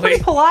regularly.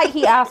 Pretty polite.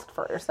 He asked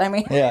first. I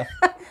mean, Yeah.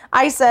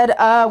 I said,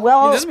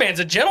 well, This man's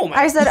a gentleman.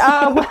 I said,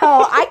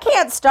 well, I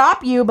can't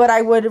stop you, but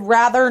I would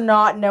rather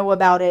not know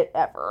about it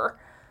ever.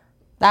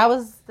 That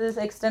was the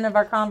extent of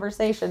our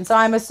conversation. So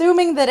I'm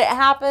assuming that it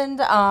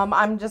happened.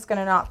 I'm just going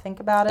to not think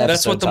about it.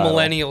 That's what the Episode title.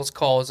 millennials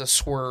call as a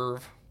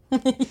swerve.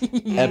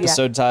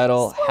 Episode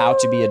title: How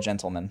to be a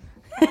gentleman.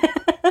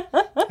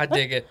 I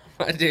dig it.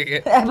 I dig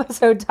it.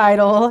 Episode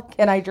title,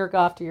 Can I Jerk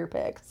Off to Your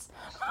Pics?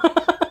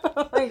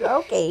 Like,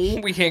 okay.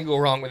 We can't go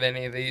wrong with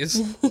any of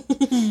these.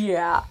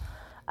 Yeah.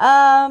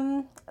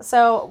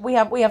 So we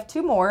have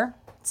 2 more.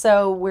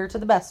 So we're to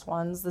the best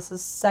ones. This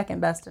is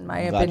second best in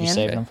my Glad you opinion.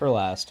 saved them for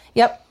last.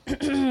 Yep.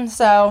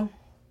 So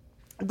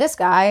this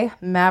guy,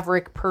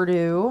 Maverick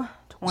Purdue,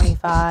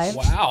 25.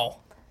 Wow.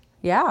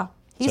 Yeah.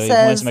 He So he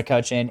went says to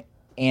McCutcheon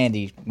and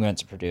he went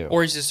to Purdue.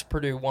 Or he's just a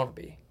Purdue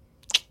wannabe.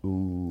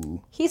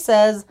 Ooh. he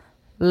says,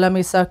 "Let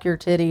me suck your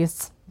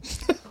titties."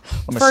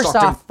 I'm First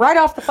off, right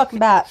off the fucking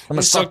bat. I'm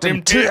gonna Suck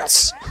them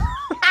tits.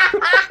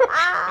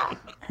 I'm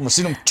gonna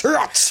see them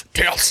tits.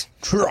 Tits.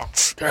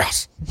 Tits.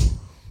 Tits.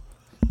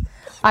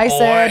 I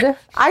Boy.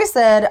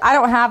 said, I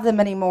don't have them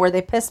anymore.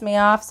 They pissed me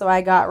off, so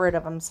I got rid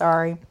of them.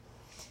 Sorry.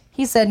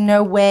 He said,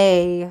 no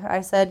way.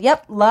 I said,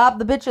 yep, lob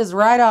the bitches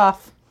right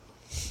off.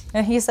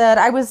 And he said,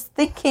 I was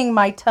thinking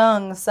my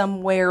tongue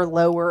somewhere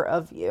lower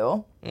of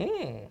you.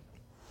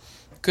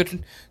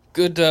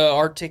 Good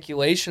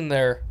articulation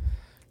there.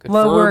 Good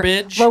Lower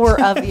verbiage.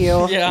 of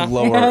you. Yeah.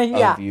 Lower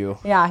Yeah. of you.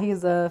 Yeah,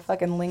 he's a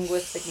fucking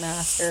linguistic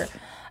master.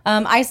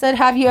 I said,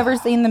 have you ever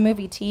seen the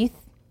movie Teeth?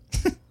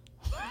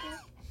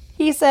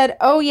 He said,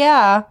 oh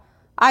yeah,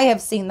 I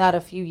have seen that a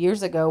few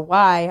years ago.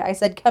 Why? I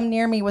said, come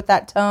near me with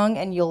that tongue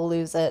and you'll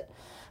lose it.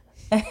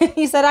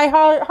 He said, I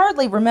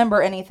hardly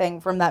remember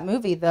anything from that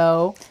movie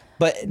though.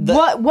 But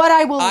What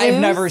I will I've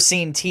lose? never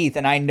seen Teeth,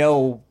 and I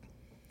know.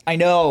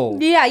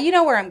 Yeah, you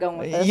know where I'm going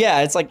with this.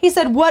 Yeah, it's like He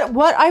said, what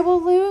I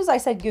will lose? I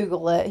said,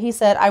 Google it. He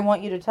said, I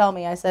want you to tell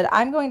me. I said,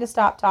 I'm going to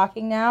stop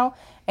talking now,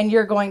 and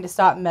you're going to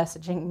stop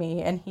messaging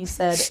me. And he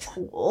said,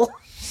 cool.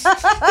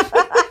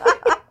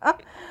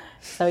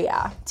 So,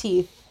 yeah,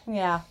 Teeth.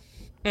 Yeah.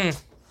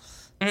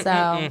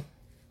 So,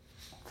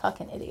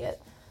 fucking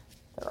idiot.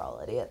 They're all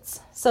idiots.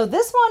 So,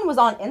 this one was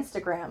on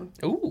Instagram.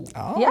 Ooh.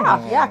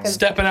 Yeah, because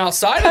Stepping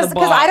outside of the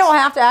box. I don't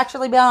have to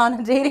actually be on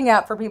a dating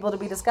app for people to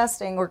be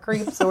disgusting or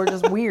creeps or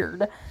just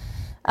weird.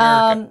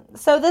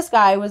 So this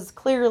guy was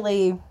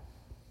clearly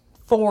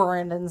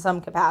foreign in some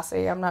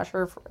capacity. I'm not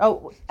sure.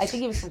 I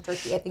think he was from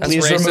Turkey. I think. That's he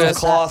was please remove racist.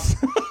 cloth.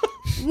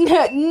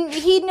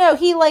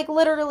 he like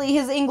literally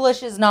his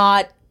English is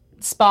not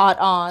spot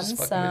on. Just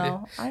fucking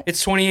So with you.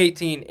 It's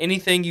 2018.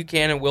 Anything you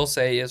can and will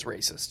say is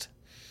racist.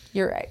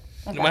 you're right.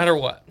 No matter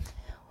what.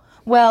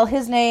 Well,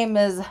 his name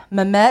is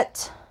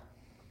Mehmet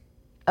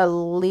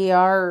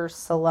Aliar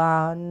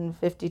Salan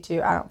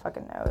 52. I don't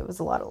fucking know. It was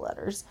a lot of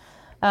letters.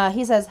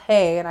 He says,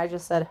 hey, and I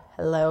just said,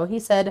 hello. He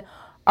said,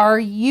 are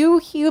you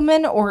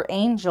human or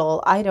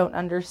angel? I don't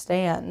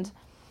understand.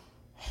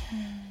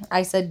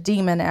 I said,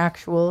 demon,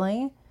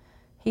 actually.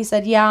 He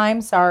said, yeah,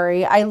 I'm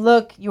sorry. I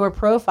look your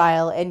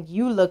profile and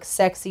you look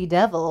sexy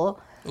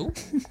devil. Ooh.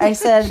 I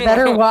said,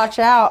 better watch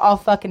out. I'll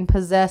fucking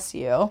possess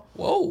you.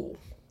 Whoa.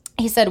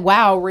 He said,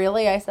 wow,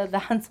 really? I said,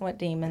 that's what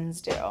demons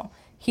do.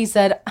 He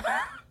said,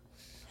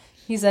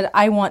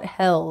 I want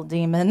hell,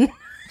 demon.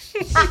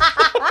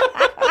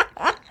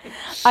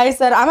 I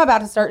said, I'm about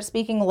to start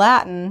speaking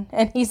Latin.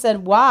 And he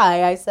said,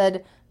 why? I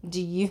said,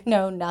 do you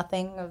know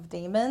nothing of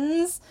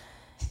demons?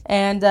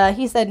 And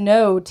he said,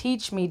 no,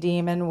 teach me,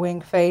 demon,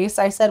 wink face.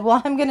 I said,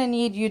 well, I'm going to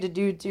need you to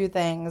do two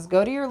things.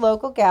 Go to your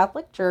local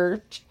Catholic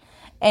church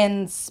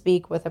and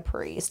speak with a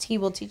priest. He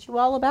will teach you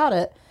all about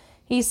it.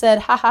 He said,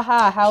 ha ha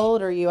ha, how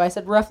old are you? I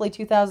said, roughly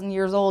 2,000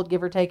 years old,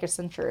 give or take a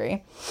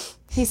century.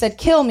 He said,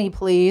 kill me,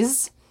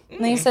 please.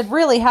 And he said,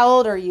 really, how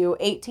old are you?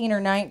 18 or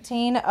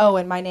 19? Oh,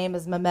 and my name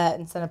is Mehmet,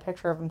 and sent a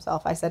picture of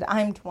himself. I said,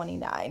 I'm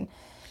 29.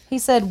 He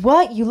said,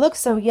 what? You look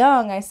so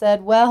young. I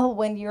said, well,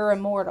 when you're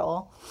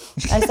immortal.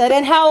 I said,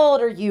 and how old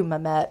are you,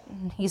 Mehmet?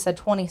 He said,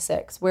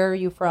 26. Where are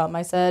you from?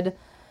 I said,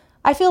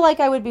 I feel like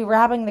I would be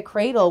robbing the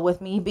cradle with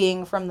me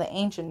being from the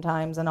ancient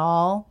times and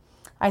all.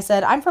 I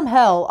said, I'm from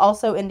hell,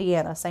 also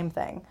Indiana, same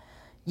thing.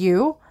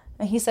 You?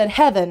 And he said,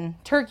 heaven,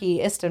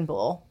 Turkey,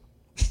 Istanbul.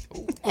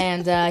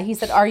 And he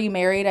said, are you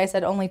married? I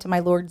said, only to my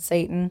Lord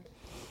Satan.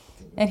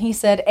 And he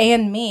said,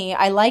 and me,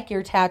 I like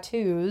your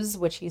tattoos,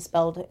 which he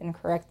spelled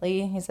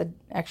incorrectly. He said,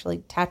 actually,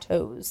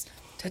 tattoos.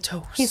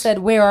 Tattoos. He said,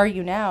 where are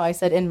you now? I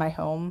said, in my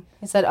home.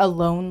 He said,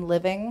 alone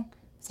living. I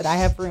said, I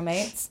have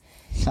roommates.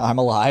 I'm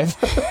alive.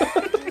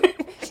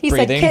 He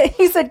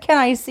said, can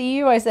I see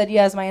you? I said,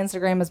 yes, my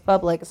Instagram is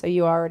public, so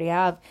you already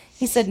have.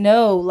 He said,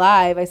 no,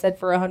 live. I said,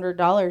 for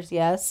 $100,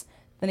 yes.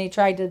 Then he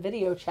tried to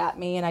video chat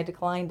me, and I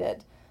declined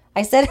it.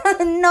 I said,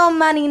 no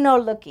money, no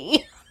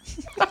looky.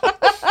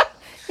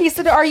 He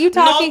said, are you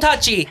talking? No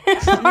touchy.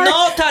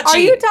 No touchy. Are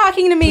you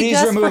talking to me Please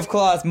just remove for...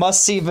 cloth.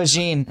 Must see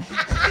vagine.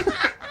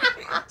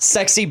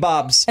 Sexy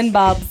bobs. And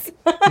bobs.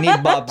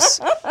 Need bobs.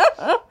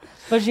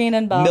 Vagine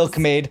and bobs.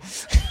 Milkmaid.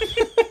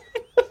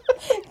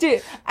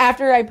 Dude,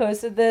 after I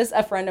posted this,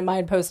 a friend of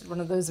mine posted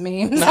one of those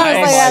memes. Nice.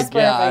 I was like, that's Oh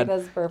my God. perfect.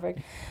 That's perfect.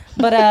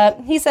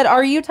 But he said,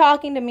 are you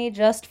talking to me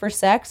just for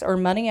sex or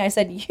money? I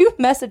said, you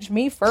messaged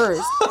me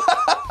first.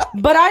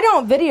 But I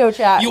don't video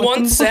chat. You with want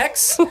them.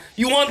 sex?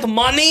 You want the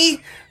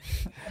money?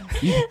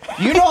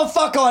 You don't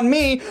fuck on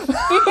me.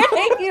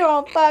 You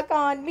don't fuck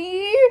on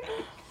me.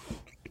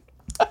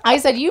 I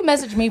said, you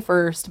messaged me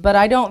first, but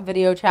I don't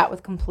video chat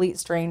with complete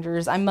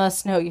strangers. I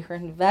must know you're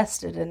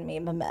invested in me,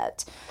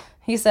 Mehmet.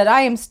 He said,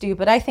 I am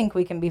stupid. I think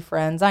we can be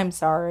friends. I'm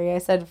sorry. I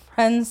said,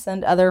 friends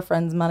send other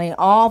friends money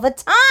all the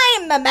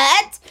time,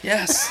 Mehmet.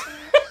 Yes.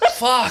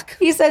 Fuck.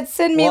 He said,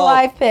 send me a Well,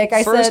 live pic.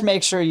 I First, said,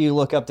 make sure you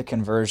look up the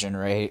conversion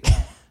rate.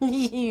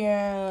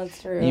 yeah,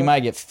 that's true. You might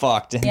get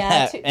fucked in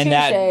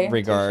that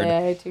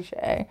regard. Touche.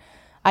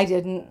 I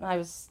didn't. I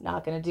was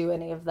not going to do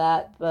any of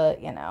that, but,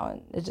 you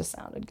know, it just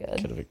sounded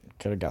good.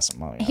 Could have got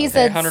some money. He out of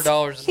said,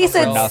 $100 is he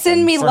said, $100.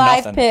 send me For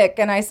live nothing. pic.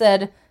 And I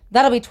said,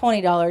 that'll be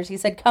 $20. He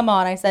said, come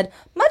on. I said,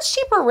 much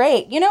cheaper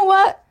rate. You know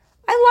what?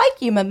 I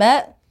like you,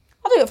 Mehmet.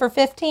 I'll do it for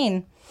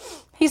 $15.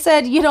 He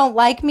said, you don't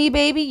like me,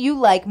 baby? You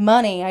like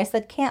money. I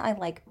said, can't I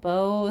like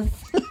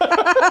both?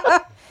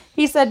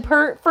 He said,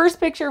 first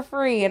picture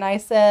free. And I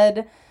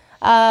said,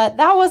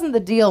 that wasn't the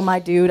deal, my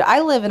dude.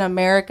 I live in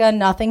America.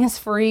 Nothing is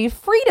free.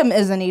 Freedom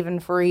isn't even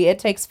free. It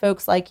takes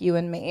folks like you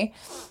and me,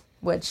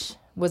 which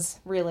was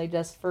really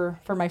just for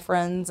my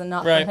friends and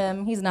not Right. for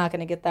him. He's not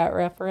going to get that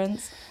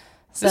reference.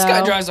 This So-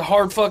 guy drives a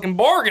hard fucking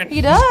bargain.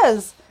 He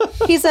does.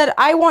 He said,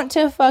 I want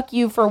to fuck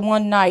you for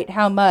one night.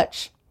 How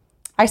much?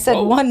 I said,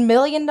 Whoa. $1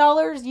 million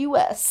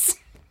US.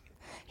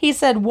 He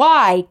said,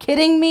 why?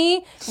 Kidding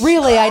me?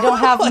 Really, I don't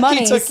have Like he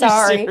money. took you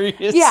Sorry.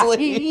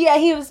 seriously. Yeah,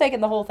 he was taking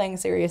the whole thing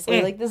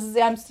seriously. Like,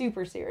 I'm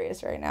super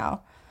serious right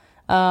now.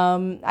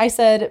 I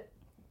said,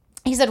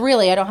 he said,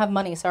 really, I don't have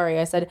money. Sorry.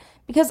 I said,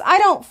 because I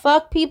don't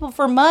fuck people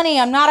for money.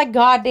 I'm not a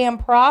goddamn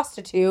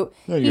prostitute.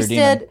 No, He you're a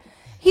demon.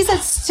 said,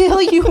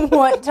 still you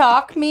want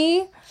talk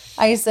me?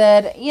 I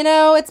said, you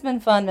know, it's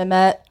been fun,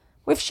 Mehmet.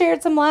 We've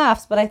shared some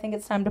laughs, but I think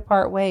it's time to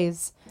part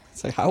ways.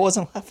 It's like, I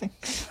wasn't laughing.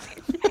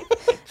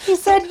 He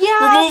said,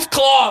 yeah. Remove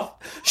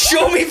cloth.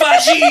 Show me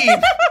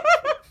vagine.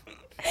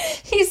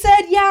 He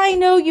said, yeah, I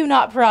know you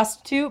not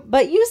prostitute,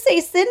 but you say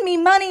send me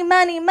money,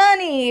 money,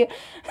 money.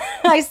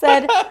 I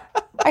said,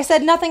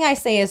 nothing I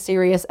say is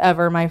serious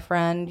ever, my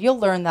friend. You'll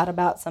learn that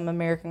about some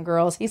American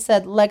girls. He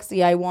said,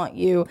 Lexi, I want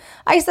you.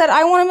 I said,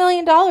 I want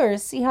 $1 million.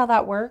 See how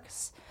that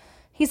works?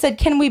 He said,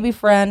 can we be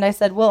friends? I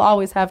said, we'll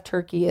always have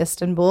Turkey,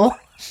 Istanbul.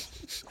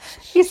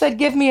 He said,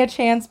 give me a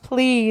chance,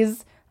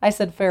 please. I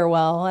said,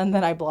 farewell, and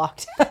then I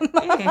blocked him.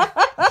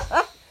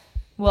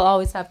 We'll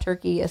always have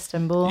Turkey,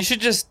 Istanbul. You should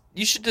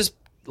just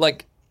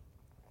like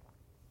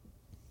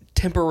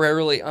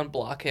temporarily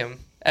unblock him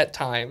at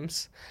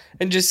times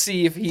and just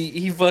see if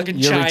he fucking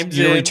chimes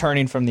You're in.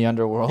 returning from the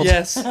underworld.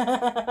 Yes.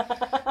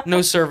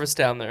 No service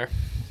down there.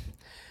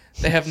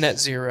 They have net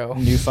zero.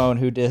 New phone,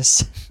 who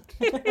dis?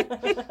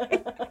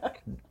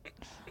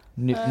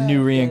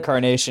 New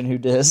reincarnation, who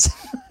dis?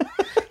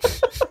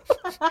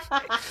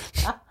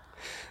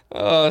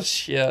 Oh,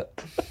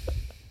 shit.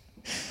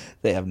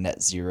 They have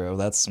net zero.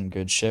 That's some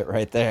good shit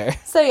right there.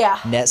 So yeah,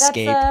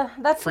 Netscape.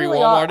 That's Free really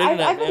Walmart all.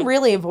 internet, I've been man.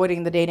 really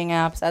avoiding the dating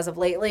apps as of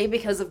lately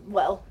because of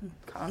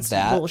constant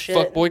That? bullshit.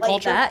 Fuckboy like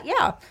culture? That.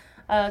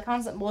 Yeah,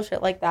 constant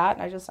bullshit like that,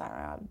 and I don't know,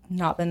 I've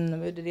not been in the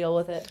mood to deal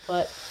with it.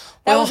 But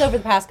that was over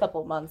the past couple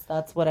of months.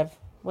 That's what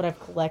I've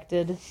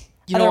collected.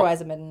 You know-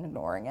 Otherwise, I've been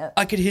ignoring it.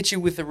 I could hit you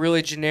with a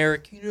really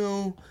generic,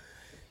 you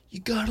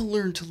gotta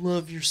learn to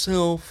love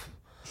yourself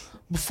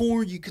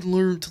before you can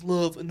learn to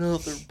love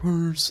another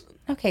person.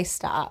 Okay,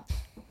 stop.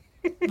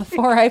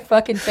 Before I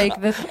fucking take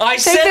this, I take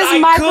said this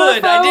I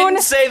could. I microphone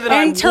didn't say that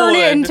I and turn it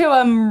would. into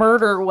a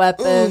murder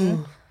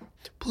weapon.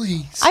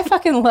 Please. I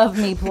fucking love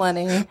me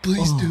plenty.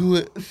 Please do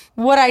it.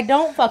 What I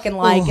don't fucking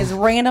like is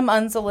random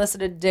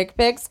unsolicited dick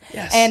pics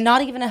Yes. and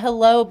not even a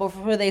hello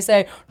before they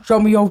say, "Show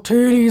me your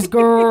titties,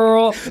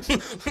 girl."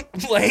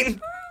 Lane,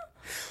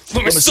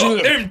 let me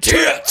suck them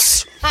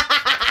tits.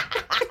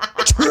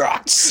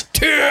 Trots.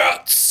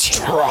 Tits.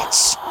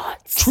 Trots.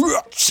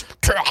 Trots.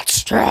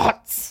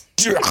 Trots.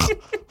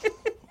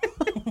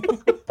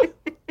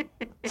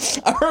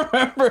 I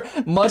remember,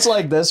 much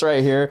like this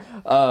right here,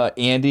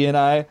 Andy and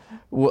I,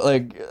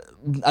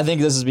 I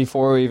think this is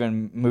before we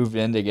even moved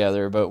in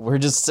together, but we're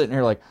just sitting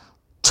here like,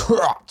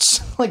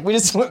 trots. Like, we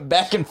just went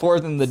back and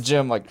forth in the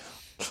gym, like,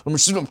 let me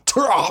see them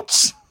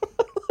trots.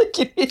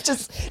 Like, you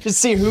just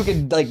see who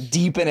can, like,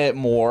 deepen it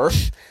more.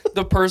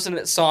 The person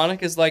at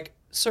Sonic is like,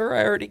 sir,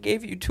 I already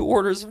gave you 2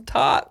 orders of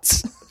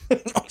tots.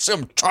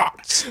 Some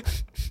trots.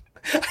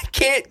 I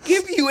can't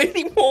give you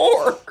any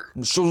more.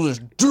 So this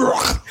dick.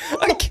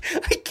 I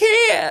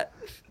can't.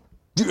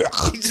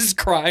 He's just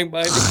crying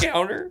behind the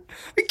counter.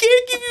 I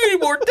can't give you any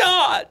more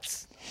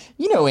tots.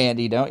 You know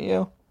Andy, don't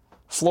you?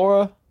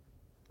 Flora?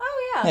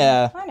 Oh yeah,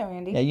 Yeah. I know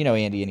Andy. Yeah, you know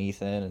Andy and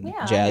Ethan and Yeah, I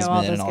know all Jasmine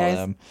those and all guys.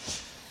 them.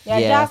 Yeah,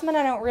 Yeah. Jasmine,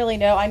 I don't really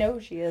know. I know who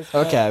she is.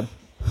 but Okay.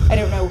 I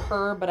don't know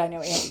her, but I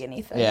know Andy and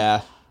Ethan.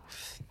 Yeah.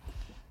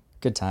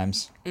 Good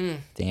times. With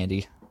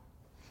Andy.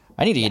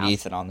 I need to get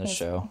Ethan on this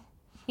show.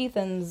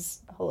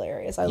 Ethan's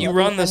hilarious. I You love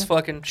run Ethan. this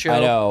fucking show, I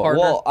know. partner.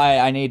 Well,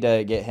 I need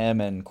to get him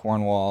and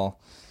Cornwall.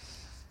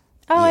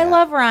 Oh, I yeah.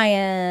 love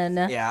Ryan.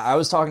 Yeah, I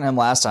was talking to him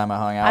last time I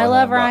hung out. I with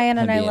love him about Ryan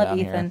him and I being love on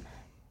here. Ethan.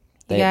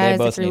 They, You guys, they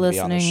both if you're need to be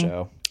on the listening,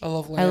 show. I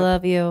love I Lamp.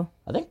 love you.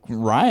 I think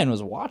Ryan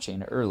was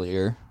watching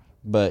earlier,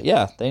 but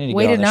yeah, they need to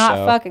Way get to on the not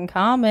show. fucking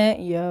comment,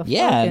 you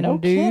Yeah, fucking no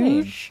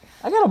kidding. douche.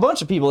 I got a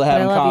bunch of people that I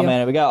haven't love you.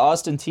 commented. We got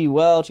Austin T.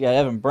 Welch, you got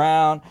Evan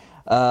Brown,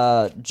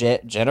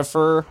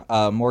 Jennifer,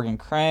 Morgan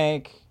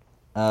Crank.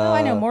 Oh,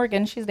 I know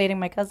Morgan. She's dating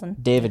my cousin.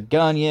 David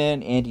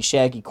Gunyon, Andy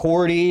Shaggy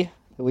Cordy,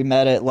 that we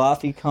met at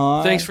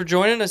LaFiCon. Thanks for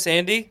joining us,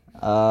 Andy.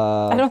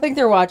 I don't think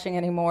they're watching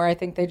anymore. I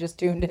think they just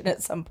tuned in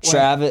at some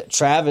point.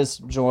 Travis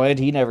joined.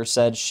 He never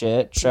said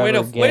shit.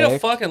 Trevor Way to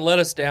Gick, fucking let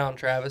us down,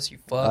 Travis, you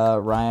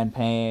fuck. Ryan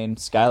Payne,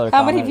 Skylar.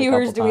 How many commented a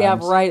viewers couple do we have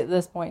times. right at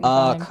this point in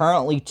time?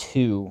 Currently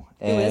 2.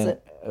 Who is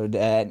it? And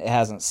it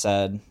hasn't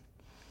said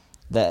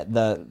that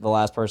the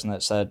last person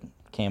that said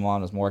came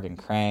on was Morgan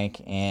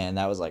Crank, and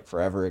that was like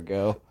forever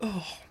ago.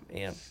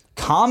 Man.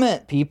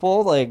 Comment,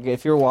 people, like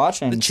if you're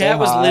watching. The say chat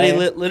was hi. Liddy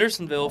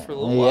Littersonville for a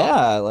little while.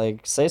 Yeah,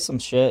 like say some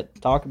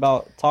shit. Talk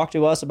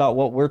to us about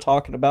what we're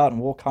talking about,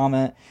 and we'll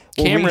comment.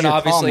 We'll read Cameron your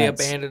obviously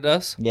comments. abandoned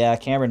us. Yeah,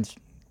 Cameron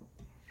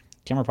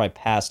probably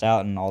passed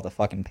out in all the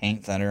fucking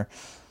paint thinner.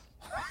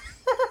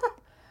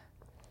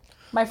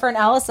 My friend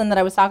Allison that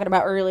I was talking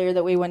about earlier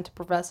that we went to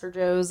Professor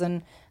Joe's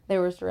and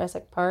there was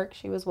Jurassic Park.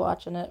 She was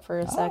watching it for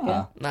a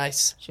second.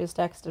 Nice. She just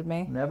texted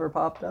me. Never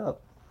popped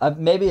up.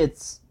 Maybe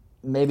it's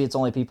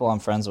only people I'm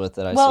friends with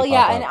that I Well, see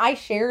yeah, pop and up. I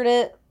shared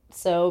it,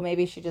 so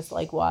maybe she just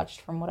like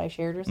watched from what I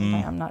shared or something.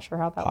 I'm not sure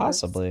how that works.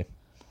 Possibly.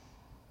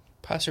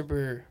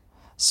 Possibly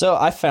So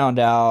I found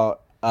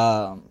out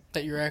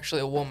that you're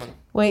actually a woman.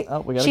 Wait,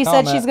 Oh, we got a she said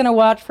comment. she's gonna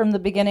watch from the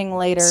beginning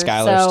later.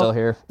 Skylar's so, still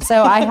here.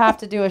 So I have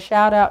to do a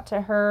shout out to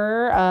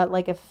her,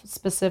 like a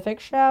specific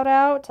shout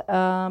out.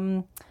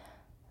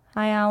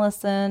 Hi,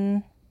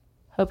 Allison.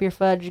 Hope your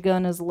fudge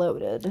gun is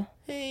loaded.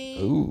 Hey,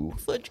 Ooh.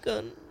 fudge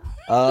gun.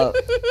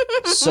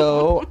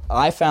 So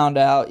I found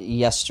out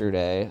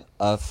yesterday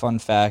a fun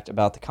fact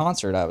about the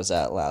concert I was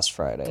at last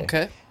Friday.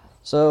 Okay.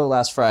 So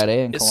last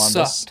Friday in It Columbus.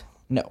 sucked.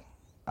 No.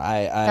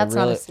 I That's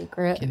really not a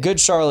secret. Good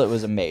Charlotte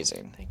was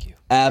amazing. Thank you.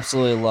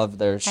 Absolutely loved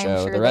their I'm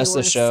show. sure The rest they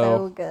of the were show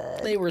so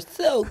good. They were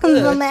so The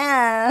good.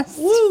 mess.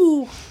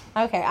 Woo.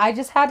 Okay, I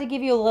just had to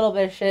give you a little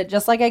bit of shit,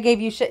 just like I gave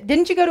you shit.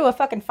 Didn't you go to a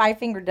fucking Five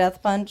Finger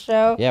Death Punch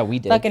show? Yeah, we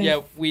did. Fucking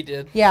Yeah, we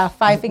did. yeah,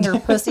 Five Finger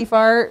Pussy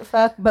Fart.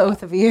 Fuck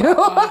both of you.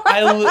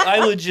 I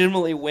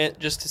legitimately went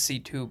just to see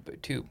two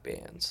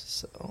bands.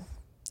 So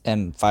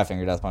And Five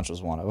Finger Death Punch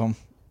was one of them.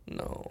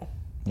 no.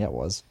 Yeah, it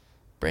was.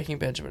 Breaking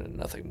Benjamin and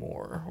Nothing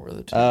More were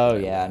the two. Oh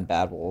yeah, and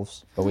Bad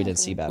Wolves, but we did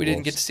see Bad Wolves. We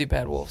didn't get to see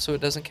Bad Wolf, so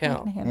it doesn't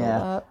count.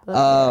 Yeah.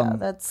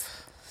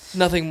 That's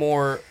Nothing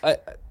More.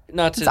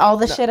 Not to all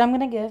the shit I'm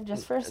gonna give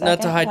just for a second.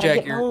 not to Gotta hijack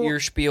get your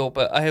spiel,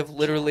 but I have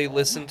literally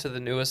listened to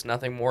the newest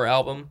Nothing More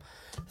album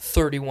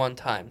 31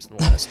 times in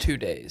the last 2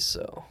 days.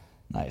 So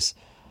Nice.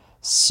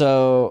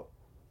 So,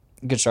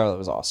 Good Charlotte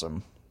was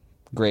awesome.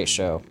 Great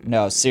show.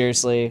 No,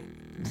 seriously,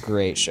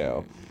 great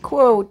show.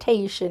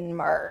 quotation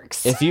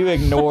marks. If you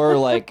ignore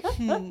like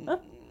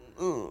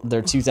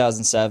their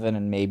 2007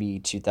 and maybe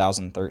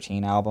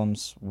 2013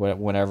 albums,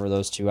 whenever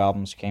those two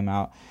albums came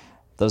out,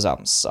 those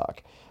albums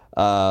suck.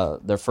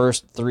 Their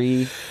first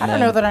three, I don't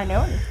know that I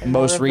know anything.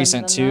 most more of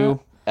recent them two, than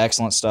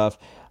excellent stuff.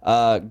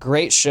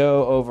 Great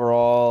show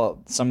overall.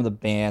 Most of the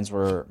bands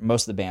were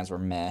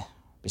meh,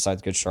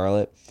 besides Good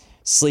Charlotte.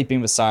 Sleeping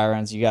with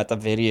Sirens, you got the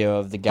video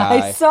of the that.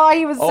 guy. I saw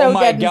he was Oh so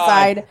my dead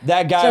God, inside.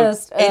 that guy.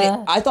 Just,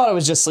 I thought it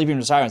was just Sleeping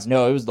with Sirens.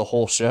 No, it was the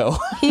whole show.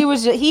 He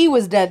was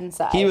dead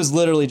inside. He was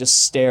literally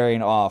just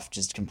staring off,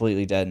 just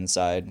completely dead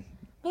inside.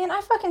 Man,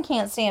 I fucking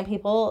can't stand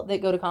people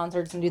that go to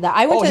concerts and do that.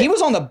 He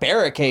was on the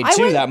barricade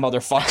too, that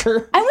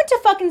motherfucker. I went to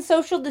fucking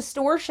Social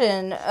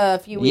Distortion a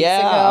few weeks ago.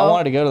 Yeah, I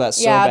wanted to go to that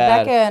so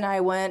bad. Becca and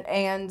I went,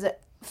 and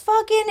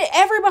fucking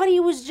everybody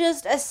was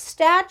just a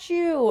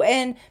statue.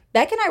 And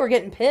Becca and I were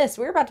getting pissed.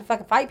 We were about to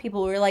fucking fight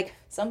people. We were like,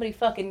 somebody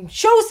fucking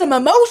show some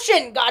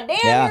emotion. Goddamn,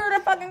 Yeah. you're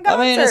at a fucking concert.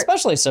 I mean,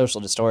 especially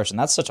Social Distortion.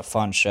 That's such a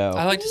fun show.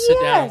 I like to sit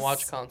down and Yes.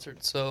 watch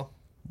concerts. So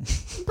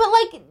But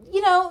like,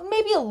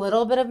 maybe a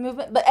little bit of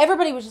movement. But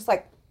everybody was just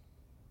like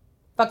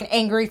fucking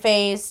angry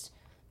faced,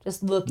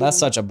 just looking. That's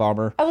such a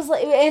bummer. I was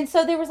like, and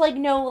so there was like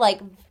no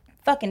like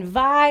fucking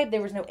vibe.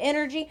 There was no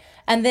energy.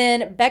 And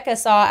then Becca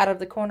saw out of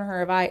the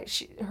corner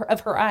of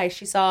her eye,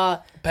 she saw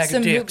Bag of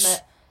some dicks.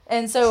 movement.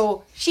 And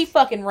so she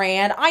fucking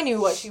ran. I knew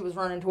what she was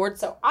running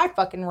towards, so I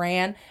fucking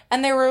ran.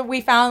 And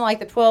we found like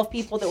the 12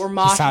 people that were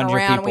moshing found your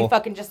around. And we people.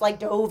 fucking just like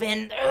dove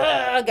in.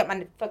 Got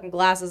my fucking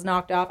glasses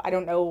knocked off. I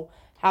don't know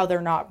how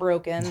they're not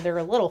broken. They're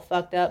a little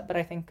fucked up, but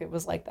I think it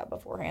was like that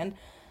beforehand.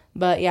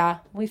 But yeah,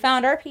 we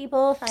found our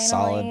people finally,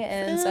 Solid.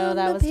 and so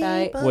that was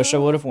tight. Wish I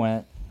would have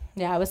went.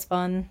 Yeah, it was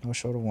fun.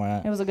 Wish I would have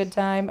went. It was a good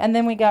time. And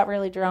then we got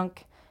really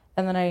drunk,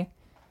 and then I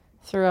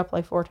threw up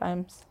like 4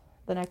 times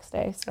the next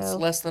day. So That's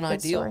less than good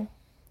ideal. story.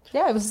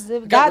 Yeah, it was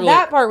really-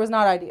 that part was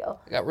not ideal.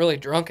 I got really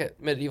drunk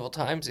at Medieval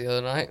Times the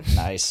other night.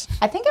 Nice.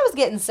 I think I was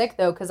getting sick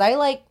though, because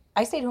I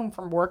stayed home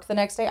from work the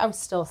next day. I was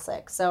still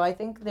sick, so I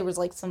think there was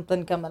like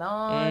something coming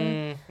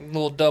on.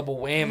 Little double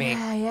whammy.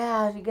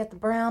 Yeah. You get the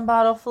brown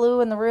bottle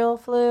flu and the real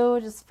flu,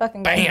 just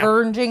fucking Bam.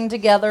 converging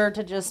together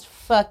to just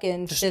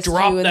fucking Just fist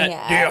drop you in the that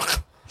ass.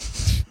 dick.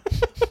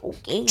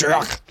 Okay.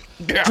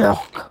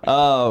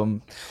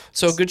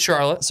 So Good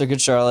Charlotte. So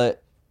Good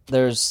Charlotte.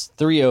 There's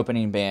 3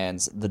 opening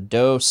bands. The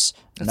Dose.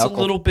 That's a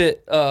little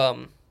bit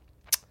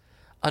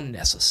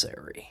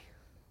unnecessary.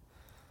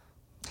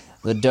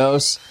 The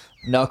Dose,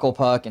 Knuckle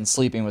Puck, and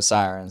Sleeping with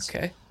Sirens.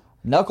 Okay.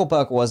 Knuckle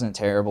Puck wasn't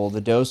terrible.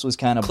 The Dose was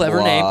kind of Clever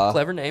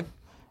blah. name.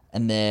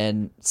 And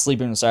then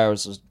Sleeping with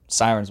Sirens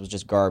was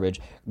just garbage.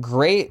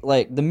 Great,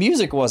 like the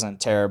music wasn't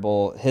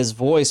terrible. His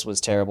voice was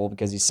terrible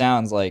because he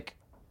sounds like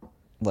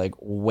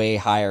way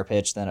higher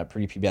pitched than a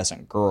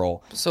prepubescent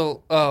girl.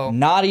 So,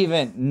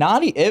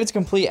 It's a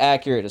complete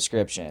accurate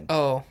description.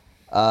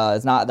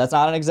 That's not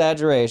an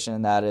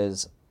exaggeration. That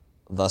is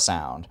the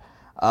sound.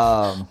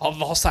 Of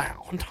the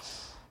sound.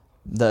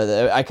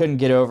 I couldnn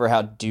get over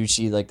how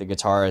douchey like the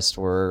guitarists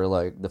were,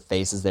 like the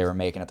faces they were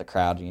making at the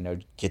crowd,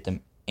 get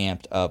them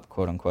amped up,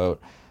 quote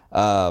unquote.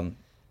 But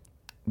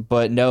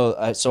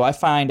no, so I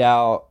find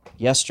out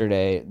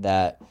yesterday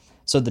that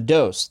the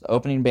Dose, the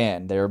opening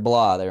band, they were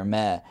blah, they were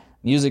meh.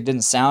 Music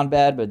didn't sound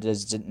bad, but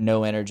just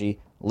no energy.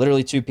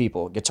 Literally 2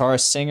 people,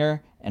 guitarist,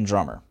 singer, and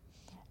drummer.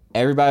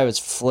 Everybody was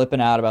flipping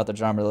out about the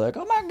drummer. They're like,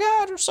 "Oh my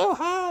God, you're so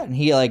hot!" And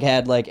he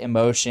had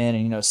emotion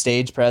and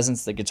stage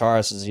presence. The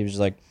guitarist he was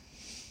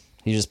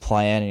just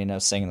playing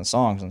and singing the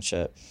songs and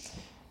shit.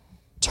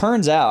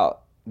 Turns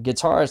out, the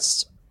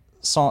guitarist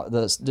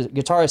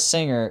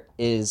singer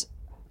is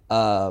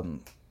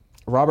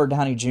Robert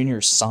Downey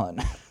Jr.'s son.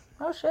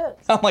 Oh shit.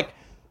 I'm like,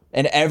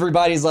 and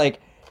everybody's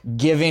like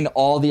giving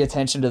all the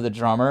attention to the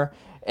drummer,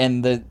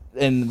 and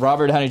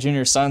Robert Downey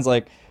Jr.'s son's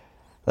like,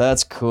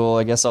 "That's cool.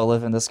 I guess I'll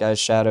live in this guy's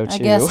shadow too." I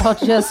guess I'll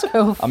just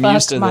go I'm fuck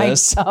used to this.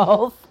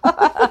 myself.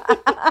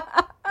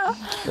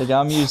 Like,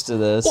 I'm used to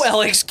this.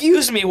 Well,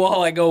 excuse me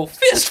while I go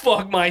fist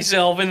fuck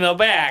myself in the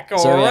back.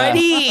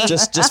 Alrighty. Yeah,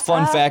 just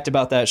fun fact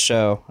about that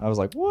show. I was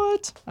like,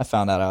 what? I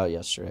found that out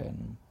yesterday,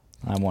 and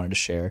I wanted to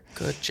share.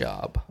 Good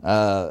job.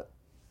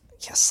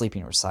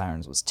 Sleeping with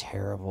Sirens was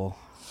terrible.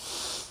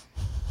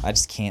 I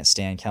just can't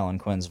stand Kellen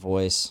Quinn's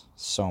voice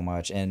so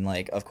much, and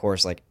of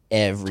course,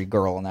 every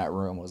girl in that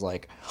room was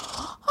like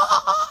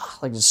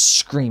just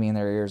screaming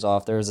their ears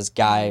off. There was this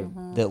guy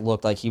that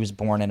looked like he was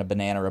born in a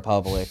banana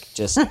republic,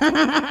 just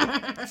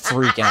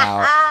freaking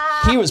out.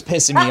 He was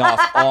pissing me off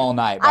all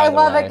night. By I the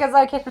love way. it because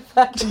I can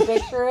fucking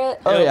picture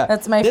it. Oh yeah,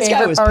 That's my this favorite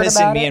guy was part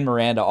pissing about me it. and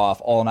Miranda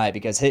off all night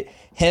because him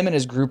and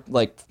his group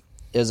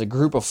it was a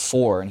group of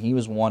 4, and he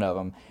was one of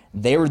them.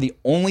 They were the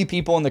only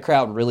people in the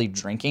crowd really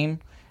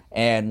drinking,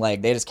 and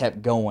like they just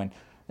kept going.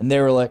 And they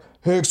were like,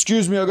 "Hey,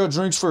 excuse me, I got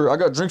drinks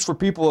for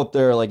people up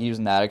there," like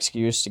using that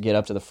excuse to get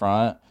up to the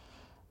front.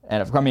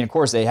 And I mean, of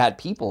course, they had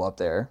people up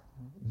there,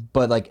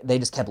 but like they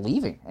just kept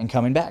leaving and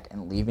coming back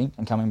and leaving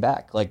and coming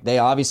back. Like they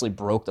obviously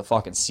broke the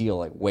fucking seal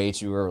like way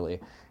too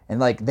early. And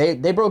like they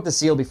broke the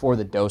seal before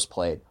the Dose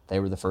played. They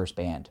were the first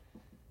band.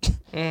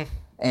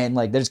 And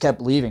like they just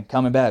kept leaving,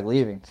 coming back,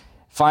 leaving.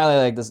 Finally,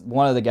 like this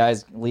one of the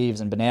guys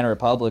leaves, and Banana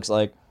Republic's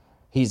like,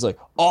 he's like,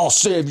 "I'll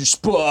save your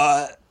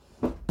spot."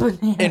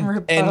 Banana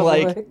Republic. And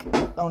like,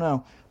 oh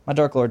no, my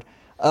Dark Lord.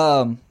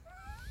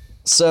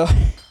 So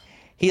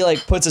he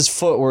like puts his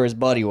foot where his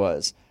buddy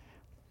was,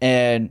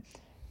 and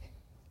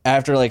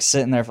after like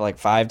sitting there for like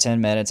 5-10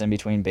 minutes in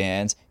between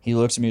bands, he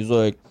looks at me. He's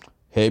like,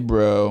 "Hey,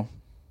 bro,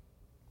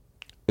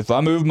 if I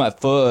move my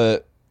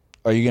foot,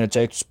 are you gonna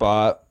take the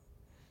spot?"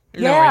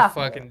 No, Yeah. he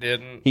fucking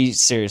didn't. He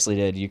seriously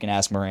did. You can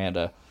ask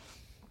Miranda.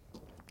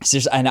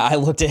 Seriously, and I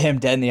looked at him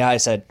dead in the eye. I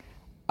said,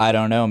 "I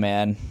don't know,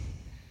 man."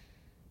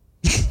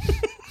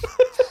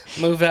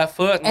 Move that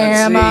foot. And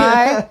Am let's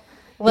see. I?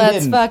 Let's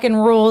didn't. fucking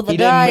roll the He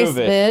didn't dice, move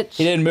it. bitch.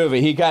 He didn't move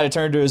it. He kind of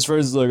turned to his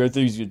friends like, "I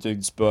think he's gonna take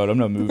the spot. I'm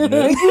not moving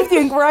it." You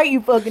think right,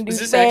 you fucking Is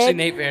this douchebag. actually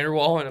Nate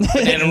Vanderwall in a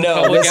Banana No,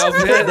 Republic this,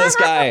 outfit? this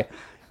guy.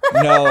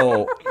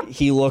 No,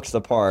 he looked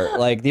the part.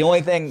 Like the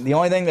only thing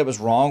that was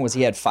wrong was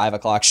he had 5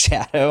 o'clock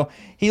shadow.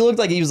 He looked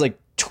like he was like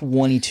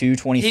 22,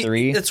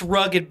 23. It's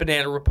rugged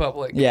Banana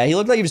Republic. Yeah, he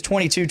looked like he was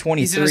 22,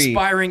 23. He's an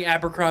aspiring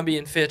Abercrombie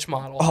and Fitch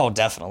model. Oh,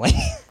 definitely.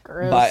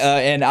 Gross. But,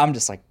 and I'm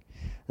just like,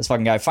 this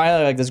fucking guy.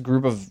 Finally, like this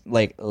group of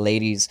like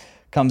ladies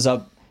comes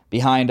up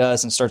behind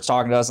us and starts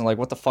talking to us, and like,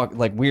 what the fuck?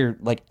 Like we're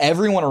like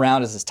everyone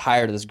around us is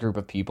tired of this group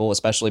of people,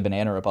 especially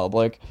Banana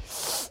Republic,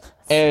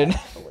 and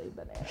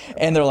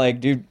they're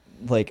like, dude,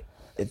 like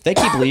if they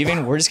keep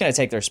leaving, we're just gonna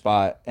take their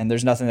spot, and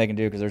there's nothing they can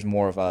do because there's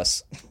more of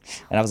us.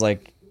 And I was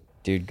like,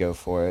 dude, go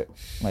for it.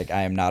 Like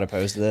I am not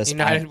opposed to this.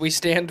 United we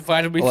stand,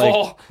 divided we Like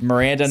fall.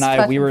 Miranda and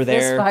I, we were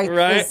there.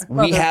 Right.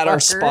 We had our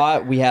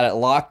spot. We had it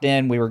locked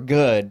in. We were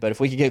good. But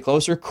if we could get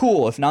closer,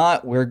 cool. If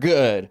not, we're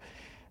good.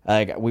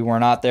 Like we were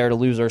not there to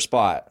lose our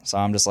spot. So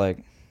I'm just like,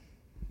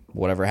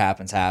 whatever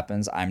happens,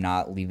 happens. I'm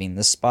not leaving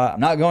this spot. I'm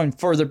not going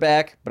further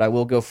back, but I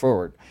will go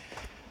forward.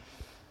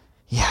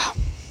 Yeah.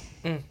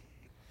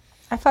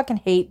 I fucking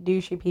hate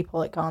douchey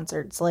people at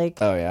concerts. Like,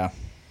 Oh yeah.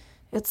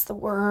 it's the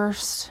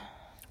worst.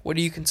 What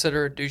do you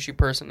consider a douchey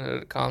person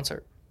at a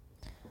concert?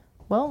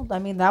 Well, I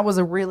mean, that was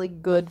a really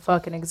good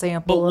fucking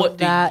example But what of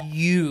that. do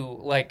you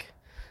like?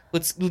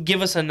 Let's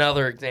give us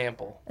another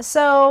example.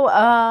 So,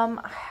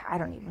 I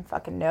don't even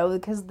fucking know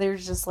because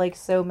there's just like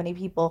so many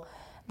people.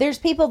 There's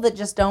people that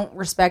just don't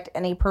respect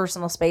any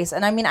personal space.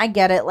 And I mean, I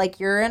get it.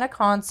 Like, you're in a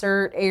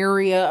concert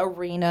area,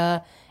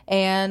 arena,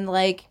 and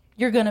like,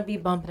 you're going to be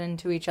bumping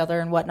into each other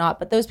and whatnot.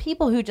 But those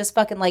people who just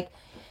fucking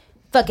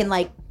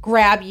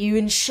grab you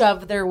and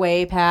shove their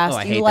way past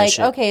I you. hate that Like,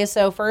 shit. okay,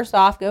 so first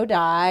off, go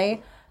die.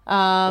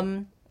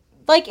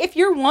 Like, if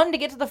you're wanting to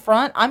get to the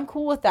front, I'm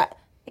cool with that.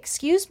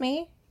 Excuse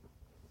me.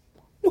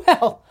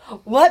 Well,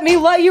 let me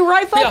let you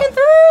right fucking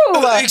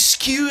through.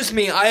 Excuse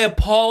me, I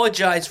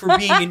apologize for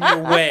being in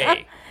your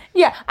way.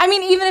 Yeah, I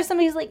mean, even if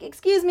somebody's like,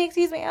 excuse me,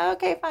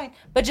 okay, fine.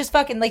 But just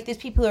fucking, like, these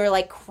people who are,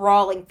 like,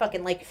 crawling,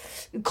 fucking, like,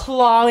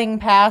 clawing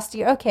past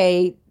you.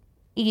 Okay,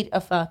 eat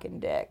a fucking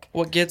dick.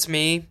 What gets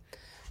me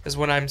is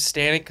when I'm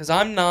standing, because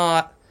I'm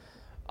not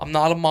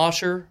a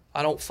mosher.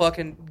 I don't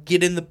fucking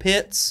get in the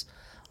pits.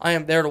 I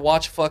am there to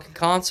watch a fucking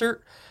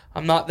concert.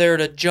 I'm not there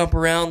to jump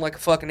around like a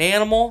fucking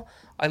animal.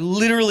 I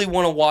literally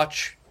want to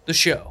watch the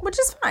show. Which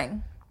is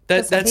fine.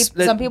 That's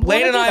some people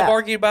Blaine wanna and do I have that.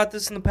 argued about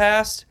this in the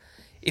past.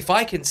 If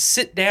I can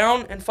sit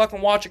down and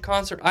fucking watch a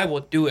concert, I will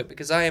do it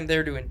because I am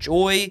there to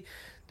enjoy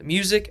the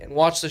music and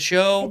watch the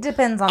show. It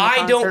depends on the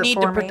I don't concert need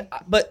for to, me.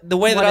 but the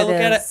way that What I it look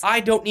at it, is. I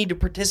don't need to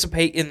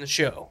participate in the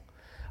show.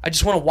 I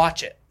just want to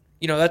watch it.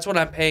 You know, that's what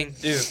I'm paying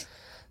to do.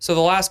 So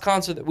the last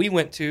concert that we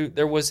went to,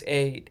 there was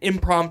a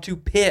impromptu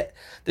pit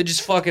that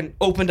just fucking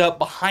opened up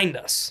behind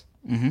us.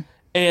 Mm-hmm.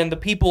 And the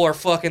people are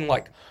fucking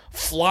like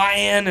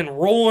flying and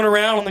rolling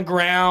around on the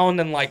ground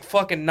and like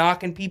fucking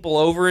knocking people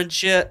over and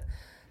shit.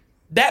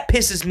 That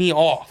pisses me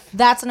off.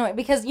 That's annoying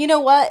because you know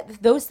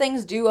what? Those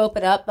things do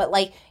open up, but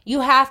like you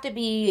have to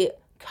be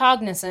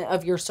cognizant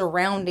of your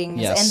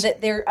surroundings Yes. and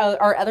that there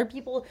are other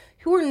people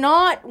who are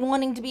not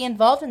wanting to be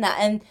involved in that.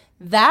 And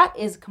that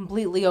is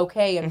completely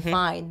okay and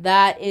fine.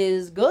 That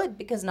is good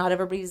because not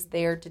everybody's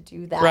there to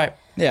do that. Right.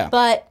 Yeah.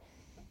 But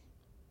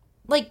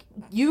like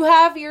you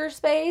have your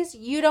space,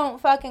 you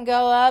don't fucking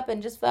go up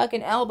and just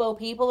fucking elbow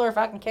people or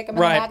fucking kick them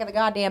in Right. the back of the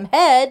goddamn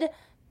head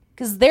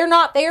because they're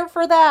not there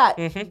for that.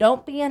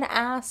 Don't be an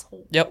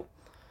asshole. Yep.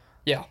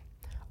 Yeah.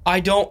 I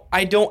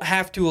don't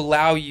have to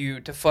allow you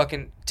to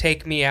fucking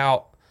take me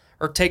out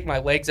or take my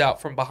legs out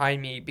from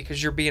behind me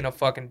because you're being a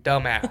fucking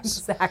dumbass.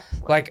 Exactly.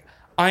 Like,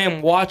 I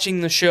am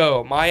watching the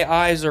show. My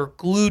eyes are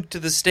glued to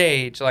the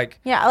stage. Like,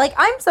 Yeah, like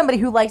I'm somebody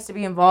who likes to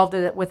be involved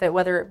with it,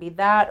 whether it be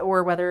that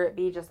or whether it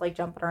be just like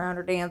jumping around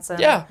or dancing.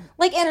 Yeah.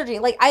 Like energy.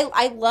 Like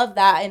I love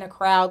that in a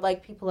crowd.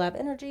 Like people have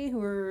energy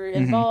who are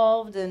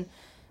involved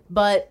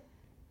but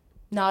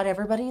not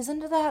everybody's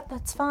into that.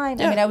 That's fine.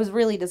 Yeah. I mean, I was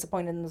really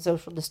disappointed in the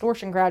Social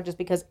Distortion crowd just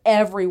because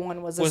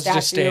everyone was a statue.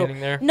 just standing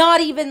there. Not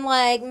even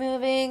like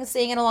moving,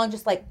 singing along,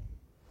 just like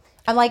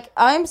I'm like,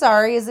 I'm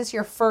sorry, is this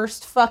your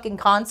first fucking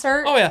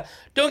concert? oh yeah,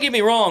 don't get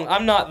me wrong.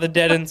 I'm not the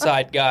dead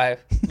inside guy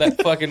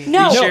that fucking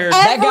No, shares.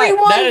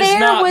 everyone that is there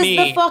not was me.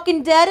 the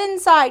fucking dead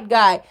inside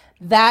guy.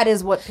 That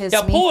is what pissed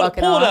Yeah, me pull it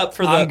fucking up off.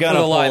 for the, I'm gonna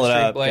for the live pull it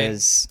stream, up Blade.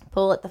 because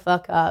Pull it the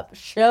fuck up.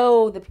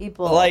 Show the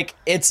people. like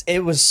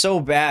it was so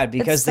bad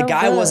because It's the so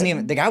guy good. wasn't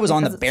even the guy was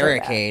on the Because it's so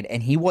bad. barricade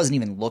and he wasn't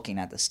even looking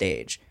at the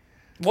stage.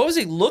 What was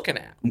he looking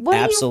at? What are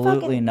you Absolutely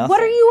fucking- nothing.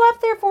 What are you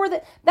up there for?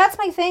 That's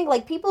my thing.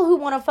 Like people who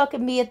want to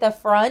fucking be at the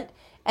front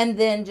and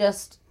then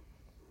just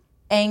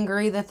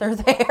angry that they're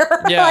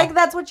there. Yeah. Like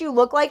that's what you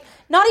look like.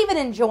 Not even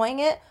enjoying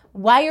it.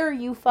 Why are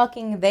you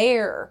fucking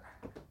there?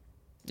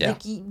 Yeah.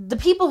 Like, the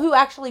people who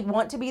actually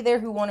want to be there,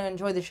 who want to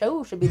enjoy the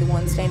show, should be the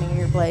ones standing in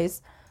your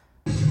place.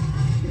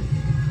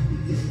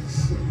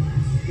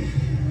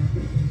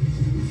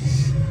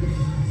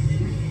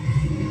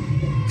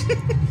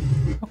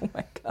 Oh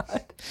my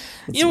god.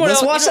 You know what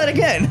Let's else? watch you know, that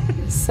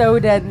again. So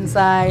dead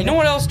inside. You know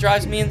what else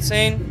drives me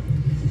insane?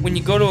 When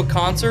you go to a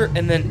concert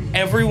and then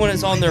everyone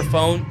is on their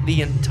phone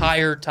the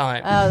entire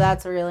time. Oh,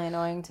 that's really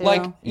annoying too.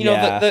 Like, you know,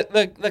 Yeah.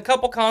 the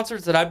couple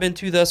concerts that I've been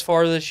to thus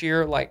far this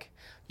year, like,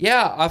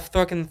 yeah, I've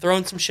fucking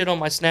thrown some shit on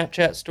my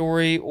Snapchat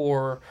story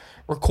or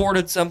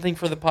recorded something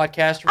for the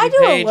podcast I review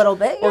do a page, little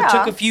bit, or yeah.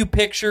 took a few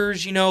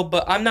pictures, you know,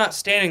 but I'm not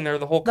standing there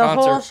the whole the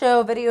concert. whole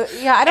show video.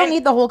 Yeah, I don't And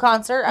need the whole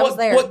concert. I was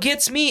there. What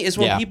gets me is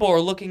when Yeah. people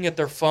are looking at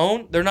their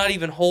phone, they're not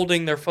even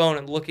holding their phone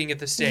and looking at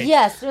the stage.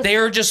 Yes, just- they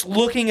are just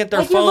looking at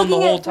their like you're phone the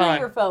looking whole at it through time.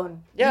 your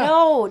phone. Yeah.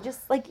 No,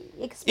 just like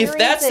experience If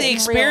that's it the in real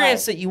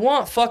experience life. that you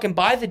want, fucking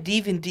buy the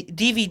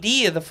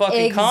DVD of the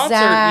fucking concert,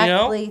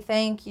 Exactly. you know?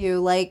 Thank you.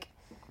 Like,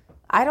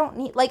 I don't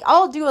need, like,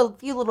 I'll do a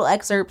few little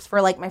excerpts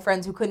for, like, my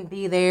friends who couldn't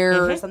be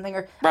there or something,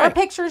 or Right.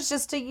 pictures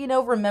just to, you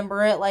know,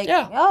 remember it. Like,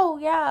 Yeah. oh,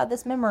 yeah,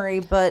 this memory.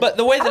 But But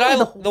the way that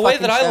don't need the way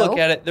that fucking I look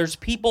show. at it, there's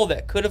people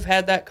that could have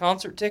had that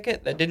concert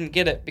ticket that didn't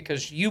get it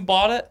because you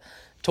bought it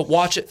to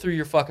watch it through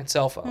your fucking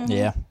cell phone.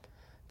 Yeah.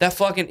 That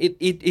fucking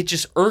it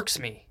just irks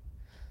me.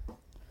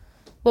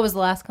 What was the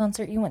last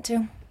concert you went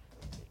to?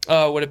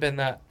 Would have been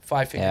that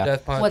Five Finger Yeah.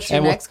 Death Punch. What's your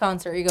And what- next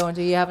concert you going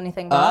to? You have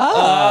anything booked?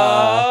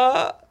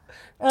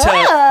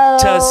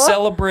 To Oh.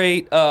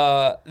 celebrate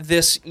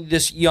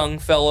this young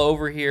fellow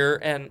over here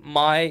and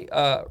my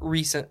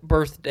recent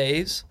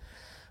birthdays,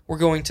 we're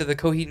going to the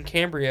Coheed and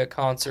Cambria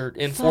concert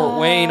in Fort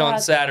Wayne on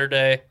Fuck.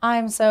 Saturday.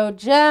 I'm so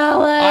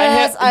jealous.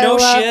 have- I no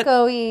love shit.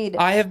 Coheed.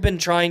 I have been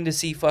trying to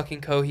see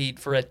fucking Coheed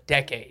for a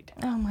decade.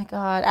 Oh my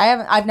god,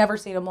 I've never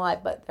seen them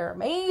live, but they're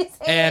amazing.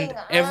 And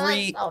I'm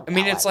so I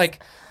mean, jealous. it's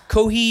like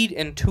Coheed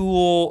and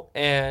Tool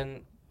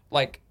and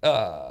like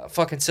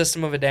fucking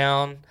System of a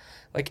Down.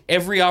 Like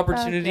every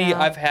opportunity yeah.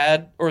 I've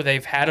had, or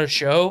they've had a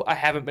show, I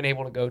haven't been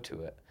able to go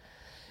to it.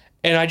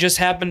 And I just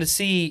happened to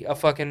see a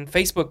fucking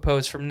Facebook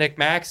post from Nick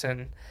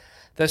Maxon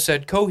that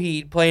said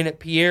Coheed playing at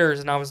Pierre's,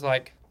 and I was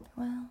like,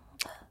 well,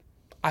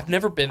 I've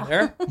never been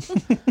there.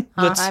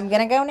 Let's- I'm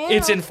gonna go now.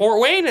 It's in Fort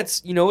Wayne.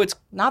 It's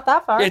not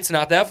that far. it's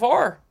not that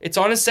far. It's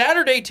on a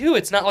Saturday too.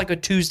 It's not like a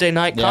Tuesday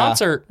night Yeah.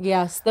 concert.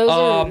 yes, those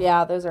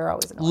those are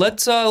always. Annoying.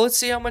 Let's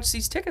see how much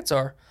these tickets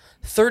are.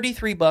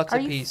 $33 Are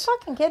a you piece.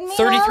 fucking kidding me?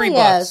 33 Hell bucks.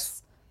 yes.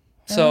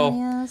 So,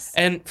 Yes.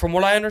 and from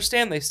what I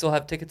understand, they still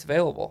have tickets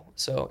available.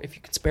 So if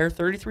you could spare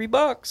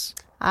 $33,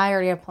 I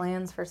already have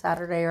plans for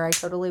Saturday, or I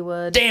totally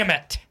would. damn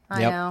it!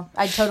 I Yep. know.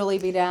 I'd totally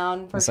be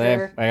down for Say,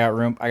 sure. I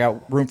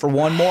got room for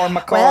one more in my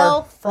car.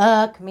 Well,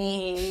 fuck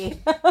me.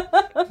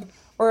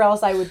 Or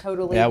else I would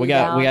totally. Yeah, be we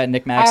got- down. we got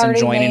Nick I Maxon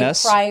already joining made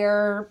us.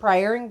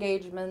 Prior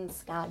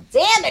engagements. God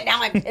damn it! Now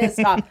I'm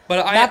pissed off. But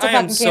I About to am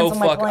fucking so cancel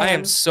my I am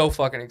plans. so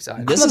fucking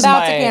excited. This I'm is about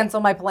my to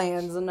cancel my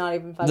plans and not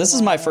even. this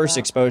is my first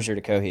exposure. exposure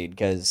to Coheed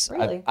because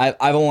Really?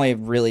 I've only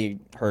really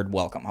heard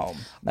Welcome Home.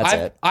 That's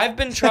it. I've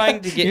been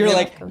trying to get You're him,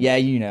 like, yeah,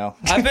 you know.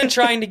 I've been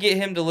trying to get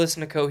him to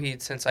listen to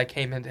Coheed since I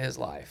came into his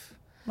life,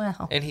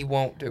 Well, and he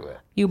won't do it.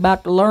 you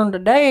about to learn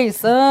today,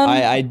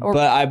 son. Or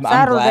But I'm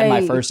glad my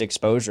Saturday. first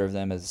exposure of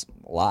them is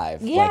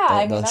live. Yeah, like the, I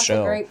mean, the that's a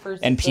show. great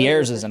first and exposure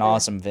Pierre's for is an sure.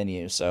 awesome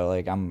venue, so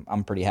like I'm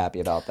pretty happy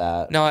about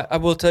that. Now I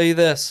will tell you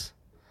this: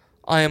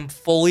 I am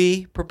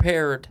fully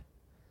prepared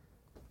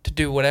to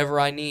do whatever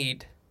I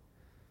need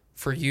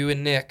for you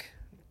and Nick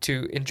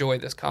to enjoy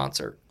this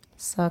concert.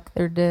 Suck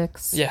their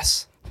dicks.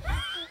 Yes,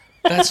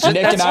 that's just,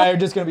 Nick and I are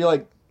just gonna be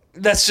like,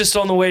 that's just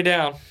on the way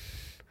down.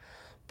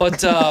 But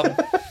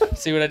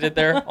see what I did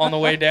there on the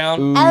way down?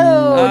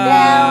 Oh,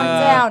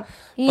 down.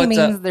 He but,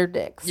 means their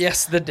dicks.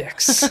 Yes, the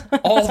dicks,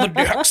 all the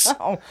dicks.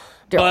 Oh,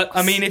 But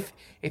I dicks. mean,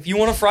 if you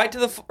want to fight to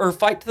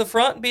the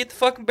front and be at the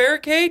fucking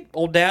barricade,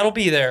 old Dad'll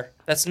be there.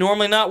 That's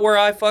normally not where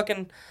I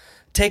fucking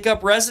take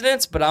up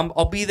residence, but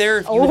I'll be there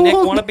if you and Nick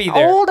want to be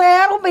there. Old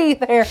Dad will be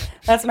there.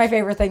 That's my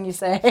favorite thing you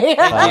say.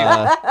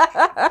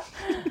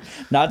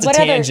 Not to What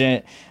other-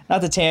 tangent,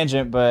 not the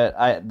tangent,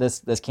 but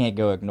this can't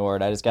go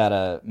ignored. I just got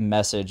a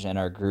message in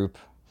our group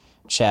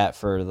chat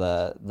for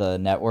the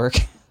network,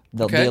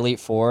 the Okay. Elite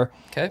Four.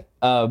 Okay.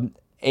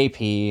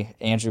 AP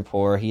Andrew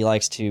Poor, he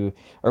likes to,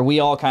 or we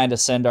all kind of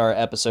send our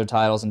episode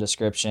titles and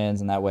descriptions,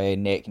 and that way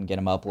Nate can get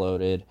them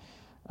uploaded.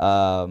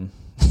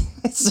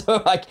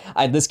 So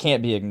this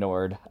can't be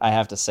ignored. I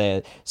have to say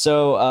it.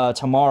 So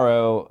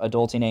tomorrow,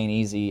 Adulting Ain't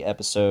Easy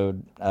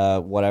episode,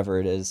 whatever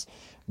it is,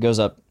 goes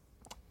up,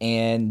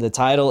 and the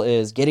title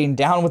is "Getting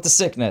Down with the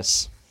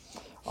Sickness."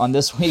 On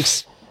this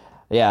week's,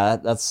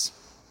 that's.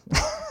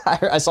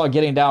 I saw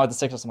Getting Down with the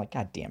Sickness. I'm like,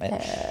 God damn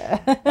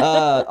it.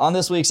 On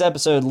this week's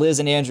episode, Liz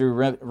and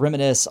Andrew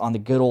reminisce on the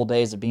good old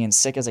days of being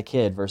sick as a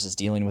kid versus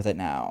dealing with it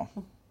now.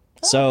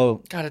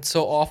 So, God, it's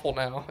so awful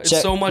now. It's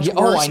Check- so much Yeah,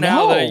 oh, worse I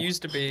now than know. it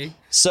used to be.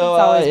 so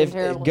always been if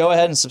terrible. go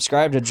ahead and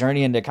subscribe to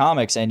Journey into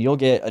Comics, and you'll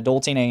get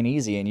Adulting Ain't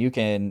Easy, and you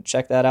can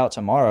check that out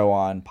tomorrow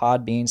on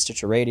Podbean,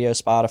 Stitcher Radio,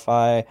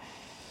 Spotify,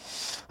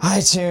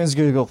 iTunes,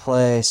 Google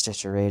Play,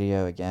 Stitcher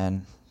Radio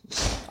again.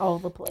 All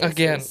the places.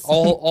 Again,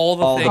 all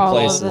the All the things. all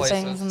places. of the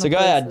things. in So the go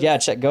ahead,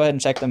 places. go ahead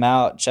and check them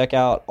out. Check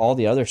out all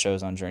the other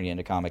shows on Journey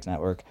into Comics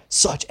Network,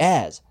 such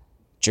as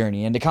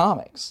Journey into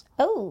Comics,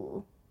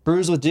 Oh.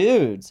 Brews with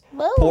Dudes,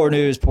 Whoa. Poor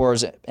News,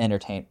 Poor's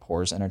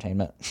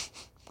Entertainment,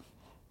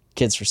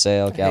 Kids for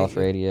Sale, Gallif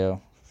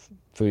Radio,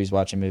 Foodies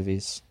Watching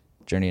Movies,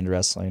 Journey into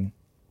Wrestling,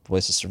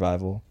 Voice of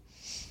Survival,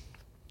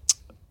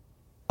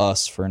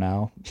 Us for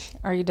now.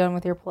 Are you done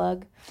with your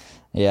plug?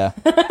 Yeah.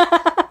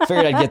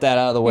 Figured I'd get that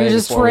out of the way. You're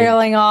just before we-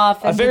 trailing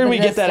off. I into figured the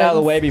we'd get that out of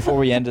the distance. way before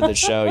we ended the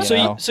show, you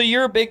know? So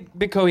you're a big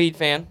Coheed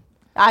fan.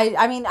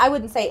 I mean, I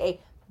wouldn't say a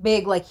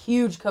big, like,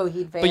 huge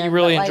Coheed fan. But you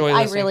really like, enjoy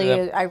listening to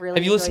them. I really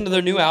Have you listened to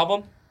their new Coheed.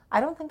 album? I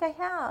don't think I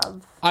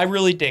have. I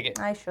really dig it.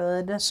 I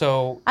should.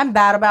 So I'm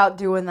bad about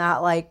doing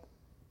that, like,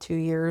 2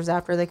 years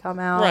after they come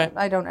out. Right.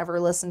 I don't ever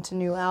listen to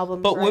new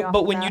albums. But right off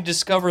but the when you bat.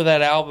 discover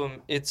that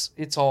album, it's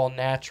all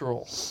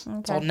natural. It's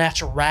all Okay.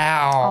 natural.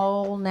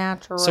 all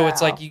natural. So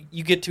it's like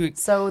you get to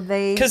So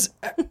they. because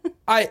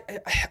I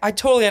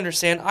totally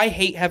understand. I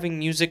hate having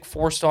music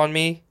forced on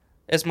me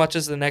as much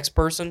as the next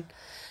person.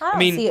 I don't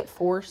mean, see it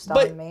forced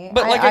But on me.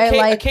 but like, I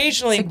like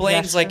occasionally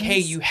Blaine's like, hey,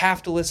 suggestions. you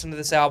have to listen to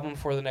this album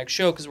for the next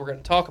show because we're going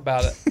to talk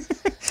about it.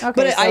 Okay,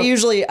 But I so-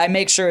 usually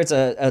make sure it's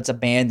a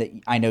band that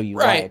I know you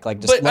like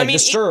But I mean,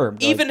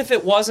 Disturbed. even if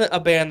it wasn't a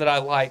band that I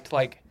liked,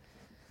 like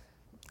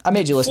I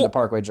made you listen for- to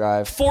Parkway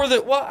Drive.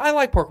 I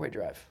like Parkway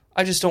Drive.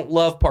 I just don't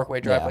love Parkway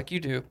Drive Yeah. like you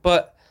do.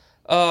 But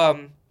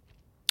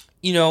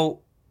you know,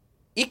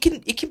 it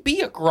can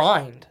be a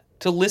grind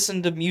to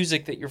listen to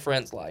music that your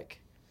friends like.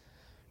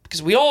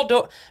 Because we all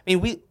don't. I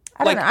mean,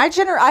 I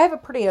don't know. I have a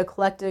pretty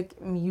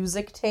eclectic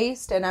music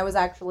taste, and I was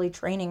actually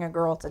training a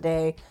girl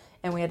today,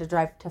 and we had to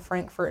drive to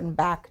Frankfurt and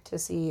back to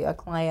see a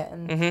client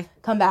and Mm-hmm.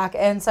 come back.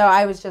 And so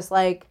I was just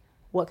like,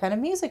 what kind of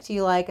music do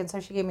you like? And so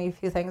she gave me a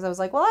few things. I was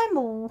like, well, I'm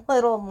a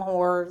little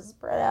more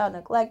spread out and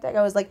eclectic.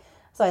 I was like,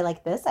 so I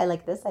like this, I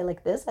like this, I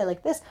like this, I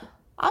like this.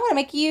 I'm going to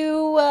make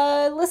you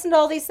listen to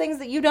all these things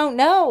that you don't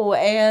know.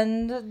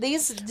 And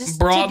these, just to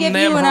Broaden give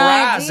them you an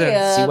horizons.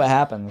 idea See what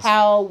happens.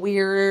 how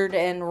weird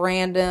and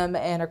random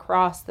and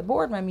across the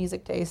board my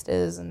music taste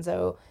is. And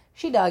so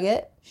she dug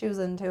it. She was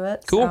into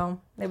it. Cool. So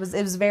it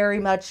was very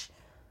much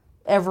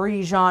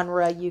every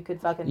genre you could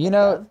fucking You think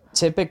know, of.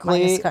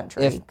 typically, Minus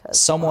country, if 'cause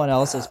someone fuck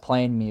else is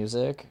playing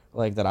music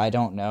like that I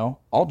don't know,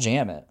 I'll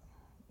jam it.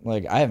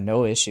 Like I have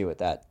no issue with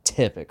that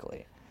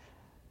typically.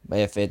 But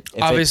if it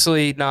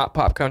obviously not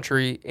pop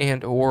country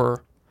and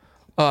or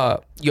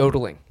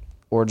yodeling.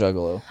 or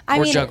Juggalo, I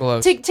or mean,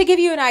 juggalos. to give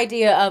you an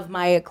idea of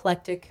my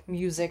eclectic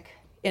music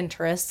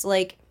interests,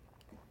 like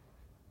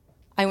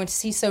I went to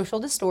see Social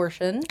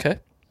Distortion. Okay.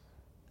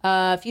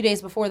 A few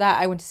days before that,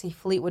 I went to see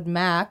Fleetwood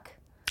Mac.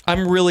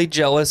 I'm really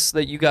jealous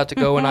that you got to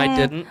go and I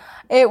didn't.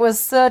 It was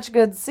such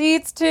good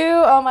seats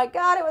too. Oh my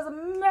god, it was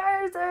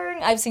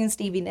amazing. I've seen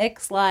Stevie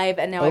Nicks live,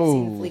 and now I've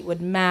seen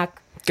Fleetwood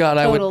Mac. God,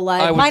 Total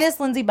live, I would, minus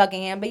Lindsey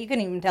Buckingham, but you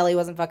couldn't even tell he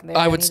wasn't fucking there.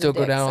 I and would he's a still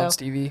go dick, down on so-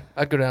 Stevie.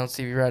 I'd go down on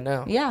Stevie right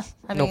now. Yeah,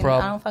 I No mean,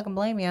 problem. I don't fucking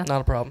blame you.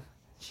 Not a problem.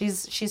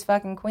 She's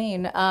fucking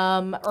queen.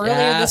 Earlier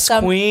Yes,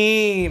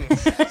 queen.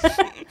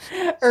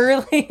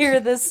 earlier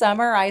this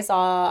summer,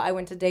 I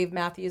went to Dave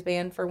Matthews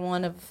Band for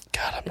one of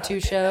God, I'm the not two a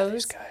Dave shows.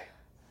 Matthews guy.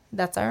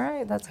 That's all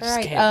right. That's all just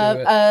right. can't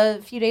do it.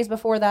 A few days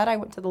before that, I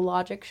went to the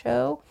Logic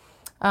show.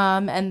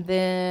 And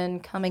then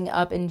coming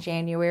up in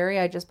January,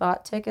 I just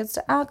bought tickets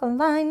to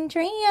Alkaline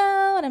Trio,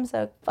 and I'm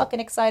so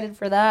fucking excited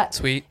for that.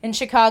 Sweet. In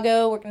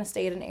Chicago, we're going to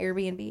stay at an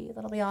Airbnb.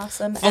 That'll be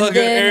awesome. Fucking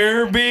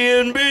And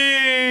then,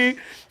 Airbnb.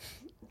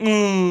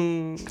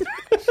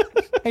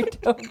 I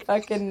don't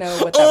fucking know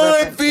what that I'm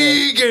reference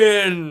is.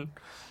 vegan.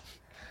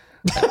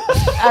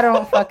 I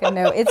don't fucking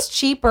know. It's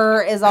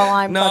cheaper is all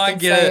I'm No, I fucking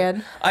get saying.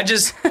 it. I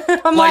just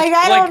I'm like,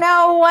 I don't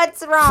know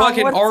what's wrong.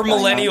 Fucking What's our going on?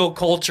 millennial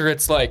culture.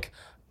 It's like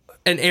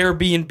an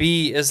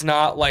Airbnb is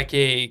not like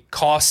a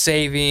cost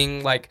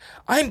saving, like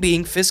I'm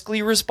being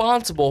fiscally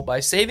responsible by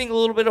saving a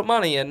little bit of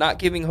money and not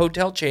giving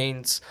hotel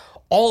chains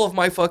all of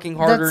my fucking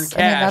hard-earned cash.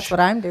 I mean, that's what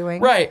I'm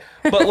doing. Right.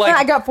 But like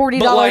I got $40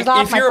 but like,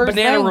 off if my you're a first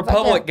Banana thing,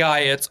 Republic fuck guy,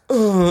 it's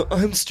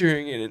I'm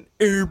staying in an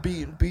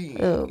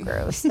Airbnb. Oh,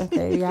 gross.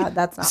 Okay, yeah,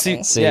 that's not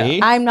me. See?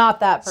 I'm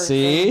not that person.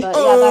 See? But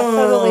yeah, that's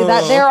totally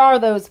that. There are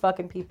those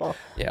fucking people.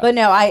 Yeah. But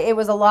no, it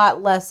was a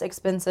lot less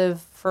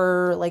expensive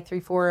for like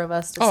 3-4 of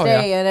us to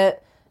stay in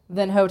it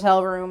than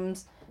hotel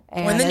rooms.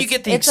 And then you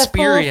get the it's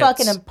experience. a full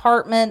fucking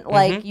apartment.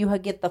 Like you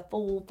get the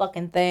full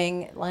fucking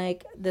thing.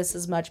 Like this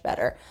is much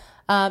better.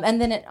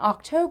 And then in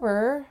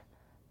October,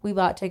 we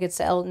bought tickets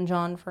to Elton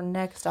John for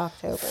next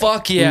October.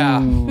 Fuck yeah.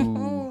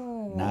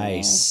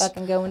 Nice.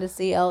 Fucking going to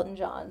see Elton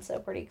John. So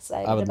pretty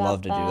excited. I would about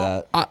love to do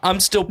that. I'm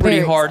still pretty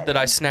Very hard excited.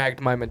 that I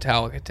snagged my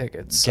Metallica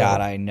tickets. So.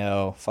 God, I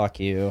know. Fuck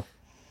you.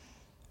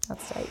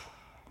 That's tight.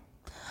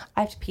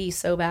 I have to pee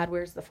so bad.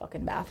 Where's the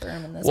fucking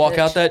bathroom in this? Walk bitch?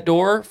 out that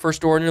door,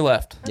 first door on your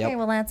left. Okay, Yep.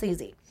 well that's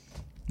easy.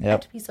 I have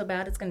Yep. to pee so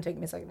bad. It's gonna take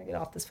me a second to get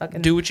off this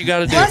fucking. Do what you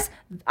gotta do. Plus,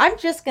 I'm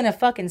just gonna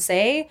fucking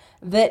say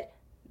that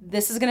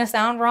this is gonna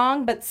sound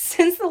wrong, but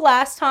since the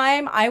last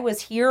time I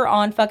was here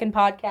on fucking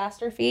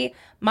Podcaster Feet,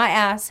 my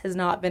ass has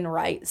not been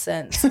right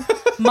since.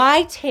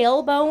 My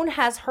tailbone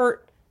has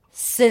hurt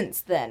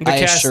since then. I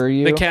assure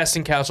you. The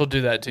casting couch will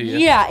do that to you.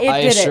 Yeah, it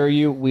I did assure it.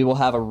 you, we will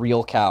have a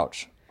real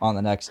couch on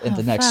the next in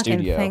the next Fucking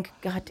studio. Thank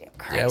goddamn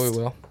Christ. Yeah, we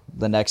will.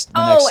 The next.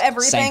 Oh,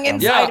 everything sanctum.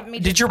 inside Yeah. of me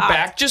Did just your popped.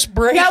 back just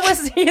break? That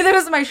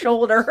was my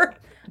shoulder.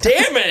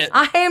 Damn it.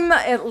 I'm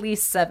at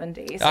least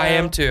 70. So I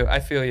am too. I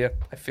feel you.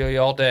 I feel you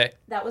all day.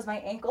 That was my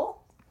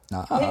ankle.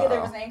 Uh-uh.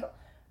 There was an ankle.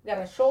 We got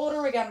a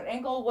shoulder. We got an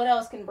ankle. What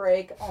else can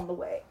break on the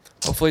way?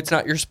 Hopefully it's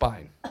not your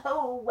spine.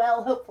 Oh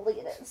well, hopefully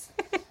it is.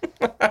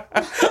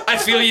 I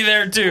feel you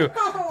there too.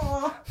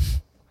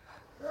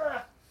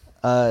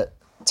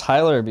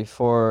 Tyler,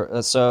 before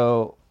As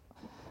do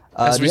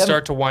we you have-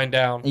 start to wind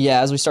down.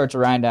 Yeah, as we start to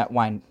rind down.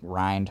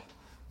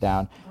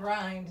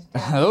 Grind.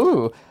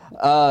 Oh,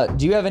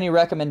 do you have any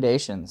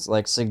recommendations,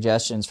 like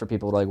suggestions for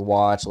people to like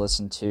watch,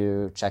 listen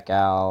to, check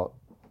out,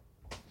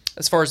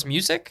 As far as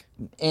music,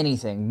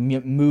 anything,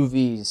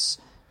 movies,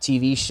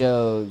 TV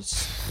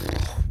shows?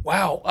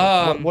 wow.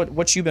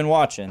 What you been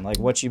watching? Like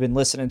what you've been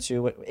listening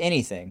to?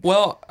 Anything?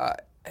 Well,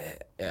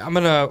 I'm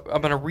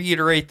gonna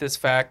reiterate this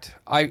fact.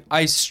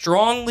 I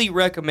strongly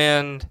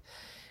recommend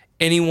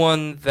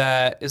anyone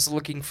that is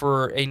looking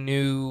for a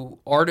new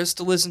artist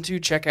to listen to,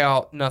 check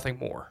out Nothing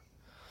More.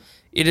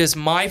 It is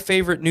my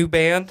favorite new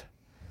band.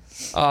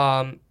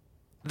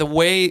 The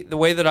way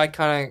that I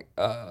kind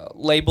of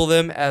label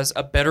them as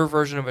a better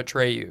version of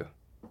Atreyu.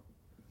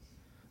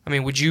 I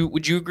mean, would you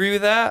agree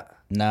with that?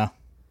 No,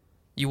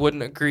 You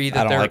wouldn't agree that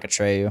I don't they're like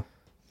Atreyu.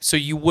 so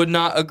you would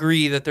not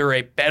agree that they're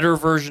a better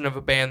version of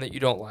a band that you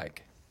don't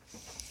like.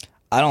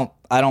 I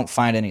don't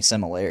find any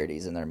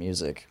similarities in their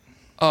music.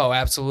 Oh,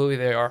 absolutely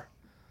they are.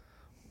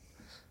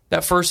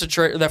 That first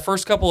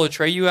couple of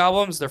Atreyu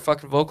albums, their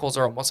fucking vocals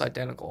are almost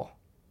identical.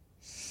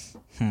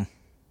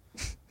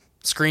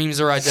 Screams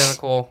are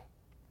identical.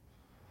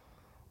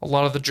 A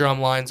lot of the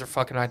drum lines are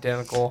fucking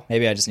identical.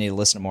 Maybe I just need to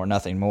listen to more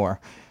Nothing More.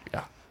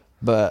 Yeah.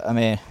 But I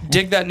mean,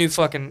 Dig that new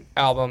fucking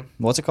album.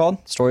 what's it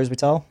called? Stories We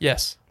Tell?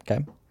 Yes.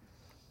 Okay.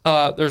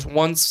 There's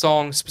one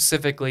song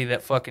specifically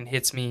that fucking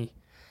hits me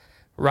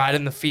right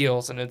in the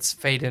feels, and it's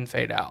Fade In,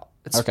 Fade Out.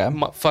 It's Okay.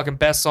 my fucking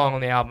best song on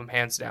the album,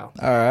 hands down.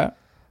 All right.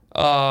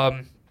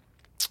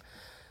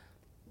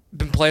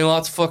 Been playing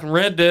lots of fucking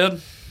Red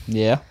Dead.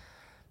 Yeah.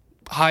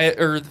 I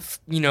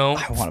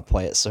want to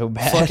play it so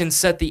bad. fucking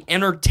set the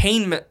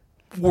entertainment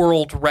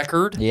world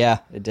record. Yeah,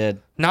 it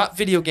did. Not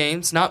video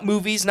games, not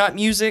movies, not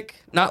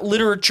music, not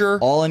literature.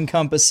 All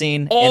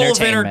encompassing All of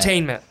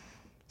entertainment.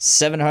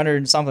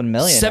 700 something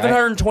million. Right?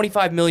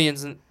 $725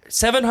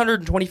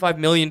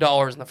 million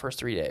in the first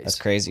 3 days. That's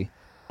crazy.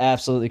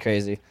 Absolutely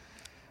crazy.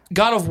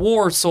 God of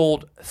War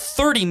sold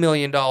 $30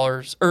 million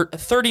or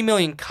 30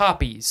 million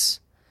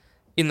copies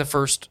in the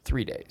first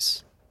 3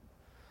 days.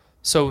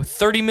 So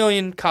 30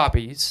 million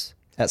copies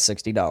At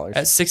 $60.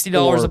 at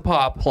 $60 a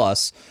pop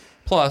Plus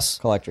plus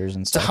collectors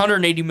and it's stuff.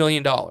 $180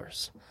 million.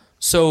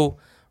 So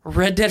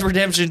Red Dead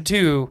Redemption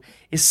 2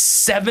 is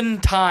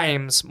 7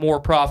 times more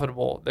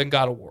profitable than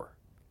God of War.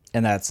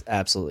 And that's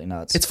absolutely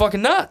nuts. It's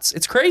fucking nuts.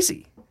 It's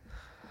crazy.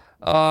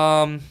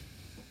 I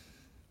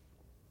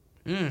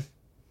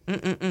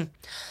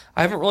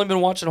haven't really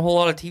been watching a whole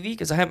lot of TV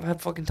because I haven't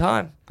had fucking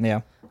time.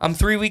 yeah. I'm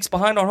 3 weeks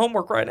behind on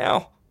homework right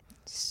now.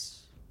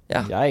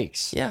 Yeah.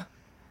 Yikes. Yeah.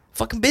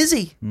 Fucking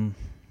busy.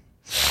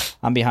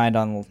 I'm behind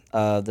on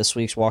this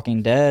week's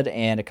Walking Dead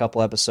and a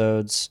couple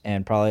episodes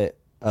and probably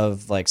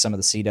of like some of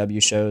the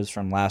CW shows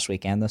from last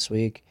week and this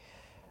week.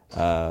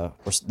 The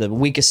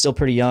week is still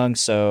pretty young,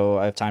 so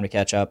I have time to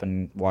catch up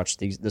and watch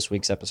this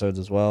week's episodes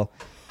as well.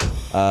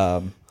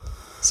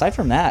 Aside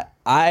from that,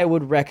 I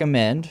would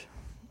recommend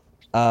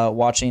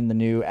watching the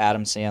new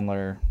Adam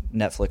Sandler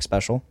Netflix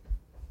special.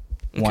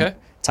 Okay.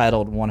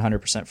 Titled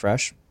 100%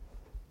 Fresh.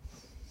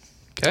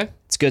 Okay.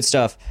 It's good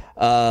stuff.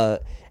 Adam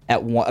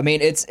at one. I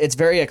mean, it's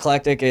very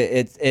eclectic.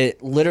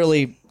 It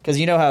literally, because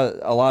you know how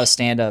a lot of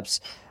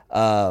stand-ups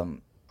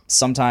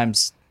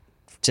sometimes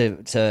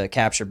to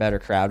capture better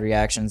crowd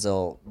reactions,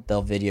 they'll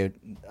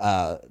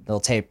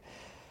tape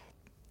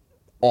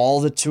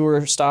all the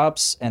tour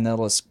stops and they'll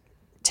just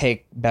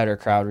take better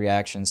crowd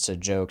reactions to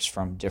jokes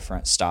from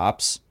different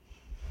stops,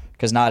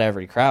 because not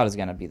every crowd is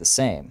going to be the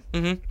same.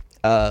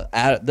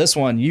 At this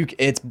one,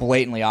 it's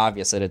blatantly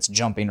obvious that it's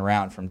jumping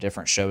around from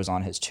different shows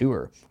on his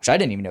tour, which I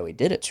didn't even know he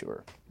did a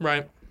tour.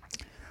 Right.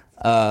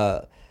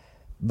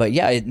 But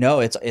yeah,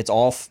 it's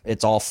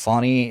all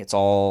funny. It's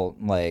all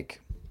like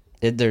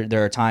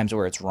there are times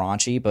where it's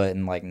raunchy, but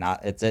in like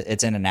not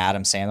it's in an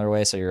Adam Sandler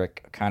way, so you're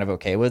like kind of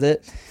okay with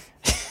it.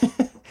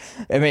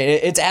 I mean,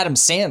 it's Adam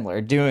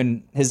Sandler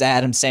doing his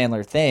Adam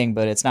Sandler thing,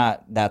 but it's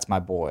not. That's my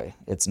boy.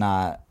 It's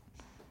not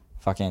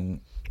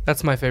fucking.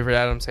 That's my favorite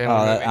Adam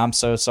Sandler movie. I'm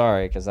so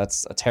sorry, because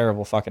that's a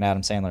terrible fucking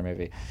Adam Sandler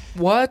movie.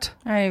 What?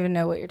 I don't even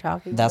know what you're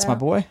talking That's about. my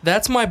boy.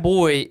 That's My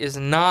Boy is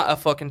not a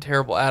fucking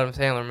terrible Adam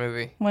Sandler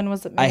movie. When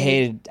was it made? I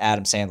hated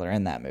Adam Sandler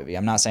in that movie.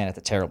 I'm not saying it's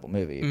a terrible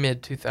movie.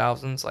 Mid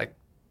 2000s, like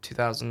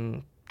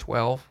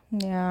 2012.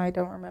 Yeah, I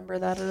don't remember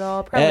that at all.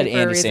 It had Probably for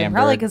a Andy reason. Samberg.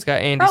 Probably It's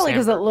got Andy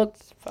because it Samberg.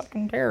 looked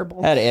fucking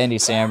terrible. Had Andy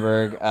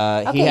Samberg.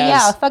 Okay, He has.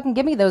 yeah, fucking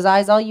give me those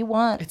eyes all you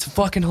want. It's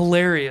fucking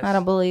hilarious. I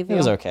don't believe It you.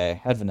 was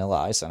okay. Had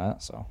Vanilla Ice in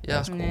it, so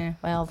Yeah. Nah,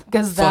 well,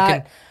 because Fucking-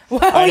 that. Well,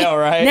 I know,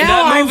 right? Now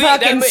That I'm movie-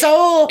 fucking that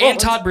sold. And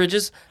Todd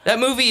Bridges. That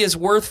movie is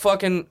worth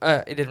fucking.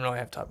 It didn't really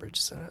have Todd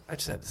Bridges in it. I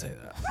just had to say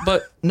that.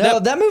 But No,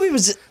 that movie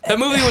was. that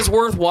movie was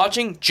worth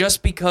watching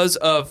just because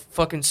of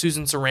fucking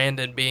Susan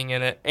Sarandon being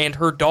in it, and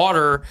her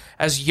daughter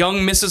as young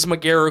Mrs.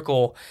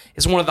 McGarrigle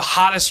is one of the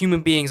hottest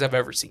human beings I've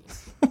ever seen,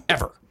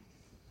 ever.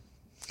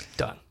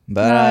 Done.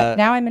 But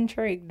now I'm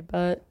intrigued,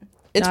 but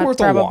it's not worth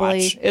probably.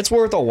 a watch. It's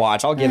worth a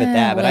watch. I'll give it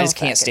that. But I we'll just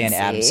can't stand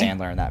fucking Adam see.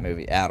 Sandler in that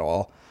movie at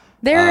all.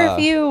 There are a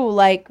few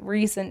like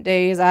recent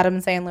days Adam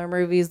Sandler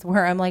movies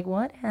where I'm like,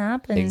 what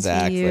happened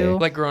Exactly. to you?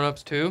 Like Grown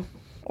Ups too.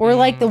 Or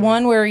like the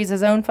one where he's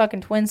his own fucking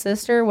twin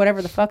sister,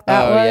 whatever the fuck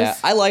that Oh was. yeah,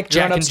 I liked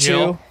Jack Grown and Ups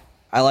Jill. 2.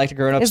 I liked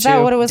Grown Ups 2. Is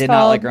that what it was Did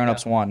not like called? Grown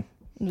Ups 1.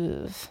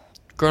 Ugh.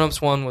 Grown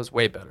Ups 1 was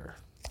way better.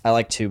 I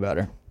like 2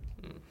 better.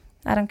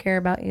 I don't care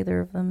about either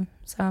of them,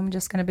 so I'm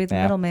just gonna be the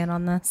Yeah. middleman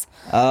on this.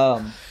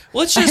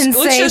 Let's And just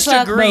say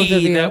fuck both of agree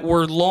you. that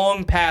we're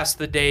long past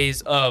the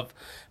days of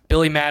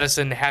Billy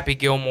Madison, Happy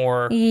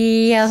Gilmore,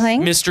 Yeah,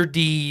 thanks. Mr.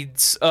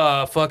 Deeds,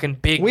 fucking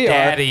Big We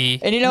Daddy.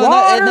 are. And you know, and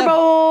that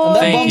Waterboy.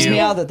 Thank bums you. me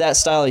out that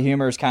style of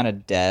humor is kind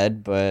of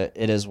dead, but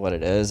it is what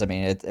it is. I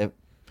mean,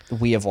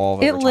 we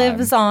evolve It over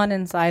lives time. on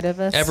inside of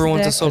us.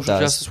 Everyone's a Dick. social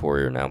does. justice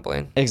warrior now,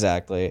 Blaine.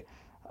 Exactly.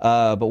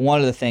 But one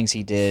of the things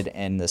he did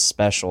in this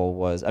special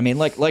was, I mean,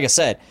 like I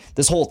said,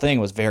 this whole thing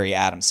was very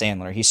Adam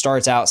Sandler. He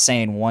starts out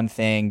saying one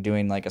thing,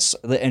 doing like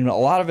and a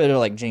lot of it are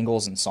like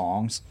jingles and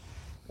songs.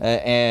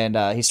 And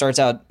he starts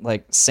out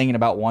like singing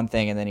about one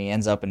thing, and then he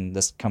ends up in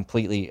this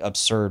completely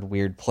absurd,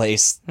 weird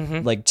place.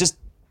 Like just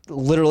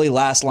literally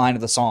last line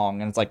of the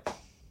song, and it's like,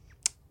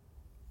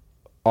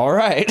 all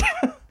right.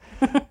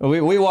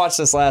 we watched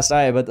this last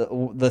night, but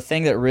the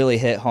thing that really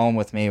hit home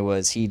with me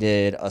was he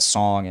did a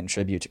song in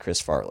tribute to Chris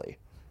Farley.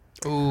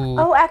 Ooh.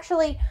 Oh,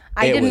 actually,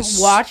 I It didn't was-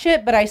 watch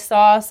it, but I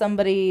saw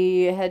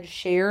somebody had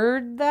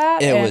shared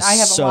that, It and was I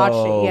haven't so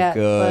watched it yet.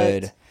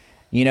 good. But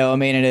You know, I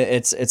mean,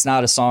 it's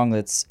not a song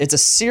it's a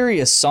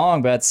serious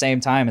song, but at the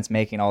same time, it's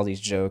making all these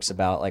jokes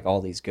about like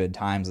all these good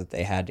times that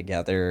they had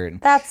together.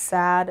 And that's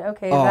sad.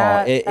 Okay, oh,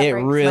 that it breaks my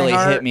really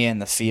heart. hit me in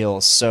the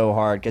feels so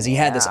hard because he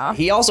had this. Yeah.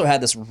 He also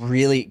had this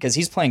really because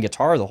he's playing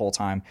guitar the whole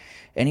time,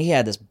 and he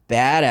had this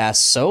badass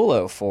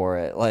solo for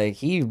it. Like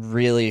he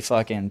really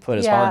fucking put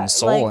his heart and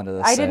soul into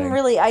this. I thing.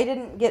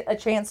 didn't get a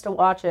chance to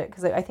watch it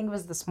because I think it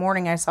was this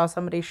morning I saw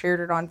somebody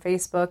shared it on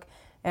Facebook,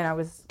 and I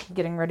was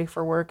getting ready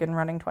for work and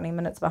running 20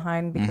 minutes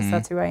behind because Mm-hmm.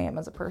 that's who I am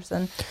as a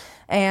person.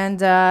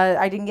 And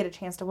I didn't get a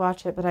chance to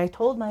watch it, but I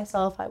told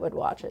myself I would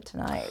watch it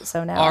tonight.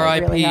 So now I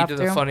R.I.P. really have to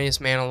the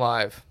funniest man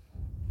alive.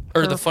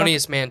 Or the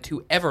funniest man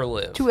to ever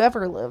live. to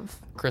ever live.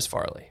 Chris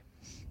Farley.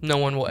 No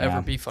one will ever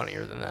Yeah. be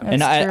funnier than that. And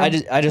That's true. I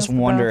just That's the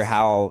wonder best.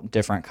 how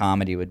different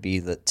comedy would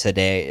be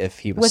today if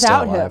he was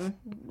Without still alive. him.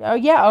 Oh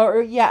yeah,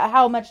 or yeah,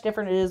 how much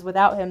different it is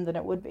without him than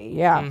it would be.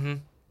 Yeah. Mm-hmm.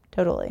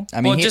 Totally.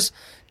 I mean, Well,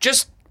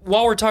 just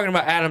while we're talking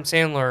about Adam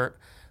Sandler,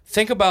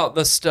 think about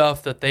the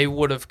stuff that they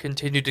would have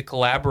continued to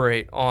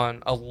collaborate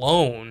on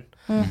alone.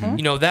 Mm-hmm.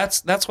 You know,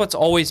 that's what's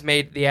always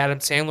made the Adam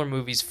Sandler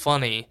movies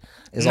funny.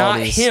 Is all Not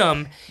these-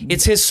 him,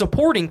 it's his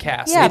supporting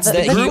cast. Yeah, It's the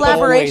that he always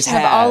collaboration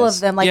of all has.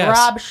 of them, like Yes.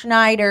 Rob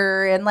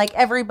Schneider and like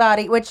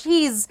everybody, which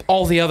he's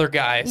all the other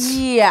guys.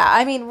 yeah.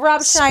 I mean,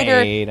 Rob Spade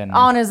Schneider and-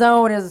 on his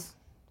own is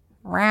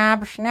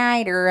Rob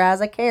Schneider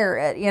as a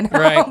carrot, you know,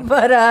 Right.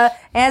 but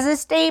as a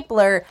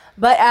stapler,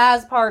 but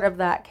as part of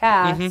that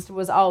cast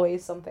was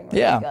always something really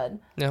Yeah. good.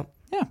 Yep.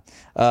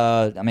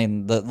 I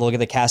mean, look at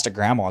the cast of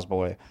Grandma's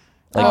Boy.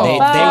 Like Oh, they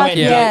fuck went,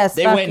 yes,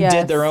 they fuck went and did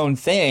yes. their own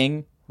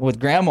thing with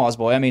Grandma's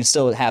Boy. I mean,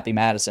 still Happy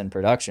Madison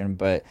production,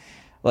 but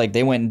Like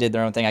they went and did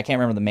their own thing. I can't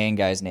remember the main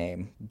guy's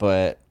name,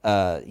 but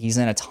he's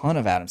in a ton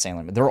of Adam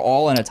Sandler. They're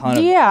all in a ton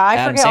of I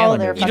Adam forget all Sandler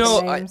their movies. You know,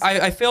 fucking names.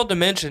 I failed to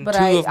mention but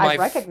two of I my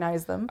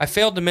recognize them. I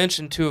failed to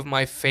mention two of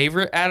my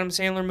favorite Adam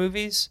Sandler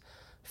movies: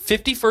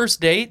 50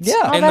 First Dates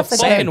Yeah. and that's The a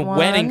good fucking one.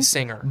 Wedding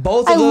Singer.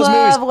 Both I of those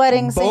love movies,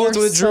 Wedding both Singer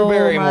with Drew so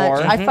Barrymore.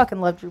 much. I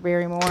fucking love Drew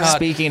Barrymore. God.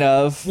 Speaking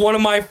of, One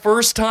of my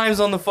first times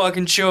on the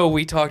fucking show,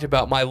 we talked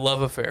about my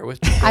love affair with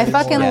Drew I Barrymore.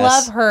 fucking Yes.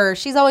 love her.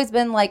 She's always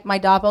been like my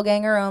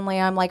doppelganger, only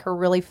I'm like her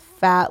really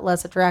fat,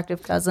 less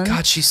attractive cousin.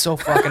 God, she's so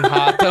fucking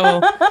hot,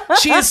 though.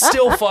 She is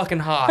still fucking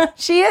hot.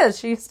 She is.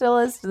 She still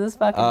is to this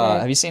fucking day.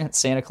 have you seen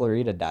Santa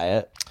Clarita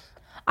Diet?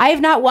 I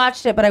have not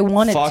watched it, but I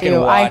wanted Fucking to.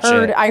 watch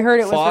it. I heard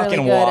it was really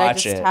Fucking good. I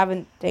watch just it.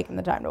 haven't taken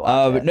the time to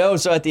watch But it. no,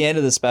 so at the end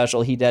of the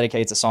special, he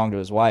dedicates a song to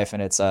his wife,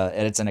 and it's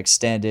an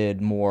extended,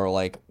 more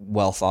like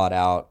well thought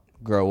out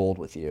 "Grow Old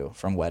with You"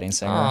 from Wedding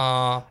Singer.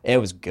 Aw. It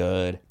was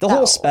good. The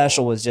whole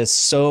special was just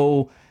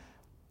so.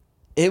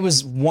 It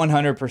was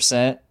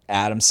 100%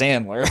 Adam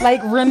Sandler.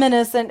 Like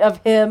reminiscent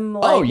of him,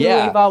 like Oh,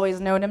 yeah. who we've always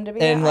known him to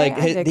be. And like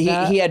I dig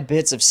that. he had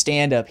bits of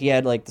stand up. He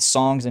had like the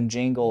songs and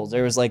jingles.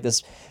 There was like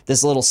this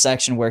little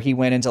section where he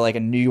went into like a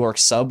New York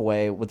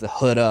subway with the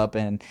hood up,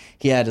 and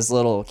he had his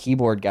little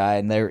keyboard guy,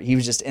 and he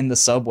was just in the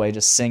subway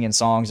just singing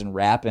songs and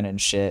rapping and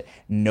shit.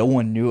 No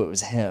one knew it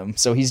was him,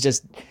 so he's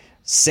just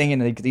singing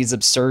like, these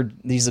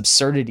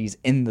absurdities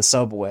in the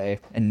subway,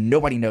 and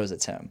nobody knows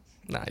it's him.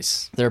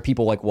 Nice. There are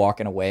people like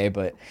walking away,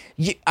 but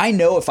I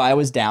know if I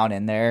was down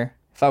in there,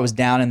 if I was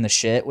down in the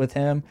shit with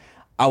him,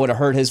 I would have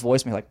heard his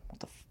voice and be like,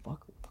 what the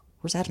fuck?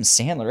 Where's Adam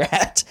Sandler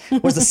at?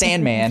 Where's the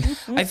Sandman?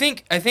 I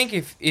think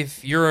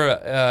if you're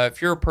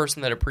a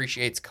person that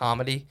appreciates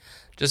comedy,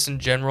 just in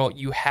general,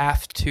 you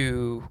have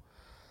to.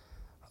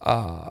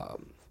 I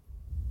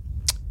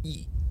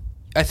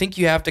think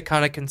you have to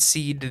kind of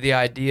concede to the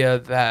idea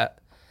that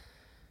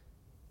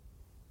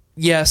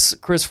yes,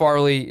 Chris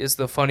Farley is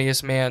the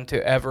funniest man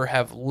to ever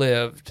have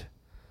lived,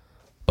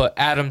 but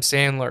Adam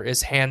Sandler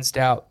is hands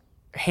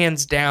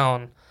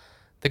down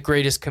the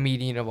greatest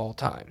comedian of all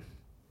time.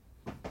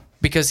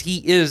 Because he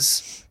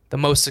is the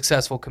most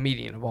successful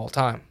comedian of all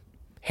time.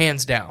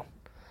 Hands down.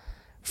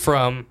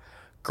 From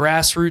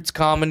grassroots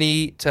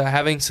comedy to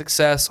having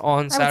success on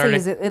I would say Saturday.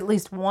 he's at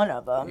least one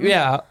of them.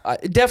 Yeah,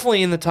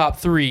 definitely in the top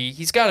three.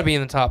 He's got to be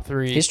in the top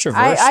three. He's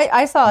traversed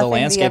I saw a the thing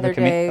landscape the other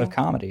day, of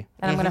comedy.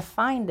 and I'm going to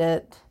find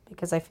it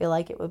because I feel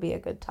like it would be a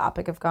good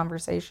topic of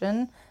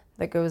conversation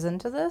that goes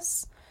into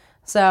this.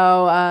 So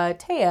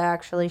Taya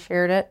actually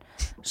shared it.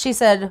 She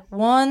said,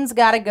 one's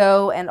got to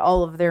go and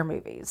all of their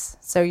movies.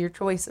 So your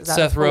choices.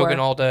 Seth Rogen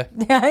all day.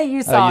 Yeah,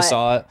 you saw it.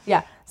 Saw it?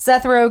 Yeah.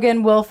 Seth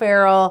Rogen, Will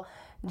Ferrell,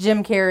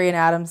 Jim Carrey, and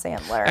Adam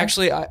Sandler.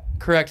 Actually,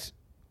 correct.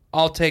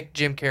 I'll take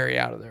Jim Carrey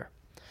out of there.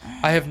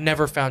 I have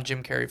never found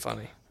Jim Carrey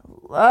funny.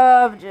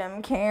 Love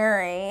Jim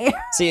Carrey.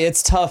 See,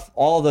 it's tough.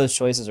 All those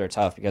choices are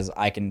tough because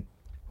I can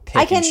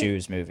pick and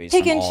choose movies.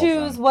 Pick from and all of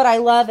choose them. what I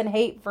love and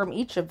hate from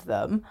each of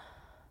them.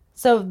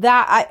 So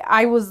that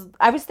I was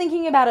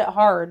thinking about it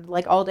hard,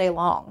 like all day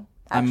long,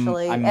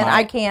 actually, and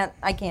I can't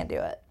do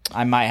it.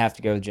 I might have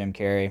to go with Jim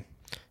Carrey.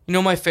 You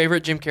know my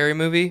favorite Jim Carrey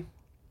movie?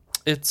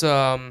 It's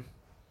what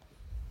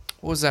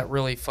was that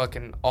really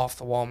fucking off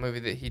the wall movie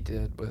that he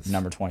did with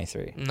Number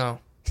 23. No.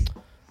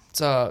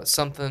 It's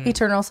something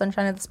Eternal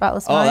Sunshine of the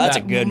Spotless Oh, Mind. that's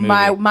a good movie.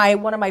 My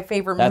one of my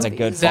favorite That's a movies.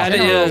 good that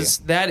fucking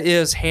movie.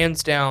 is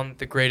hands down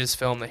the greatest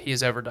film that he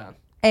has ever done.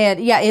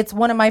 And yeah, it's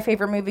one of my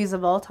favorite movies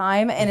of all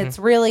time. And it's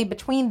really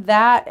between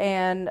that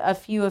and a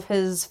few of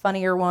his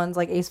funnier ones,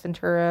 like Ace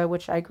Ventura,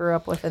 which I grew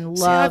up with and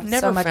See, loved I've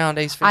never so much. found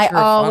Ace I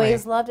Ventura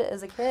always funny. loved it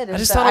as a kid. I And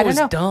just so, thought it don't was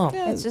know. dumb.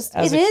 It's just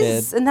as it a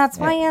is, kid. and that's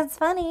why it's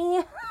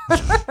funny.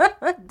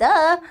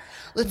 Duh.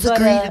 Let's But,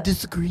 agree to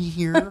disagree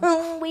here.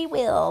 We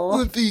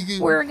will.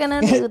 We're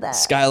gonna do that.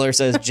 Skylar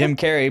says Jim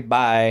Carrey.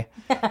 Bye.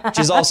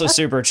 She's also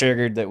super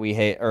triggered that we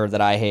hate, or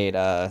that I hate.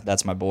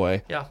 That's my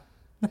boy. Yeah.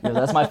 Yeah,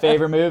 that's my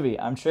favorite movie.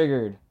 I'm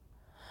triggered.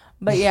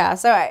 But yeah,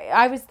 so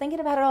I was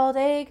thinking about it all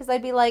day because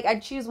I'd be like,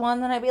 I'd choose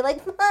one, then I'd be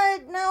like,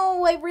 but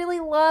no, I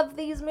really love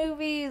these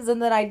movies. And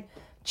then I'd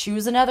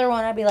choose another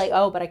one. I'd be like,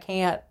 oh, but I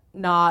can't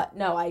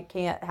I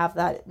can't have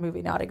that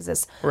movie not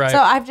exist. Right. So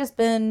I've just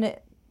been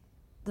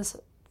this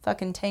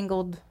fucking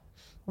tangled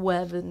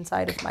web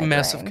inside of my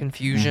Mess brain. of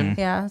confusion.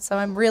 Yeah, so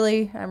I'm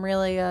really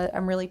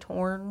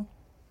torn.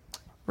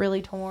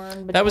 Really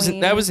torn. That was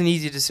between- an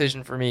easy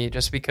decision for me,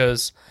 just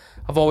because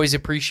I've always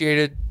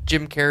appreciated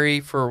Jim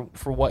Carrey for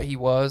what he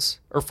was,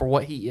 or for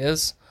what he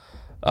is.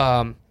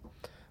 But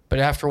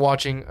after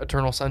watching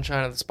Eternal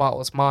Sunshine of the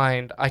Spotless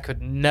Mind, I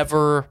could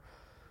never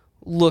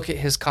look at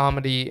his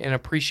comedy and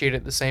appreciate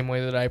it the same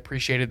way that I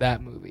appreciated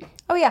that movie.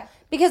 Oh yeah,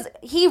 because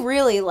he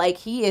really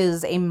he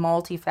is a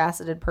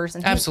multifaceted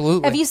person.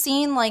 Absolutely. Have you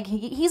seen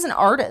he's an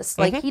artist?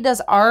 Like he does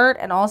art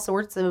and all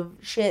sorts of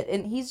shit,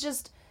 and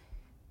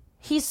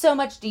he's so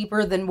much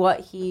deeper than what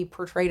he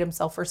portrayed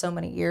himself for so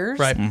many years.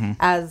 Right.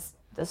 As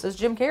this is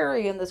Jim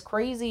Carrey and this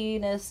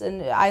craziness,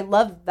 and I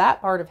love that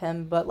part of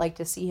him, but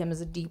to see him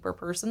as a deeper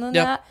person than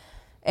Yep. that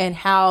and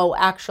how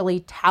actually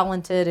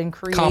talented and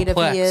creative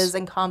Complex. he is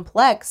and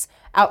complex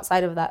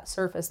outside of that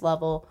surface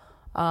level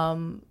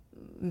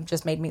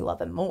just made me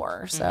love him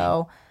more.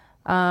 So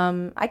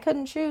I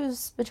couldn't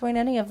choose between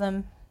any of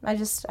them. I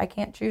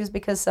can't choose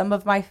because some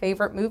of my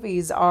favorite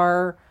movies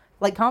are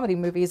like comedy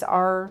movies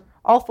are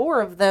all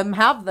four of them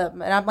have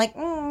them. And I'm like,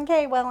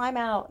 okay, well, I'm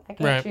out. I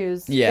can't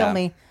choose. Yeah.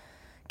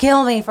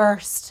 Kill me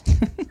first.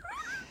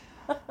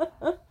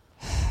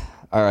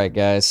 All right,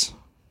 guys.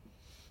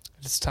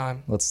 It's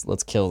time.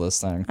 Let's kill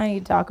this thing. I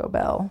need Taco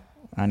Bell.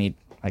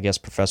 I guess,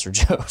 Professor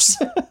Joe's.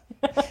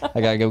 I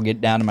gotta go get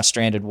down to my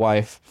stranded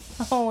wife.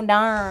 Oh,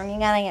 darn. You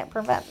gotta get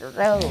Professor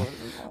Joe's.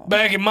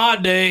 Back in my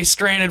day,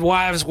 stranded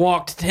wives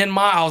walked 10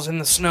 miles in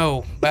the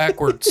snow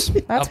backwards.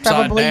 That's upside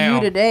probably down,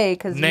 you today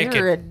because naked.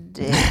 you're a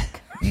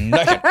dick.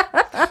 naked.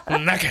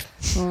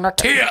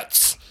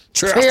 Tits.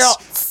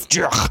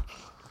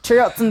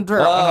 Tits and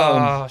drip.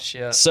 Oh,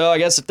 shit. So I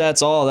guess if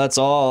that's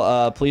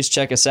all. Please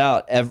check us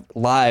out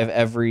live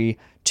every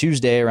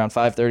Tuesday around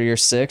 5:30 or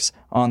 6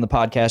 on the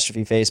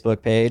Podcastrophe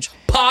Facebook page.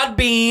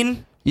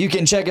 Podbean. You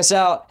can check us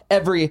out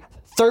every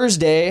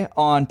Thursday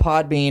on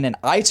Podbean and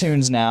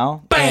iTunes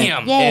now.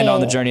 Bam! And on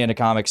the Journey into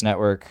Comics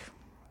Network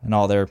and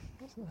all their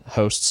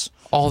hosts.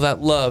 All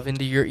that love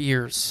into your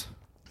ears.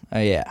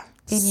 Yeah.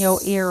 In your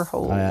ear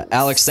hole.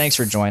 Alex, thanks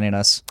for joining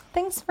us.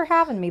 Thanks for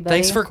having me, buddy.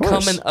 Thanks for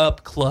coming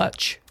up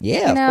clutch.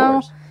 Yeah, You know,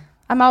 of course.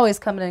 I'm always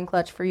coming in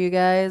clutch for you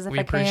guys if We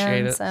I can.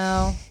 appreciate it.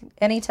 So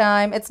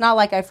anytime. It's not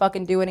like I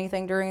fucking do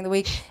anything during the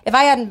week. If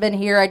I hadn't been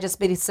here, I'd just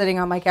be sitting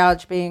on my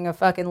couch being a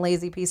fucking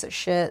lazy piece of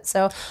shit.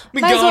 So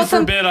might as well God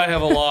come- forbid I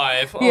have a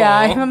life. Yeah,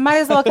 Aw. I might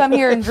as well come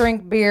here and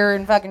drink beer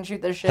and fucking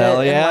shoot the shit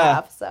Hell and yeah.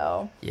 laugh.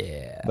 So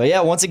Yeah. But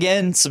yeah, once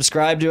again,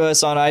 subscribe to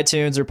us on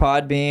iTunes or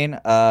Podbean.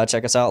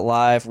 Check us out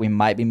live. We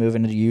might be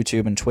moving to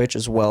YouTube and Twitch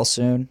as well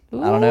soon. I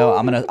don't know.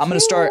 I'm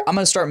gonna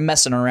start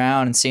messing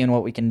around and seeing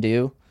what we can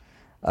do.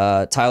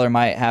 Tyler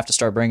might have to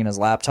start bringing his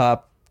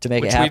laptop to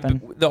make it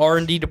happen. The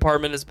R&D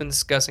department has been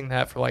discussing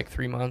that for like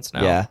 3 months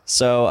now. Yeah.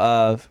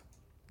 So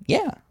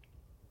yeah.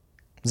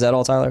 Is that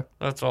all, Tyler?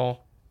 That's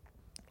all.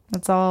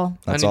 that's all.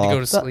 That's I need all. to go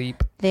to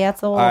sleep.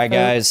 That's all. All right, folks.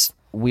 guys.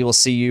 We will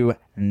see you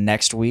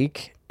next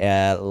week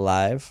at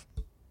live.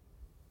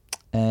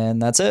 And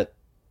that's it.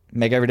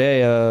 Make every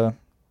day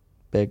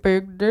big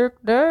Big dick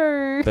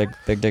day. dick.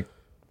 Big dick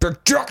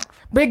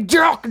Big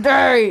jock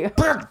day.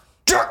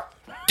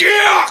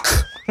 Dick!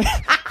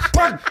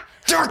 Big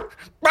dick!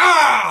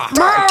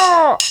 Ah!